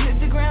and she hit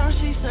the ground.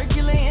 She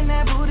circulating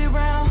that booty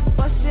round.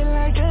 Bust it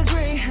like a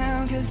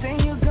greyhound, cause then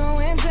you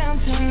going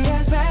downtown. She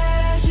as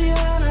bad, she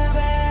wanna be,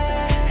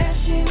 and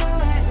she know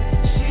it.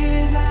 She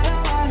is not a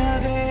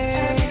wannabe.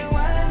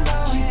 Everyone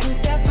knows it. She put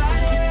that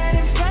body right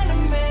in front of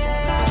me.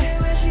 Love it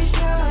when she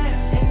show it,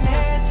 and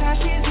every time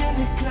she's in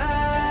the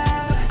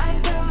club, I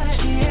do it.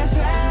 She as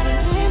bad,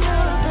 and she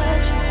know it.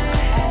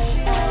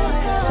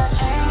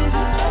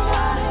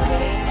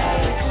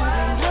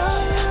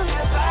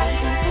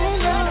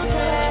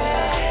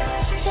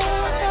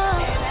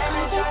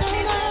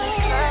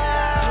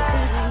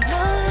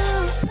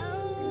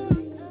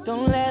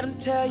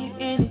 Tell you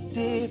any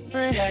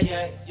different.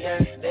 Yeah.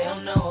 They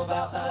don't know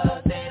about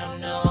us. They don't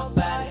know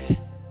about it.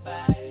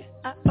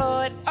 I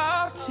owe it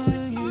all to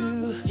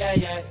you.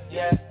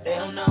 Yeah. They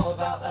don't know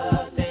about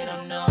us. They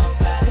don't know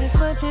about it. As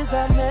much as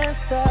I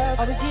messed up,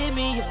 always give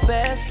me your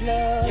best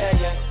love.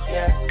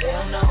 Yeah. They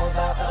don't know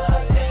about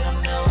us. They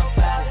don't know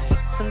about it.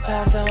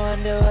 Sometimes I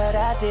wonder what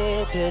I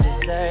did to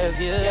deserve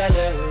you. Yeah.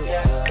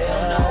 They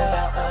don't know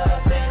about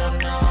us. They don't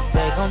know about it.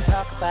 They gon'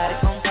 talk about it.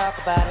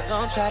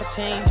 Gon' try to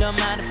change your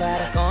mind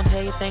about it. Gon'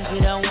 tell you things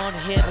you don't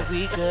wanna hear, but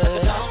we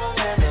good.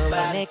 So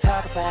when they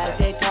talk about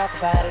it,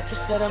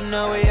 just let them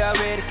know we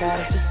already got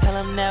it. Just tell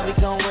them that we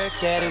gon'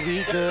 work at it,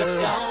 we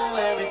good. Don't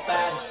worry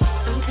about it.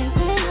 Don't think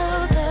they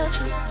know the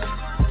truth.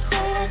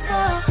 Say that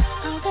girl,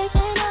 don't think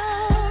they know.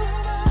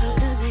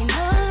 Because they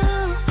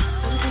know.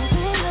 Don't think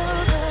they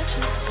know the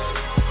truth.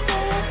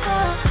 Say that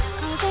girl,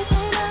 don't think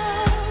they know.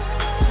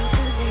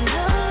 Because they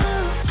know.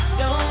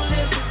 Don't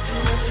listen to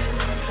them.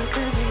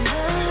 Because they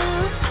know.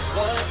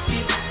 What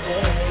people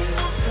say.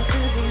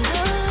 Because they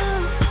know.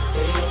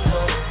 They don't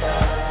know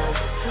about.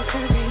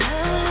 Because they know.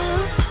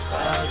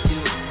 About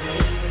you and me.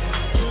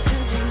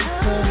 Because they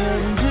know. Go ahead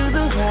and do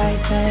the right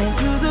thing.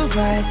 Do the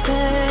right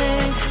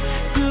thing.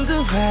 Do the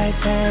right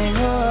thing.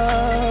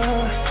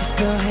 Oh, just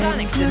go ahead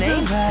and do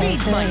the right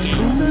thing.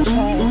 Do the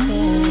right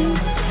thing.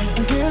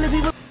 And girl, if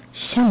you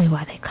show me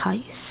why they call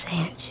you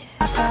Sanchez.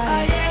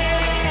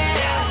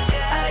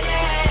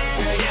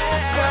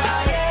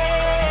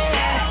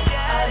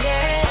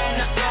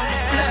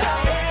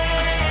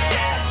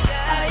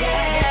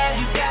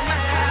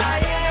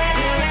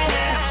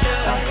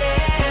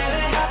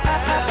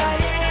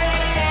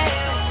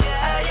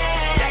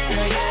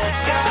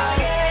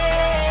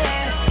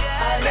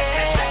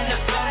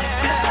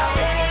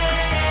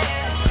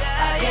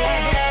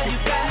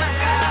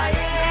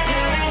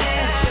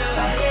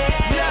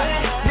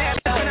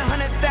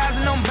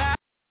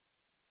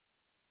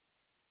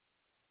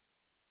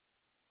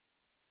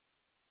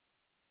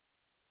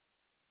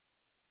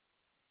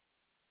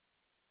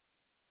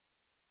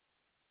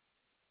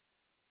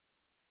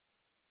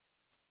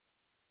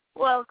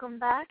 Welcome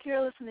back.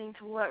 You're listening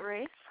to What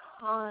Race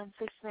on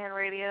 6-Man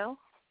Radio.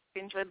 If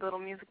you enjoyed the little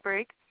music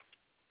break.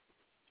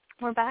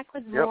 We're back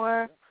with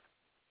more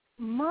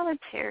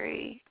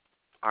monetary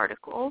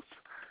articles.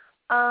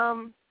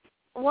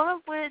 one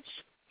of which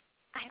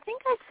I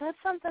think I said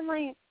something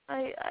like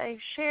I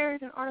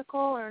shared an article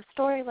or a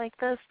story like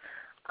this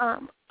a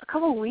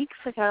couple weeks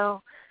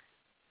ago.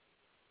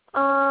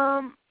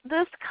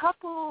 This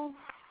couple,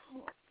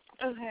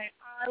 okay,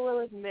 I will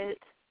admit,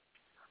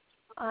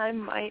 I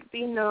might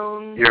be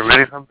known. You're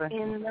ready something?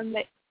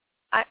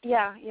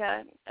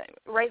 Yeah.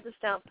 Write this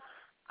down.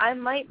 I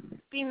might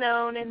be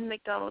known in the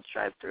McDonald's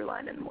drive-thru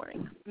line in the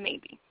morning.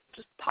 Maybe.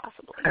 Just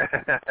possibly.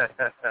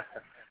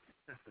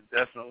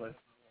 Definitely.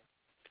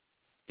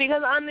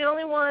 Because I'm the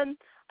only one,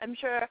 I'm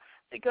sure,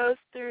 that goes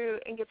through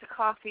and gets a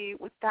coffee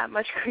with that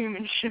much cream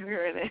and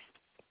sugar in it.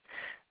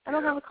 I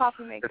don't have a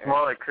coffee maker. It's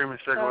more like cream and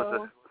sugar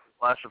with a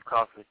splash of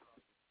coffee.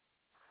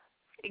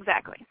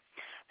 Exactly.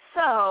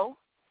 So,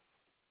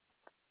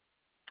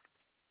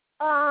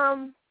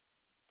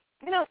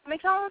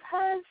 McDonald's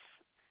has,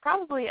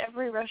 probably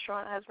every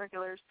restaurant has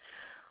regulars,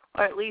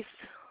 or at least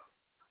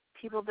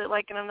people that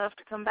like it enough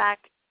to come back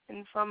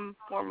in some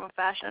form of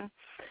fashion.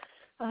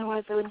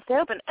 Otherwise, they wouldn't stay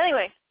open.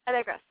 Anyway, I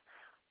digress.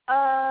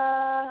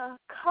 A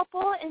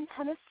couple in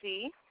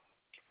Tennessee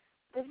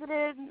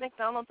visited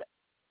McDonald's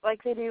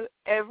like they do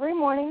every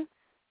morning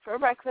for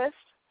breakfast,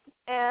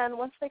 and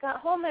once they got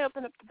home, they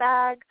opened up the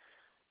bag.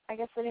 I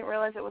guess they didn't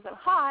realize it wasn't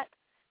hot,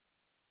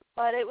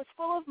 but it was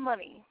full of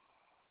money.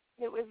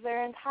 It was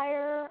their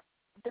entire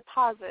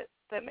deposit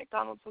that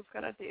McDonald's was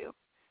going to do.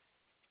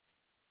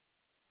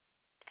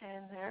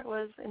 And there it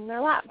was in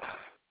their lap.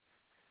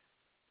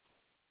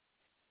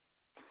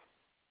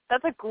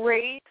 That's a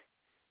great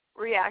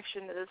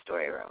reaction to the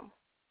story room.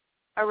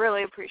 I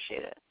really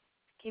appreciate it.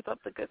 Keep up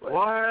the good work.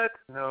 What?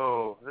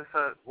 No.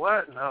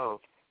 What? No.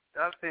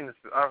 I've seen this.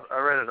 I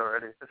read it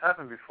already. This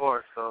happened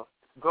before, so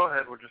go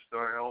ahead with your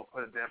story. I won't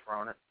put a damper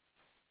on it.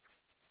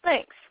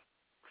 Thanks.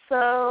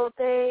 So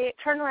they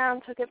turned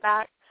around, took it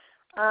back.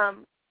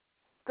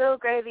 Bill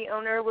Gray, the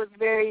owner, was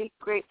very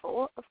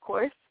grateful, of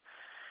course.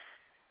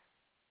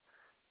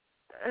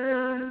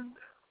 And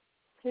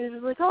he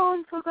was like, oh,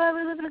 I'm so glad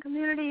we live in a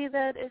community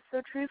that is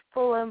so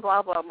truthful and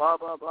blah, blah, blah,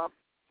 blah, blah.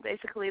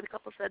 Basically, the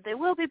couple said they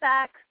will be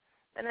back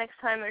the next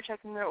time they're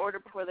checking their order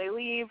before they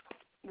leave.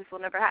 This will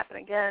never happen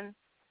again.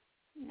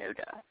 No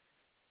duh.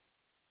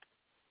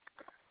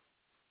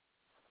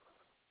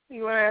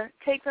 You want to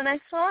take the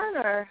next one,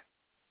 or?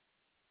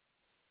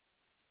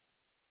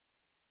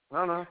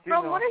 No.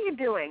 Bro, what are you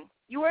doing?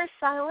 You are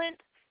silent.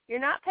 You're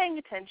not paying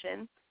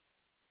attention.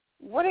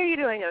 What are you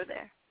doing over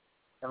there?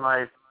 Am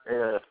I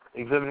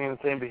exhibiting the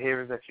same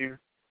behavior that you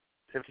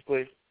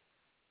typically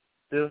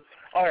do?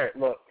 All right,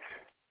 look,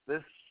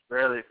 this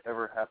rarely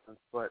ever happens,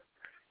 but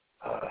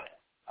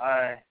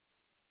I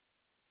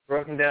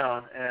broken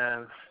down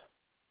and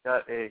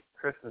got a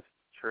Christmas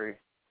tree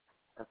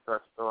and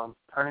such, so I'm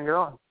turning it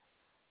on.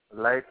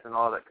 The lights and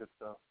all that good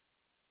stuff.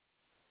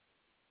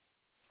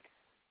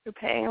 You're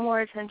paying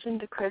more attention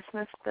to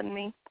Christmas than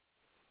me.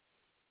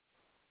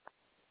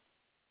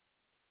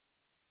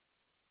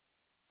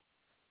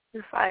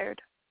 You're fired.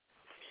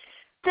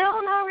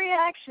 Still no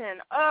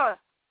reaction. Ugh.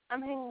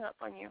 I'm hanging up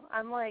on you.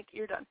 I'm like,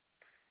 you're done.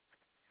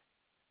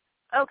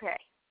 Okay.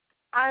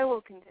 I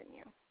will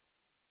continue.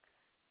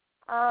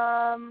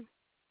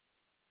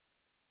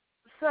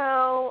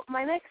 So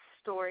my next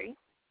story,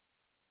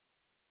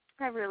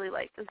 I really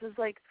like. This is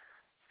like,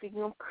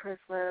 speaking of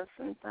Christmas,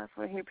 and that's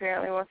what he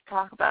apparently wants to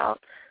talk about.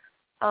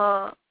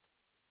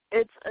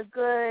 It's a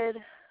good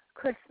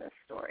Christmas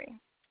story.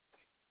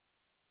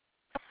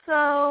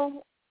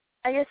 So,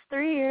 I guess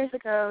 3 years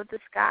ago,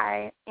 this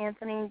guy,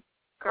 Anthony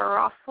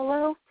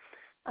Garofalo,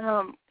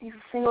 he's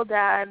a single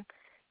dad.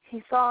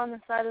 He saw on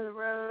the side of the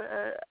road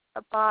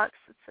a box.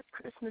 It's a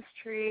Christmas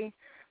tree.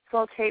 It's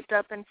all taped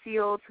up and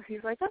sealed. So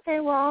he's like, okay,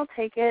 well, I'll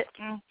take it.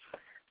 And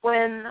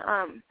when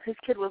his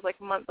kid was like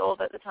a month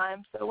old at the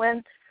time, so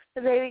when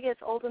the baby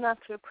gets old enough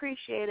to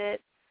appreciate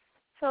it,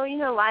 so,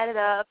 light it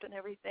up and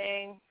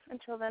everything.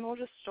 Until then, we'll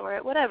just store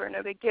it. Whatever,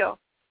 no big deal.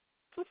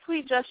 It's a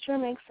sweet gesture,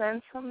 makes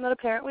sense. Something that a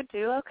parent would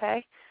do,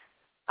 okay.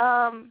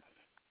 So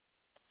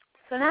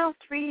now,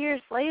 3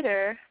 years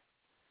later,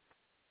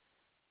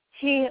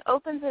 he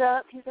opens it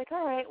up. He's like,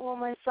 all right, well,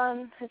 his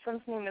son's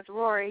name is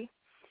Rory.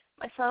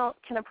 My son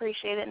can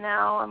appreciate it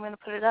now. I'm going to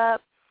put it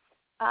up.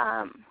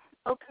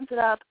 Opens it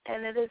up,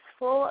 and it is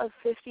full of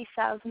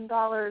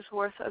 $50,000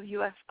 worth of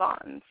U.S.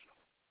 bonds.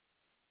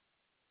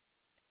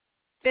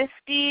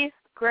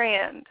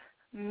 $50,000.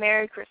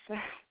 Merry Christmas.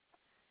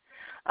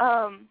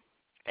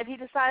 If he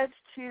decides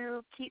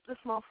to keep the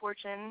small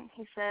fortune,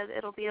 he said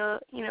it'll be a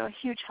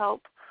huge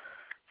help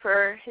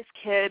for his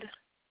kid.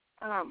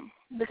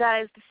 The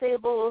guy is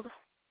disabled,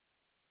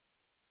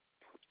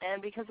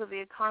 and because of the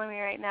economy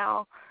right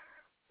now,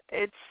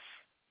 it's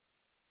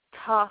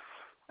tough.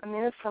 I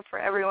mean, it's tough for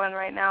everyone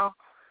right now.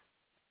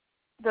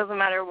 Doesn't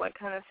matter what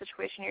kind of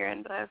situation you're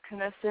in, but I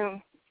can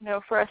assume,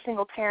 for a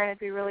single parent, it'd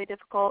be really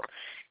difficult.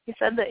 He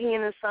said that he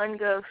and his son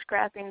go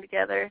scrapping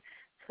together,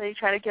 so they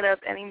try to get up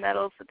any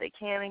medals that they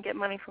can and get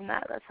money from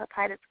that. That's how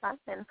tight it's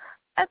gotten.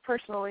 I've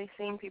personally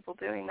seen people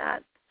doing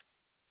that,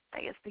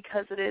 I guess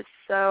because it is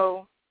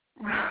so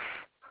rough.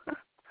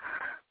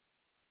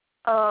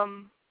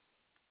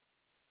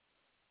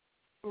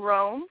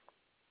 Rome.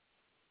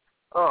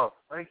 Oh,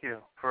 thank you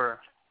for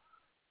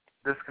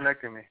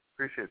disconnecting me.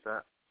 Appreciate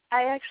that.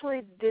 I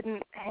actually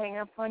didn't hang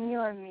up on you.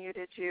 I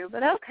muted you.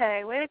 But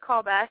okay, way to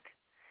call back.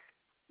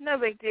 No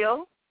big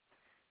deal.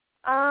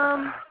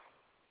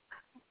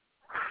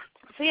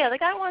 So yeah, the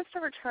guy wants to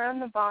return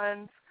the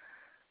bonds,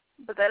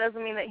 but that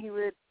doesn't mean that he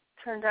would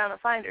turn down a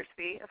finder's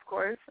fee, of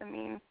course. I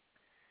mean,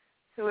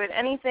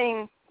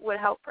 anything would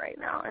help right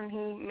now, and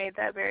he made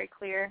that very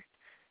clear.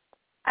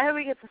 I hope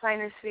he gets a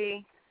finder's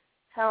fee.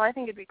 Hell, I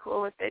think it'd be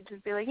cool if they'd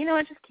just be like, you know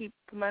what, just keep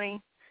the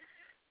money.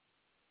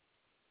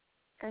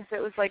 And if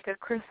it was like a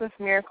Christmas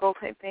miracle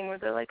type thing where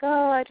they're like,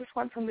 oh, I just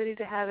want somebody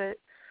to have it.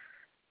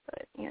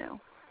 But,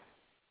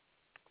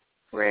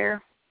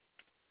 rare.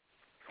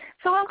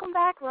 So welcome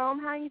back, Rome.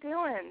 How you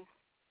doing?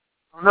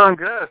 I'm doing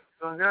good.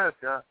 Yeah,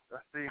 I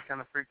see you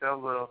kind of freaked out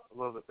a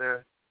little bit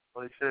there.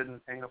 Well, you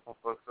shouldn't hang up on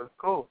folks. But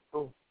cool.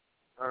 All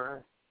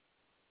right.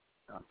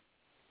 I'm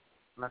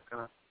not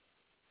gonna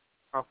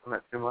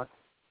compliment too much.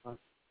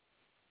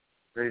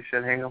 Maybe you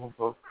shouldn't hang up on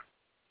folks.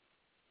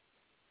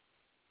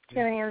 Do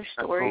you have any other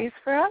stories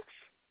for us?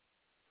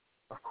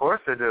 Of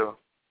course I do.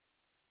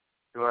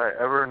 Do I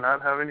ever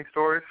not have any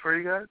stories for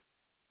you guys?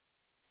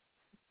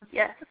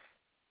 Yes.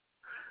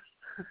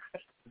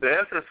 The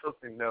answer is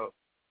something no.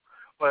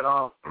 But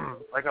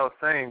like I was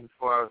saying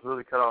before I was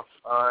really cut off,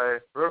 I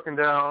broken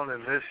down,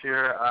 and this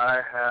year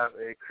I have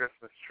a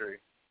Christmas tree.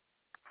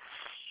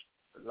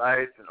 The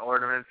lights and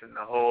ornaments and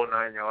the whole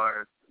 9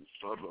 yards and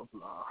blah, blah,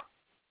 blah.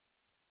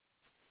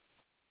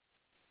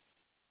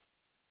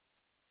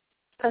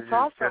 That's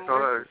awesome.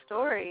 Where's the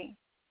story?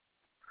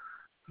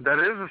 That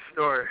is a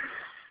story.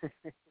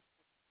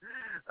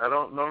 I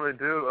don't normally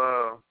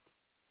do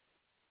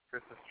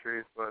Christmas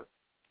trees, but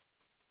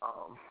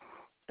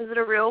is it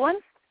a real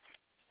one?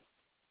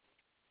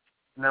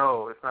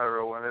 No, it's not a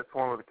real one. It's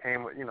one that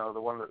came with,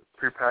 the one that's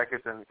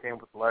prepackaged and it came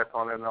with the lights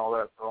on it and all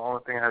that. So the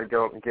only thing I had to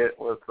go up and get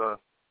was the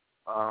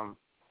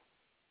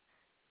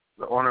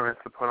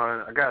ornaments to put on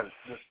it. I got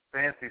this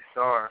fancy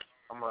star.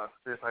 I'm gonna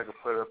see if I can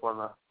put it up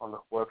on the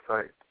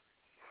website.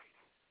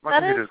 My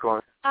computer's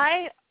going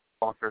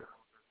bonkers.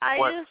 I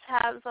just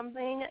have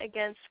something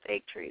against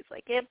fake trees.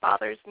 Like, it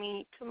bothers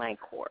me to my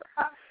core.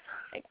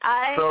 Like,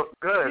 I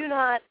do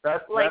not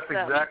like them.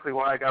 That's exactly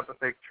why I got the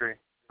fake tree.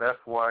 That's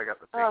why I got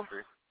the fake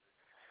tree.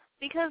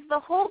 Because the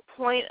whole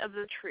point of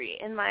the tree,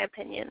 in my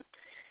opinion,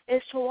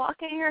 is to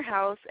walk in your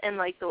house and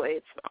like the way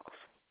it smells.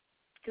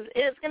 Because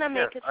it's going to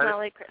make it smell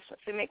like Christmas.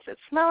 It makes it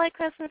smell like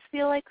Christmas,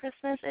 feel like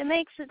Christmas. It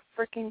makes it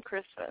freaking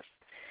Christmas.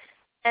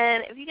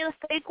 And if you get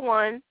a fake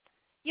one,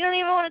 you don't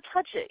even want to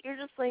touch it. You're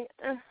just like,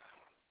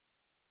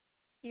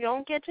 You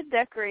don't get to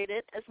decorate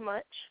it as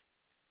much.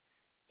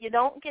 You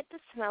don't get to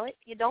smell it.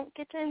 You don't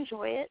get to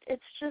enjoy it.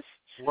 It's just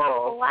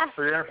plastic.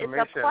 For your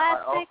information, it's a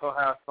plastic I also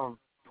have some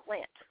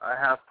plant. I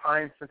have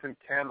pine scented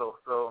candles,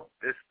 so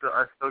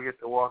I still get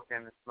to walk in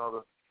and smell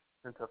the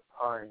scent of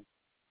pine.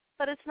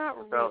 But it's not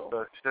without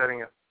real.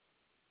 shedding it.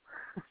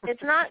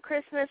 It's not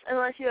Christmas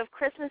unless you have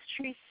Christmas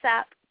tree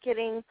sap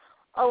getting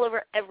all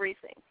over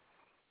everything.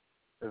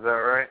 Is that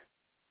right?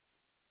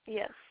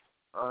 Yes.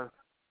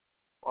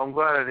 I'm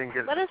glad I didn't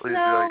get Let it. us Please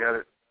know. do I get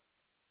it?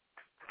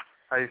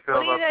 How you feel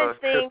what about do you guys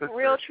the think? Christmas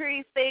Real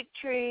tree? tree, fake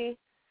tree?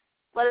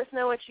 Let us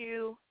know what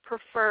you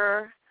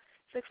prefer.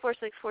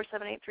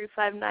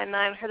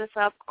 646-478-3599. Hit us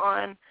up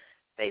on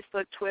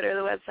Facebook, Twitter,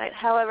 the website.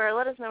 However,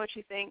 let us know what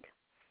you think.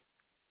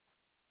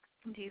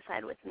 Do you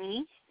side with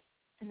me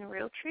and the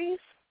real trees,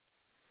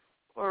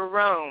 or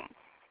Rome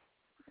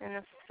and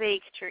the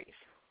fake trees?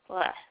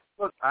 Blah.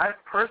 Look, I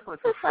personally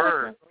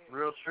prefer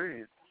real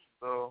trees.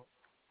 So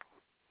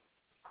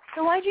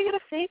why'd you get a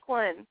fake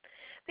one?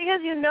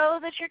 Because you know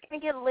that you're going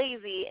to get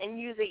lazy and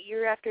use it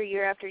year after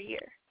year after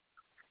year,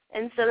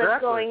 instead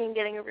of going and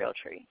getting a real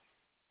tree.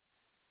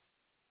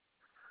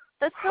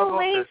 That's so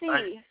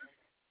lazy.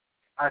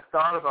 I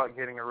thought about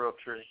getting a real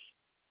tree.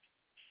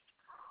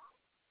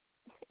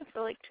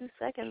 For like 2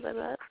 seconds, I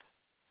bet.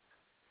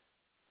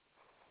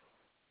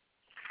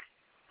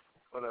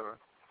 Whatever.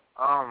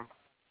 I'm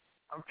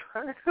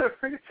trying to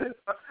figure this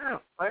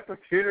out. My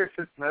computer's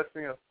just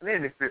messing up. I need a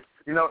new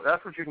computer.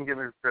 That's what you can give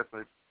me for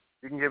Christmas.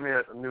 You can give me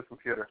a new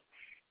computer.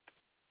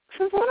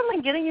 Since when am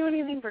I getting you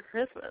anything for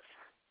Christmas?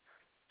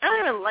 I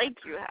don't even like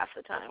you half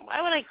the time.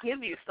 Why would I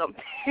give you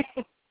something?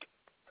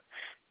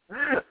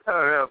 Oh,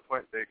 yeah,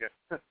 point taken.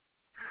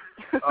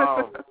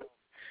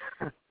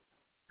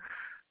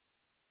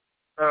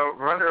 A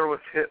runner was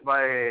hit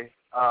by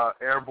a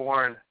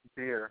airborne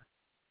deer.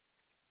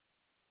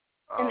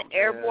 An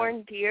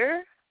airborne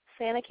deer?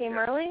 Santa came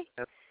early?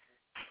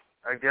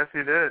 I guess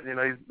he did.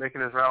 He's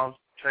making his rounds,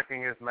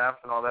 checking his maps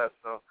and all that.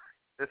 So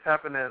this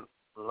happened in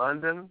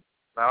Loudoun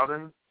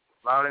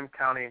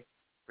County,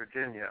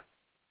 Virginia.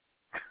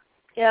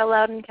 Yeah,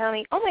 Loudoun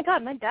County. Oh, my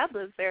God, my dad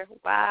lives there.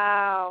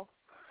 Wow.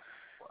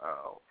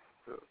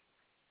 So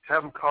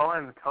have him call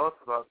in and tell us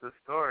about this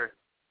story.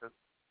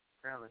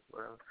 Apparently,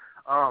 whatever.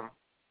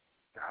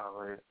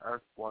 Golly, I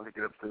just wanted to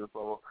get up to this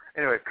level.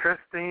 Anyway,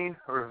 Christine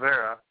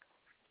Rivera.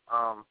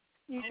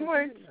 Use your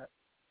words.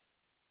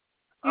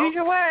 Use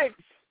your words.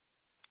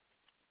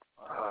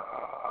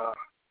 All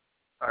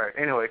right.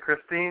 Anyway,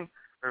 Christine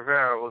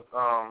Rivera was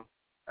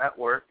at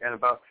work and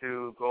about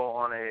to go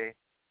on a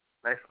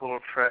nice little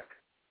trek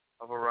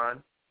of a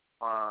run,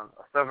 on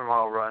a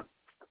 7-mile run,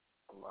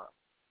 a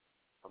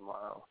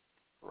mile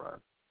run.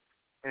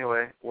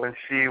 Anyway, when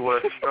she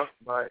was struck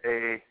by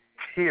a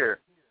tear,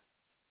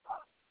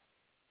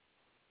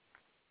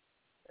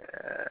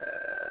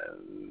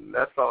 and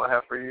that's all I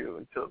have for you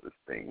until this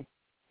thing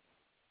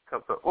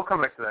comes up. We'll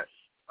come back to that.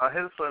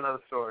 Hit us with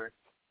another story.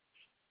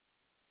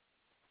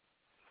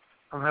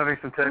 I'm having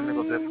some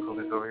technical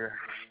difficulties over here.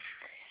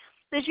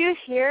 Did you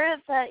hear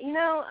that,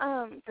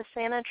 the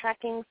Santa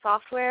tracking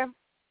software?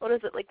 What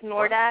is it, like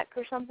Nordak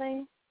or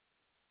something?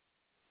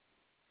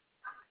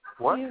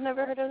 What? You've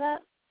never heard of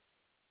that?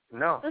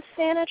 No. The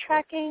Santa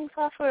tracking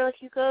software,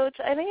 like you go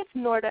to, I think it's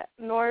Nordak,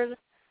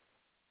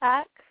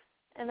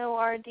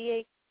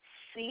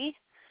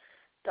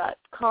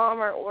 NORDAC.com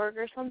or org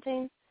or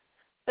something.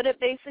 But it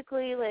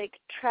basically, like,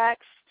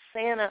 tracks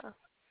Santa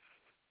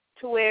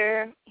to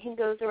where he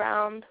goes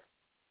around,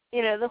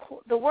 the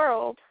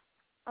world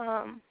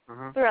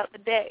throughout the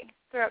day,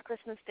 throughout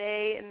Christmas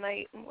Day and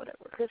night and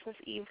whatever, Christmas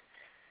Eve.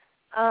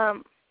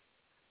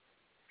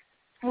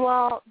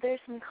 Well,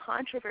 there's some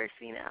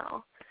controversy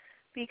now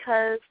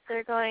because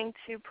they're going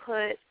to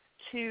put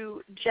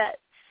 2 jets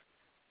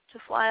to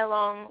fly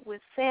along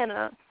with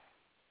Santa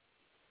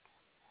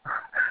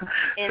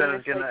in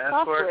this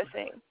software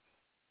thing.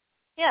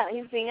 Yeah,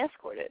 he's being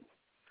escorted.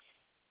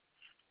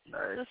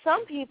 Nice. So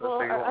some people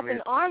are up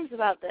in arms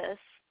about this.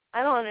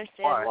 I don't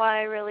understand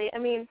why really. I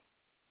mean,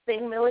 the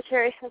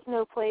military has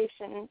no place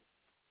in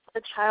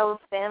a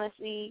child's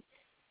fantasy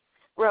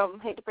realm.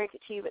 Hate to break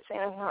it to you, but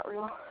Santa's not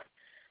real.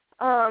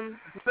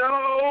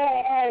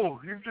 No!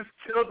 You just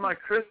killed my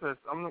Christmas.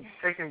 I'm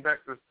taking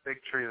back this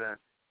big tree then.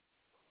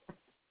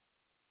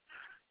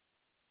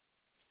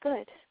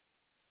 Good.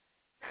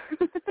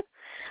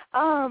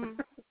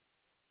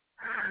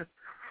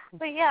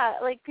 But yeah,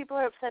 like people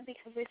are upset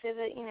because they say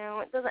that,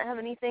 it doesn't have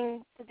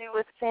anything to do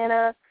with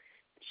Santa.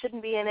 It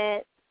shouldn't be in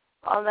it.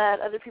 All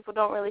that. Other people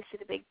don't really see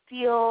the big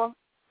deal.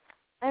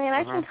 I mean,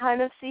 I can kind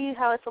of see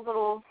how it's a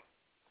little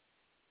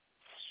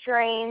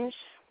strange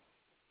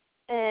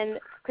and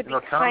could be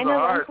kind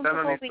of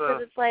uncomfortable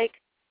because it's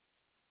like,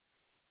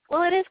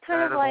 well, it is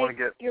kind of like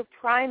you're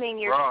priming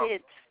your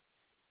kids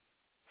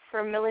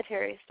for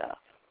military stuff.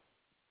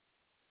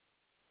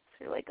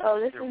 So you're like, oh,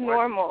 this is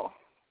normal.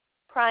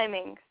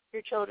 Priming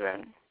your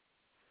children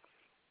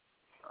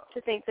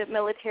to think that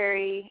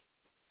military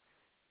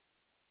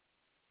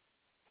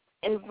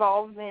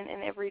involvement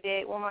in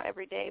everyday, well, not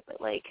every day,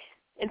 but like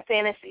in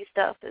fantasy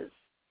stuff is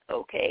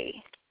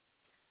okay.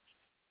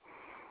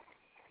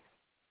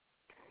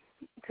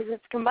 Because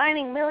it's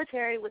combining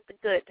military with the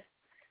good.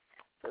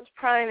 So it's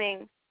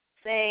priming,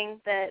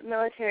 saying that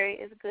military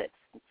is good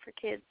for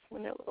kids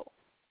when they're little.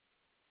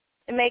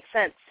 It makes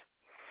sense.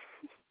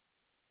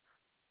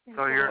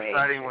 So you're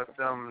siding with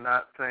them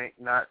not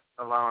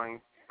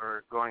allowing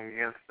or going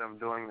against them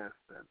doing this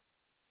then?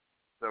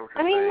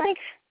 I mean, like,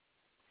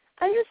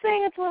 I'm just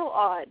saying it's a little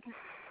odd.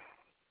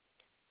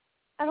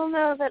 I don't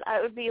know that I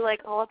would be,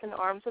 like, all up in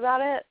arms about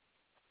it,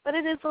 but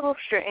it is a little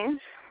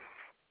strange.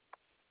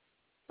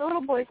 The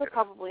little boys will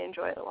probably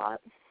enjoy it a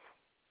lot.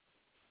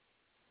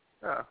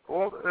 Yeah,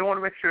 well, they want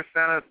to make sure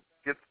Santa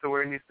gets to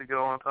where he needs to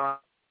go on time.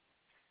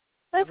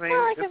 But it's kind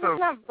of like if it's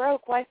not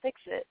broke, why fix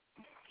it?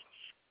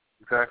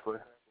 Exactly.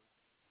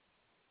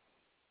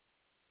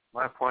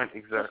 My point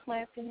exactly. That's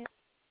my opinion.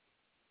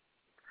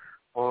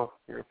 Well,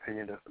 your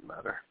opinion doesn't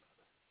matter.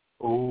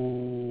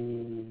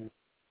 Ooh.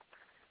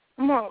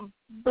 I'm going to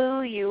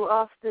boo you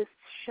off this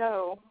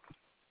show.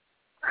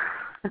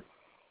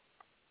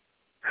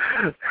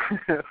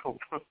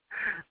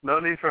 No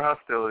need for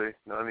hostility.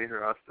 No need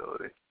for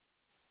hostility.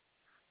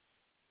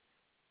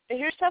 Is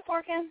your stuff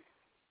working?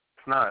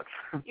 It's not.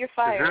 You're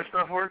fired. Is your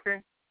stuff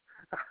working?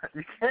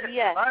 You can't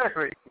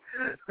fire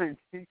me.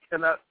 You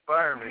cannot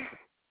fire me.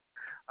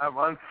 I'm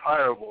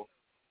unfireable.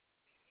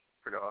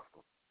 Pretty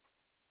awesome.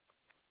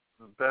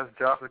 The best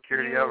job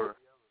security ever.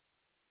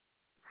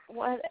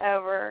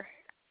 Whatever.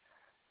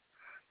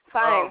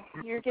 Fine.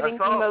 You're getting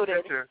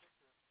demoted. You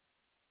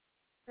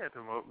can't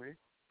demote me.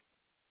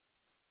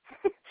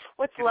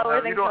 What's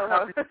lower than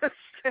co-host?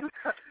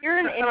 You're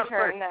an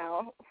intern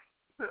now.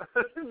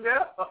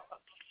 Yeah.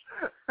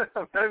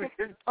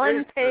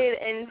 Unpaid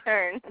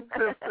intern.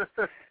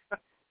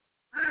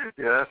 Yeah,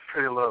 that's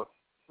pretty low.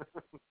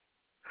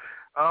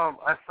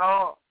 I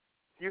saw,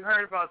 you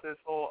heard about this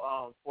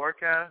whole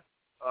forecast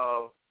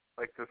of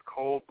like this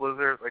cold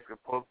blizzard, like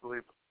supposedly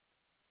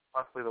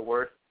possibly the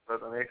worst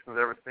that the nation's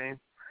ever seen?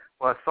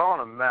 Well, I saw on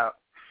a map,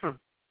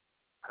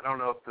 I don't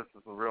know if this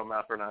is a real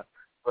map or not,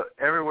 but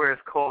everywhere is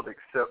cold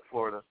except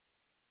Florida.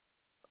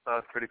 I thought it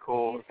was pretty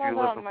cool if you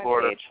live in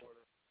Florida. Page.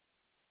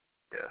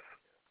 Yes.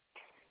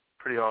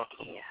 Pretty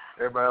awesome. Yeah.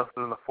 Everybody else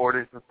is in the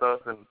 40s and stuff,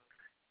 and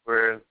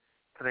we're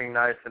sitting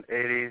nice in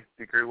 80s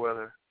degree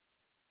weather.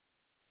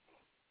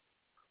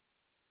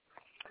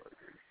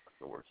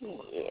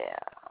 Yeah.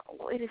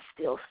 way to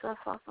steal stuff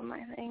off of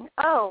my thing.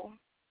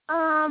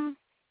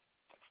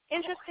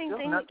 Interesting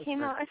thing that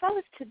came out. I saw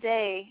this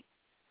today.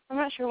 I'm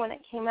not sure when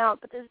it came out,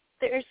 but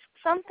there's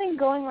something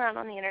going around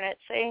on the internet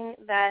saying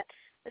that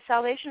the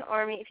Salvation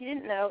Army, if you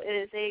didn't know,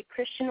 is a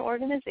Christian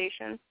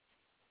organization.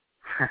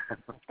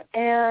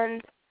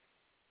 And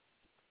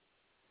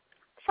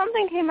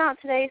something came out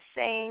today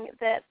saying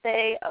that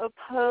they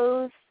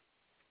oppose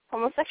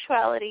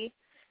homosexuality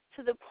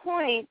to the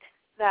point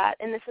that,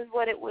 and this is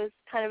what it was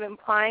kind of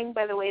implying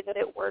by the way that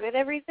it worded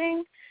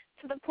everything,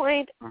 to the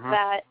point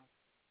that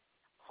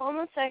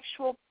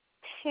homosexual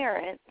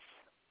parents,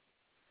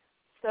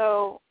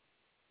 so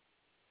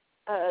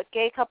a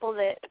gay couple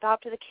that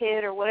adopted a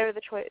kid or whatever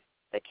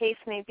the case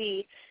may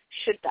be,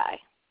 should die.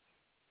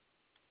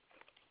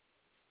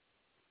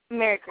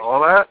 Merry Christmas.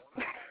 All that?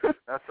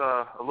 That's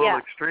a little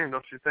extreme,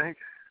 don't you think?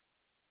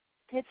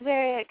 It's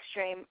very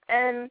extreme.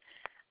 And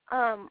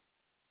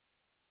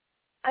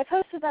I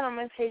posted that on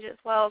my page as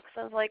well because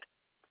I was like,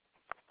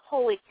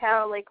 holy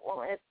cow, like,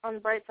 well, on the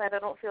bright side, I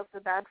don't feel so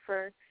bad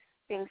for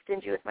being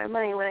stingy with my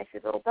money when I see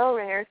little bell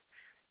ringers.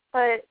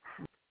 But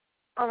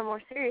on a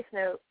more serious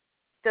note,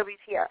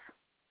 WTF.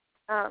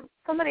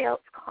 Somebody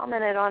else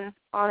commented on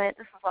it,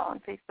 this was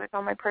on Facebook,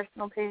 on my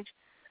personal page,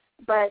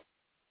 but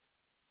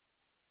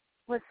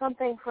with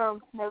something from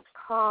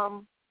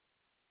Snopes.com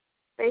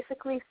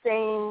basically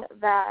saying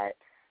that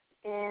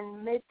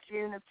in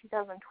mid-June of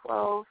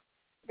 2012,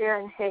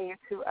 Darren Hayes,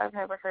 who I've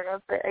never heard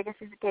of, but I guess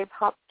he's a gay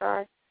pop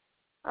star,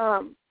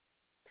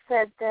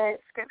 said that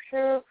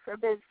Scripture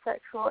forbids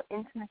sexual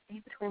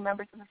intimacy between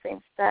members of the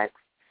same sex.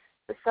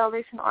 The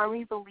Salvation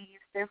Army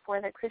believes,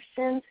 therefore, that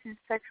Christians whose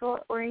sexual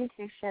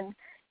orientation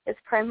is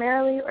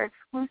primarily or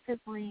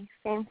exclusively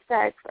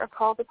same-sex are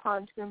called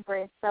upon to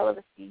embrace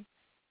celibacy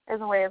as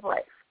a way of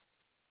life.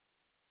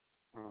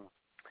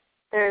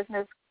 There is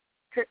no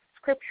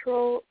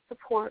scriptural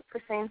support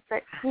for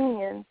same-sex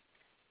unions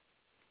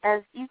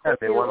as equal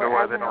to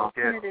or as an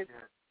alternative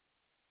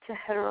to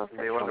heterosexual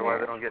They wonder why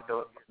they don't get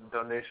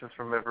donations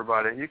from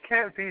everybody. You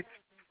can't beat.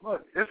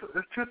 Look, it's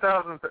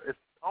 2000. It's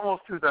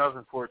almost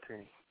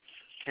 2014.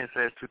 Can't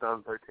say it's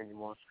 2013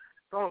 anymore.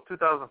 It's almost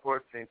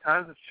 2014.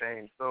 Times have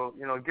changed. So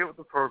get with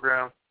the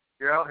program.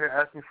 You're out here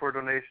asking for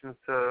donations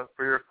for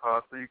your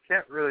cause, so you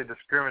can't really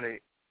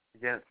discriminate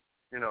against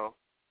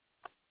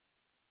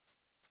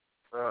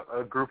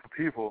a group of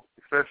people,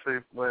 especially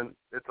when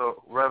it's a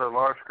rather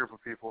large group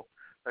of people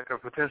that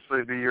could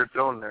potentially be your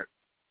donor.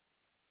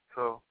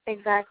 So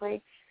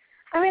exactly.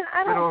 I mean,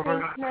 I don't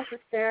think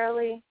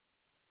necessarily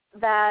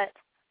that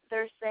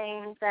they're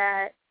saying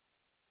that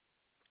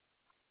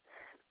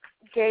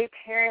gay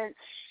parents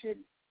should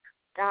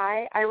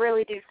die. I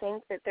really do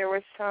think that there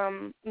was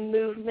some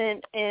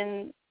movement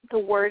in the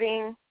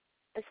wording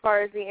as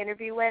far as the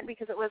interview went,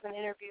 because it was an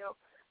interview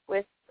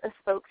with a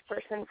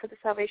spokesperson for the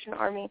Salvation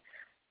Army.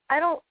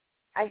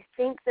 I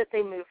think that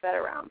they moved that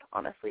around,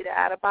 honestly, to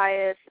add a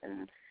bias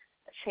and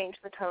change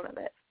the tone of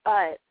it.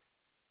 But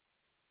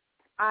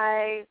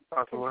I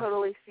can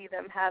totally see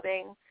them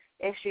having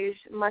issues,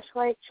 much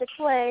like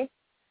Chick-fil-A,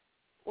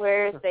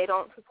 where they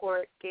don't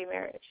support gay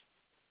marriage.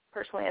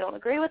 Personally, I don't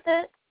agree with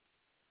it.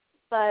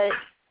 But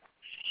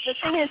the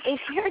thing is, if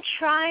you're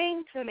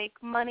trying to make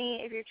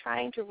money, if you're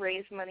trying to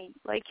raise money,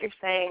 like you're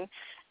saying,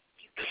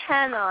 you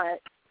cannot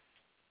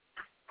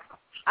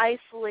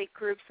isolate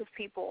groups of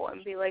people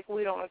and be like,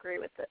 we don't agree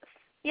with this.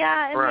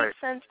 Yeah, it makes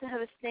sense to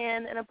have a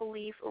stand and a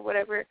belief or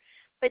whatever,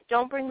 but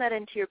don't bring that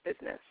into your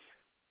business.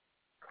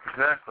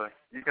 Exactly.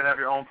 You can have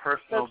your own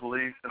personal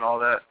beliefs and all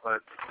that,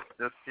 but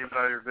just keep it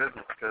out of your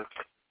business because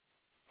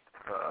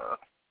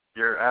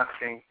you're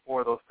asking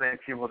for those same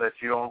people that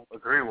you don't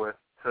agree with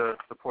to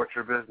support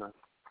your business.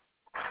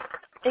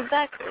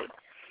 Exactly.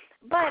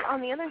 But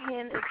on the other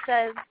hand, it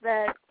says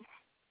that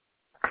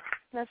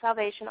the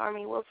Salvation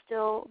Army will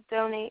still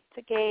donate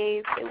to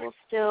gays. They will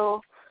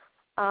still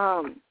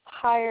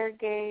hire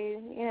gays,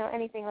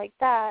 anything like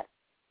that.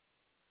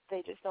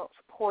 They just don't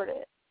support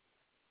it,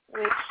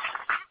 which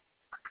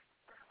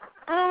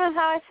I don't know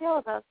how I feel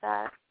about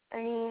that. I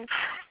mean,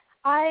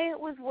 I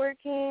was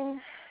working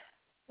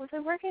I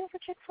working for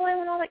Chick-fil-A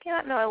when all that came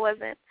out? No, I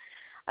wasn't.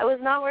 I was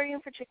not working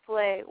for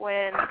Chick-fil-A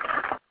when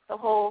the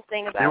whole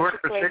thing about you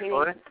worked for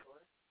Chick-fil-A?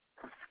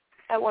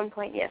 At one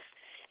point, yes.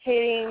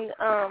 Hating,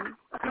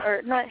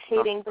 or not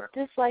hating, but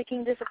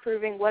disliking,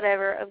 disapproving,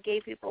 whatever, of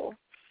gay people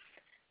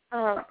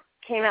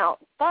came out.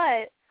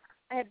 But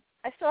I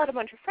still had a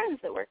bunch of friends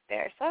that worked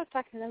there, so I was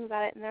talking to them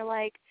about it, and they're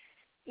like,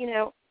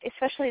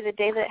 especially the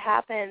day that it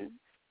happened,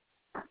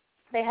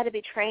 they had to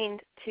be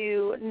trained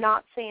to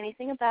not say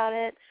anything about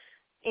it.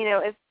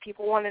 If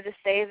people wanted to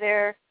say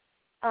their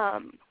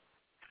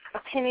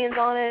opinions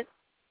on it,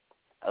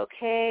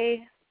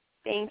 okay,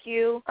 thank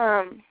you.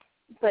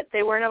 But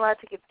they weren't allowed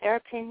to give their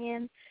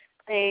opinion.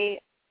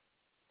 They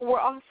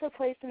were also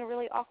placed in a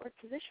really awkward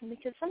position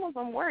because some of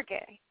them were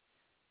gay.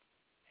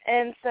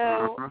 And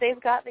so they've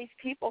got these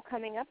people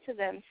coming up to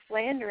them,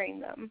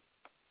 slandering them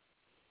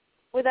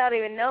without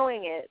even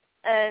knowing it.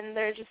 And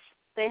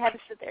they had to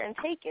sit there and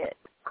take it.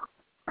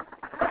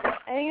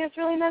 I think it's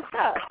really messed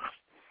up.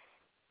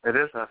 It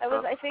is messed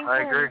up. I think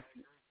I agree.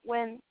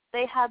 When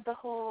they had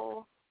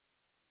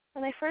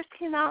when they first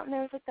came out and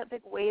there was like that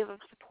big wave of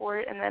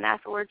support, and then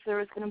afterwards there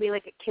was going to be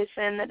like a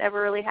kiss-in that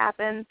never really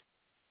happened.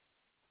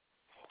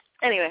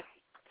 Anyway,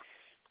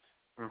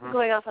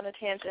 going off on a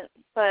tangent,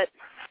 but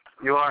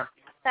you are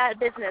bad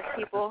business,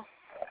 people.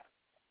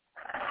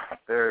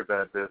 Very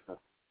bad business.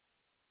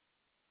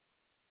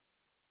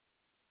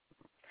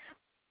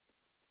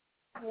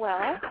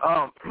 Well,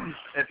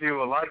 if you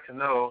would like to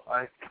know,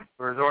 I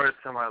resorted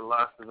to my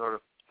last resort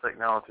of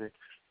technology.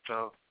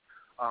 So,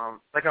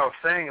 like I was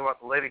saying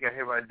about the lady got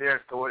hit by a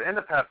deer, so what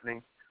ended up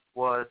happening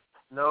was,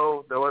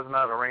 no, there was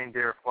not a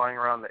reindeer flying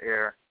around the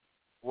air.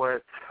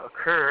 What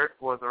occurred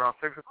was around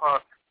 6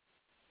 o'clock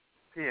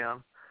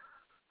p.m.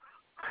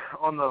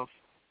 on the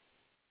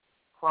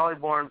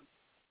Cleoform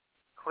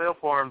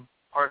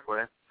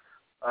Parkway,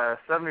 a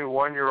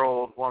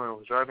 71-year-old woman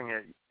was driving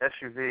an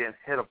SUV and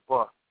hit a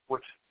buck,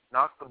 which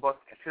knocked the buck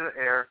into the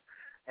air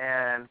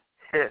and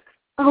hit.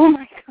 Oh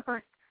my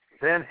God!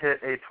 Then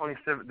hit the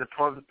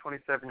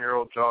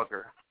 27-year-old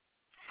jogger.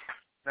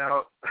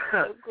 Now,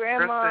 so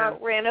Grandma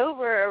Kristen, ran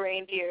over a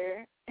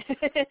reindeer.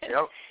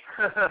 Yep.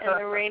 And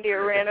the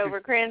reindeer ran over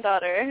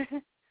granddaughter.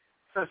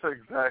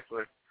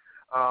 Exactly.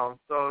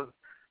 So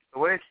the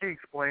way she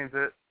explains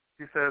it,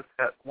 she says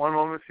at one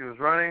moment she was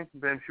running,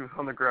 then she was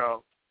on the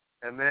ground,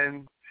 and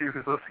then she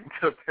was listening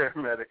to a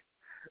paramedic.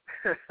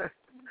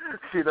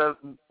 She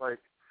doesn't so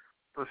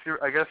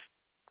I guess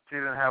she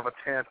didn't have a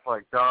chance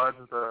to dodge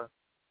the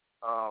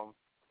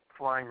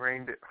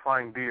flying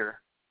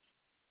deer.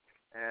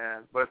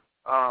 But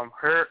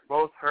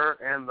both her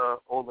and the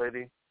old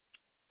lady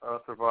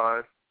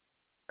survived,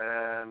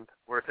 and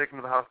were taken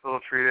to the hospital,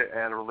 treated,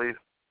 and released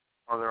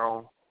on their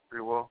own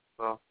free will.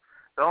 So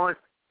the only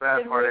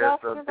bad part is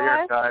the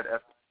deer died.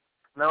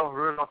 No,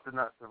 Rudolph did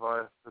not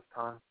survive this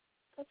time.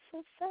 That's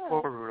so sad.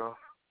 Poor Rudolph.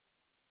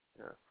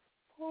 Yeah.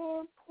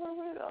 Poor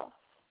Rudolph.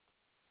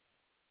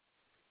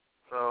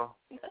 So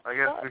I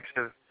guess we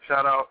should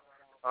shout out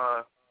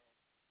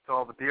to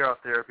all the deer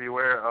out there.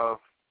 Beware of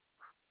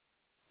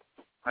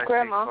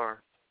Grandma.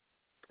 Cars.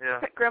 Yeah.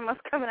 Grandma's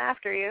coming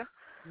after you.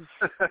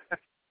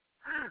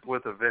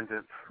 With a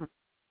vengeance.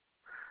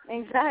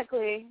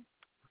 Exactly.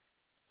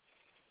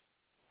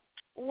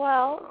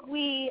 Well,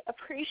 we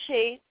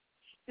appreciate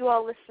you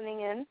all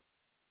listening in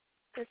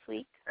this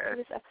week, to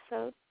this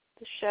episode,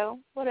 the show,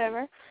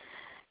 whatever. If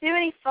you have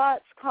any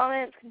thoughts,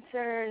 comments,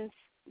 concerns,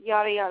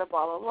 yada, yada,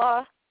 blah, blah,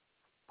 blah,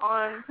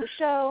 on the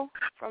show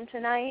from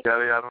tonight.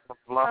 Yada, yada, blah,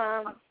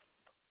 blah.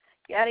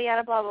 Yada,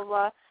 yada, blah, blah,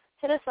 blah.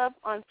 Hit us up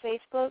on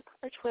Facebook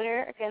or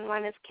Twitter. Again,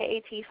 mine is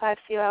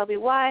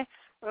KAT5COLBY.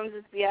 Rome's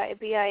is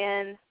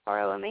BINROME.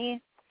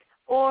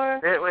 Or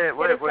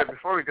wait,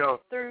 before we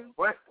go,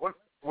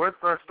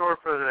 what's our story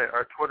for today?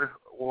 Our Twitter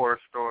war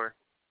story.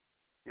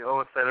 You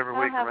always say it every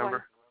week,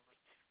 remember?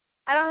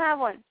 I don't have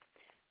one.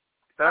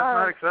 That's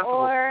not acceptable.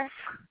 Or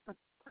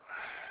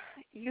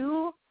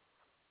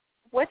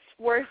what's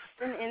worse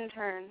than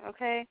intern,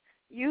 okay?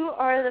 You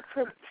are the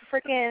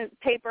freaking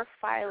paper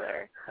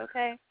filer,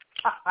 okay?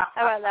 How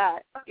about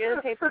that? You're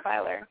the paper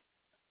filer.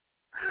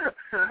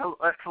 I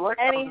like how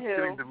I'm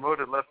getting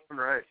demoted left and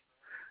right.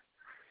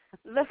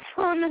 The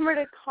phone number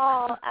to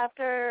call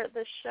after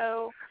the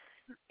show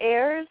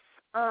airs,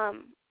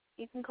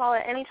 you can call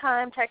it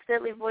anytime, text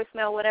it, leave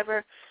voicemail,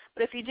 whatever.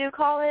 But if you do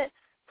call it,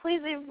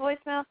 please leave a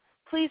voicemail,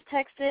 please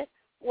text it,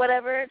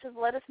 whatever. Just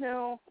let us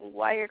know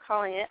why you're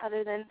calling it,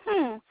 other than,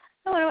 I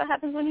wonder what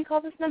happens when you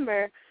call this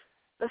number.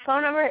 The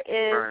phone number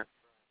is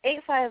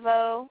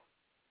 850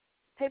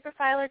 Paper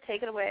Filer,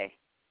 take it away.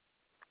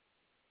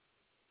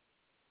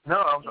 No,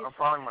 I'm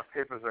filing my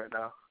papers right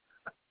now.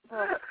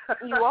 Well,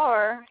 you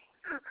are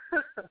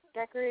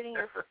decorating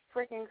your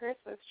freaking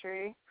Christmas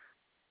tree.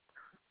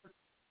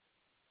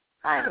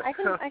 Fine, I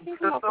can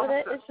come up with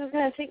it. It's just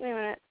gonna take me a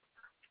minute.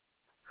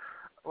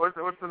 What's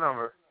the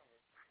number?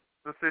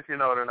 Let's see if you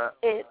know it or not.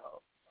 It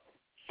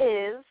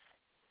is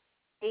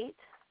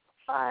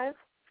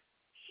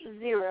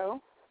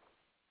 850.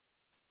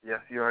 Yes,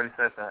 you already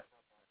said that.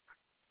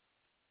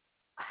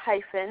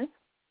 Hyphen.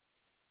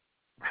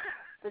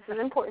 This is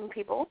important,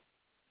 people.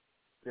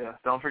 Yes,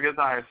 don't forget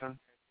the hyphen.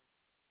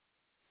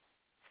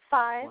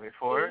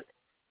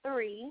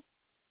 583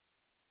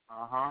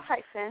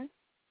 hyphen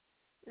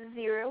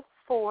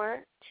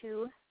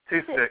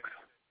 0426.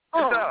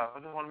 Oh. Good job. I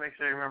just want to make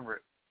sure you remember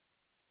it.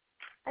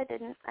 I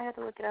didn't. I had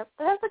to look it up,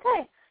 but that's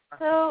okay.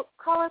 So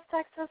call us,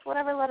 text us,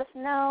 whatever. Let us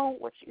know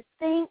what you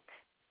think,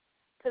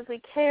 because we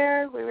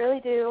care. We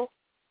really do.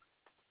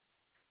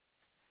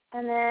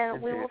 And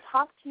then we will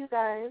talk to you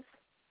guys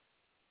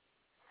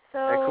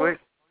so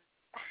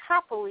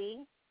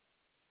happily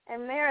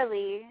and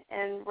merrily,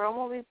 and Rome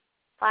will be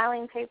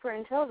filing paper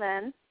until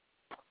then,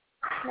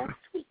 next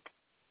week.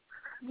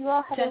 You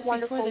all have Just a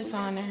wonderful before this week.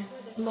 honor,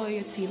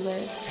 loyalty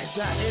lives. As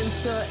I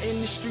enter an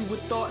industry with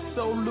thoughts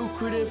so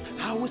lucrative,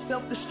 I was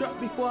self-destruct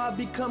before I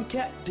become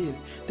captive.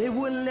 They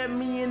wouldn't let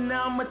me in,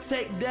 now I'ma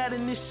take that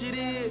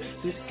initiative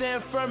to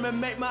stand firm and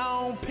make my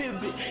own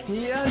pivot.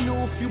 Yeah, I knew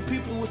a few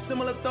people with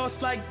similar thoughts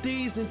like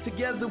these, and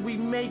together we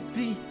make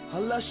the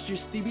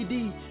illustrious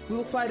DBD.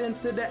 We'll fight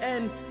until the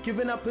end.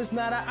 Giving up is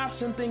not an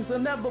option. Things will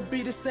never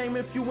be the same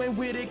if you ain't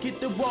with it. Get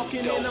to walking,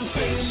 and I'm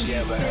saying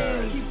these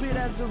things. Keep it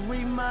as a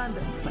reminder.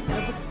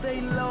 Forever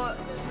stay loyal,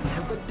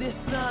 never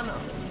dishonor.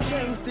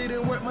 Things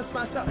didn't work, must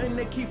find something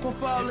that keep on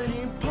falling.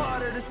 You're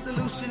part of the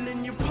solution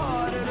and you're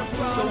part of the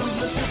problem. So we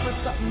looking for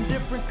something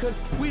different, cause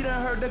we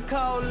done heard the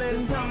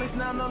calling. Time is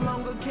now no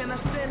longer can I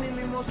stand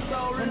anymore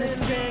stolen.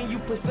 Understand you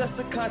possess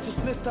a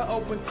consciousness to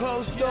open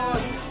closed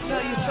doors.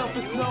 Tell yourself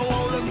it's no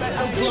holding back.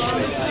 I'm